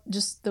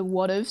just the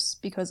what ifs,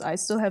 because I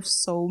still have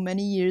so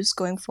many years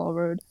going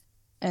forward,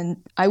 and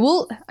I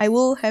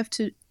will have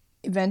to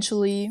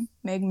eventually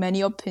make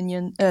many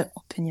opinions.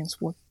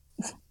 What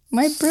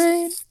my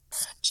brain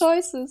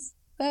choices.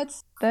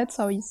 That's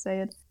how you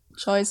say it.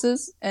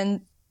 Choices.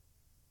 And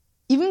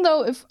even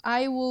though if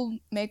I will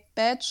make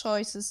bad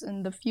choices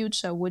in the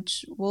future,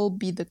 which will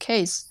be the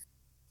case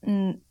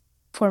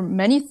for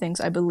many things,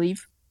 I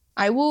believe,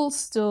 I will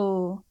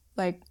still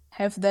like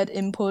have that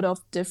input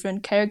of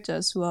different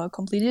characters who are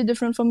completely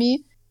different from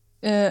me,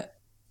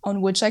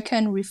 on which I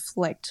can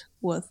reflect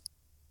with.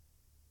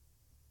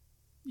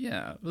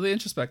 Yeah, really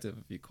introspective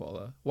of you,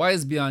 Koala.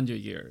 Wise beyond your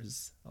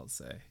years, I'll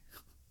say.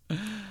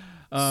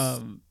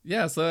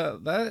 Yeah, so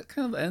that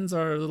kind of ends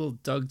our little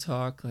Doug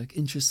talk, like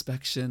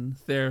introspection,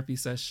 therapy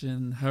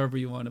session, however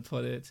you want to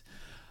put it.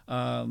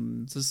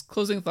 Just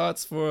closing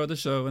thoughts for the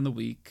show and the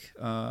week.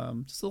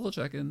 Just a little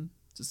check-in,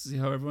 just to see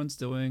how everyone's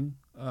doing.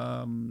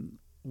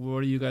 What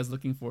are you guys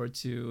looking forward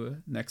to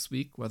next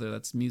week, whether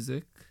that's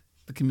music,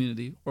 the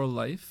community, or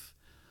life?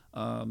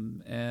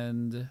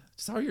 And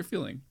just how you're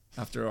feeling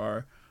after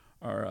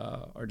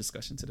our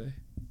discussion today.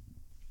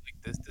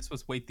 This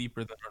was way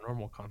deeper than our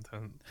normal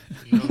content.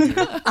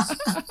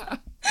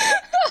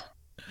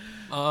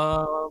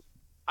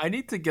 I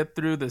need to get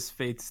through this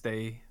Fate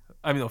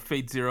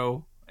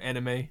Zero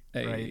anime.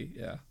 Hey, right?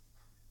 Yeah.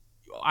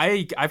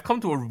 I've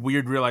come to a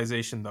weird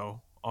realization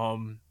though.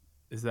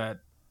 Is that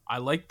I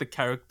like the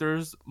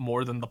characters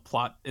more than the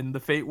plot in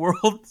the Fate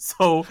world.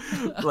 So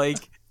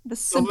like the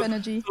simp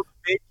energy. So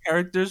the main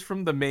characters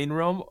from the main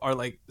realm are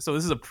like, so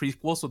this is a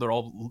prequel, so they're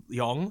all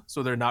young,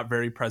 so they're not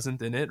very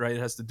present in it, right? It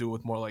has to do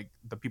with more like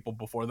the people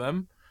before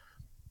them.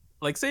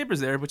 Like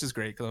Saber's there, which is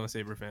great because I'm a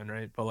Saber fan,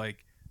 right? But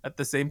like at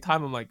the same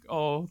time, I'm like,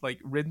 oh,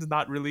 like Rin's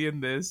not really in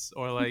this,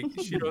 or like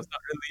Shiro's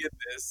not really in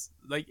this.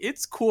 Like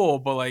it's cool,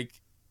 but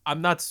like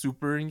I'm not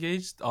super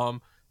engaged. In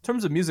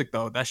terms of music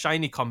though, that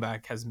Shiny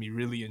comeback has me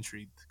really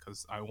intrigued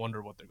because I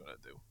wonder what they're gonna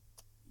do.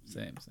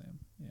 Same,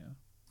 yeah.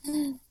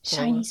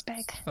 Shiny's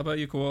back. How about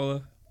you,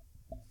 Koala?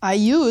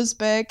 IU is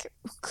back.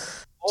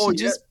 Oh,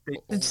 they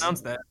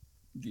announced that.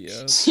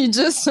 Yeah, She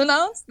just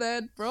announced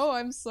that, bro.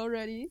 I'm so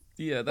ready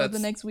yeah, for that's the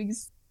next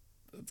weeks.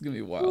 that's gonna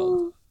be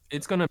wild.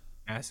 It's gonna be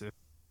massive.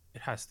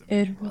 It has to be.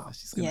 It will.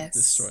 She's gonna Yes.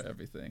 destroy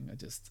everything.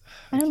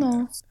 I don't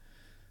know.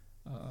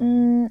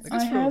 I guess I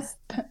for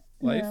have.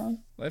 life, Yeah.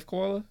 life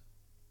koala.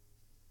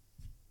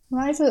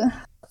 Life.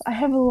 I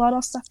have a lot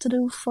of stuff to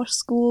do for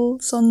school,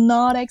 so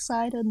not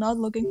excited. Not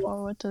looking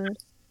forward to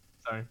it.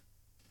 Sorry.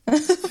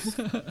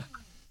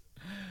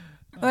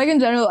 Like in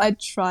general, I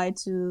try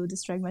to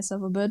distract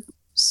myself a bit.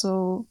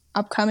 So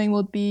upcoming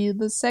would be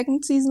the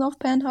second season of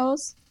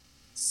Penthouse,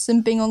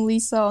 simping on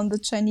Lisa on the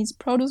Chinese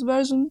produce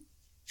version,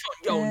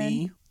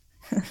 Yoni.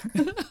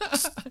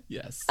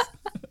 Yes.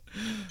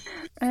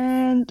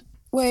 and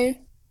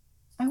wait,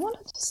 I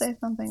wanted to say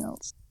something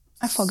else.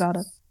 I forgot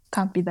it.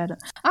 Can't be that.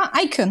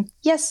 Icon.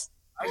 Yes,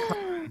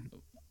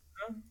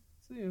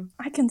 See you.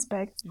 Icon's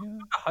back. Yeah.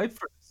 Hype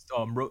for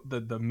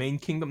this, the main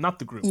kingdom, not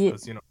the group, Yeah.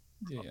 because Yeah.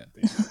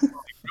 the group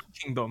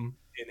kingdom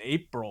in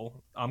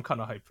April. I'm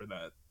kind of hyped for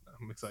that.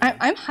 I'm excited.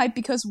 I'm hyped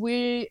because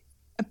we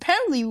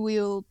apparently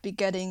will be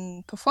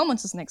getting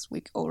performances next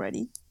week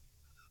already.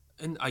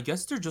 And I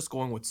guess they're just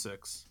going with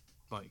 6,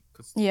 like,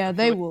 cause Yeah, I feel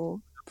they like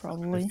will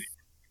probably.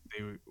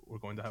 they were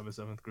going to have a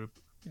 7th group.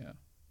 Yeah.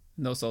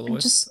 No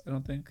soloist. just- I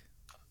don't think.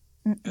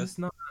 Guess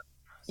not.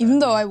 Even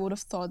though Sadly. I would have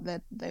thought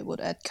that they would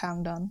add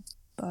Kangdan,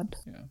 but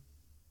Yeah.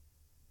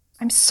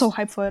 I'm so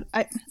hyped for it.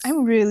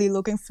 I'm really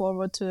looking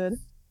forward to it.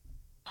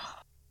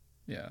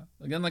 Yeah.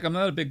 Again, like I'm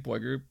not a big boy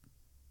group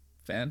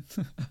fan.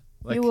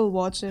 Like, You will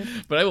watch it.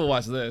 but I will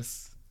watch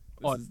this.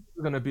 Oh, it's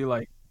gonna be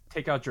like,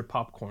 take out your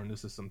popcorn.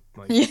 This is some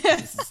like. Yeah,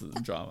 This is some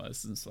drama. This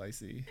is some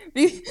spicy.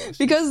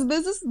 because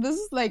this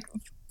is like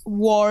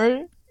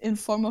war in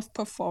form of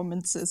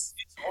performances.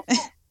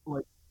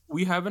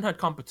 We haven't had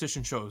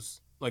competition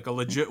shows, like a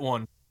legit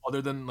one,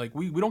 other than like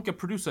we don't get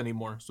produced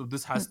anymore. So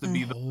this has to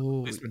be the Oh,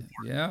 replacement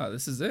for yeah.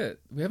 This is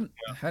it. We haven't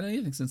had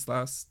anything since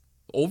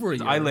over a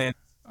year. Island.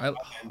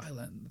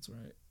 Island. That's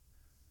right.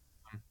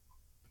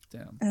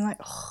 Damn. And like,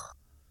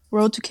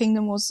 Road to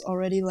Kingdom was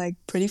already like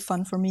pretty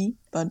fun for me,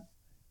 but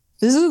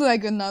this is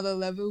like another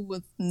level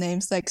with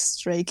names like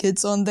Stray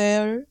Kids on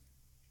there.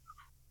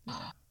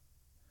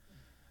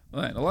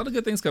 Right, a lot of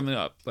good things coming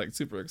up. Like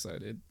super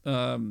excited.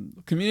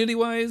 Community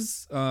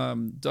wise,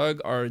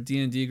 Doug, our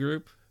D&D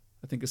group,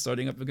 I think is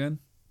starting up again.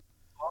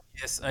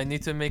 Yes, I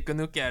need to make a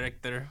new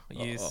character.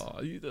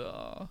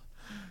 Oh,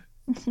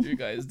 your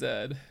guy's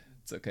dead.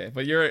 It's okay,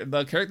 but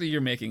the character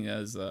you're making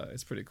is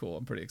pretty cool.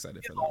 I'm pretty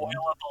excited for that one.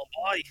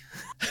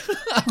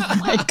 Oh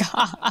my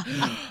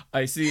god.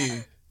 I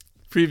see.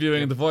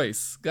 Previewing the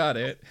voice. Got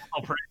it.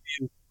 I'll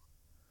preview.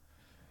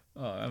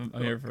 Oh, I'm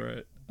here for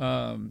it.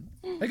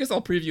 I guess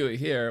I'll preview it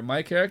here.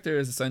 My character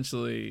is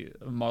essentially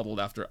modeled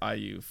after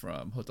IU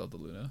from Hotel de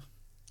Luna.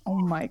 Oh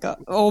my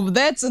god. Oh,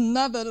 that's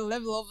another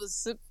level of a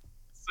sip.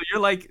 So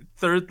you're like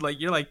third, like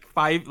you're like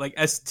 5, like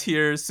S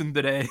tier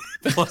tsundere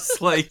plus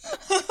like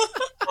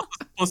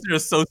plus you're a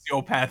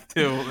sociopath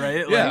too,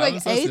 right? Yeah. Like I'm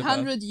a sociopath.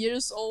 800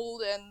 years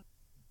old and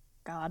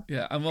god.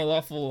 Yeah, I'm a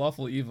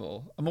lawful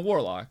evil. I'm a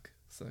warlock,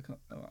 so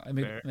I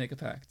Fair. make a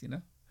pact, you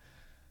know.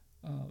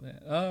 Oh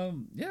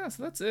man. Yeah.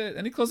 So that's it.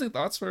 Any closing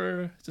thoughts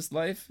for just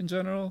life in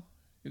general?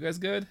 You guys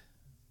good?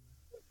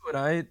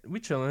 But we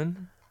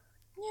chilling.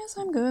 Yes,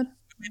 I'm good.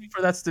 Waiting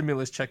for that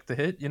stimulus check to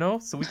hit,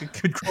 so we can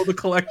control the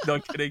collect. No,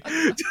 I'm kidding.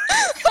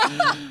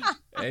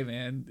 Hey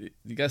man,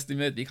 you guys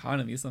stimulate the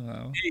economy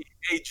somehow.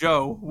 Hey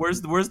Joe, where's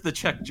the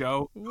check,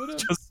 Joe? What up?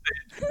 Just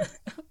say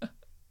it.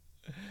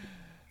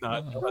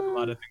 Not a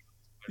lot of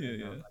things.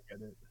 Yeah, yeah. I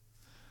get it.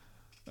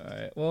 All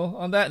right. Well,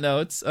 on that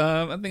note,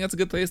 I think that's a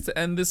good place to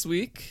end this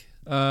week.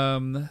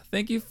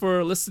 Thank you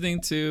for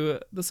listening to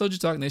the Soju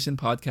Talk Nation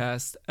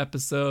podcast,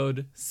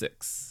 episode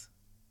 6.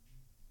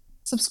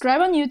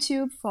 Subscribe on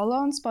YouTube, follow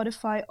on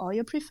Spotify or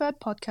your preferred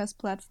podcast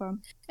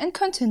platform, and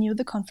continue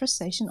the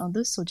conversation on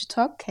the Soju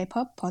Talk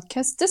K-pop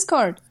podcast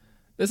Discord.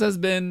 This has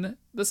been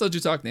the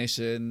Soju Talk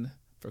Nation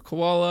for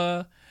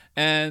Koala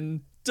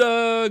and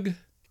Doug.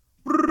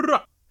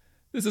 Brrrah.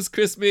 This is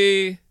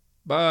Crispy.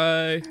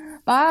 Bye.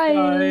 Bye.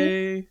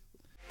 Bye.